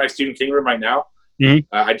finishing my Stephen King room right now. Mm-hmm.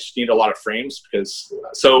 I just need a lot of frames because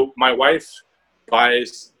my wife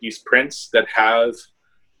buys these prints that have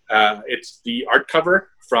it's the art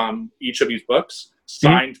cover from each of these books,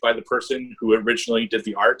 signed by the person who originally did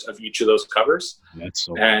the art of each of those covers.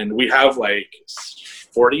 And we have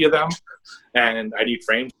 40 of them, and I need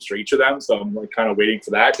frames for each of them. So I'm kind of waiting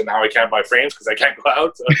for that. And now I can't buy frames because I can't go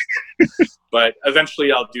out. So. But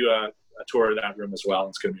eventually I'll do a tour of that room as well.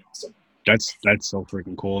 It's going to be awesome. That's so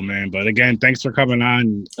freaking cool, man. But again, thanks for coming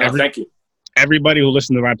on. Thank you. Everybody who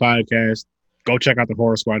listened to my podcast, go check out the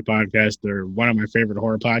Horror Squad podcast. They're one of my favorite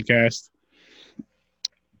horror podcasts.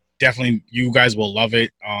 Definitely, you guys will love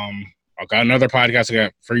it. I've got another podcast I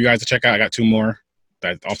got for you guys to check out. I got 2 more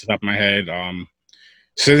that off the top of my head.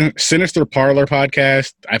 Sinister Parlor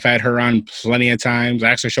podcast. I've had her on plenty of times.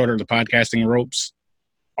 I actually showed her the podcasting ropes.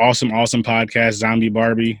 Awesome podcast. Zombie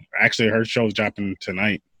Barbie. Actually, her show's dropping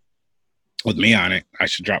tonight with me on it. I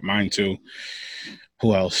should drop mine too.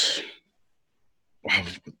 Who else? Wow,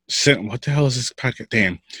 what the hell is this podcast?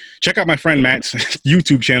 Damn. Check out my friend Matt's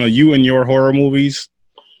YouTube channel, You and Your Horror Movies.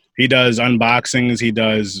 He does unboxings. He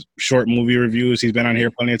does short movie reviews. He's been on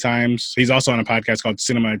here plenty of times. He's also on a podcast called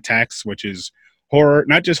Cinema Attacks, which is horror,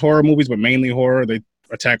 not just horror movies, but mainly horror. They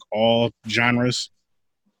attack all genres.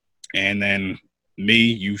 And then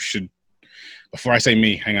me, before I say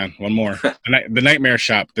me, hang on, one more. The Nightmare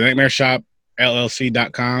Shop,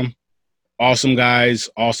 LLC.com. Awesome guys,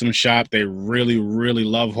 awesome shop. They really, really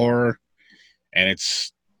love horror. And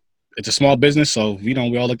it's a small business, so, we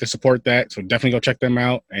all like to support that. So definitely go check them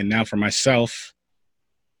out. And now for myself,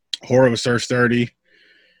 Horror with Sir Sturdy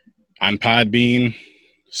on Podbean,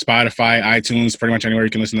 Spotify, iTunes, pretty much anywhere you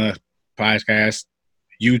can listen to podcasts,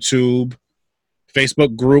 YouTube,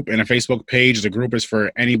 Facebook group, and a Facebook page. The group is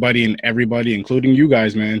for anybody and everybody, including you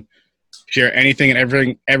guys, man. Share anything and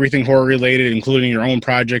everything horror related, including your own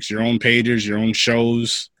projects, your own pages, your own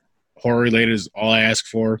shows. Horror related is all I ask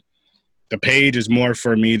for. The page is more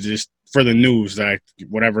for me, just for the news,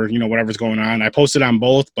 whatever's going on. I post it on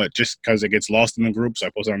both, but just because it gets lost in the group, so I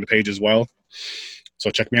post it on the page as well. So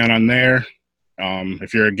check me out on there.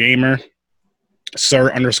 If you're a gamer,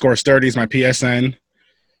 Sir_Sturdy is my PSN.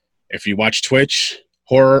 If you watch Twitch,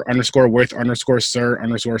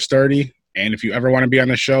 horror_with_Sir_Sturdy. And if you ever want to be on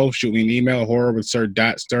the show, shoot me an email,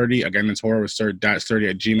 horrorwithsir.sturdy. Again, it's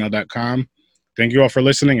horrorwithsir.sturdy@gmail.com. Thank you all for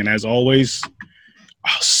listening. And as always,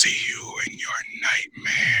 I'll see you in your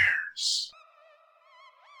nightmare.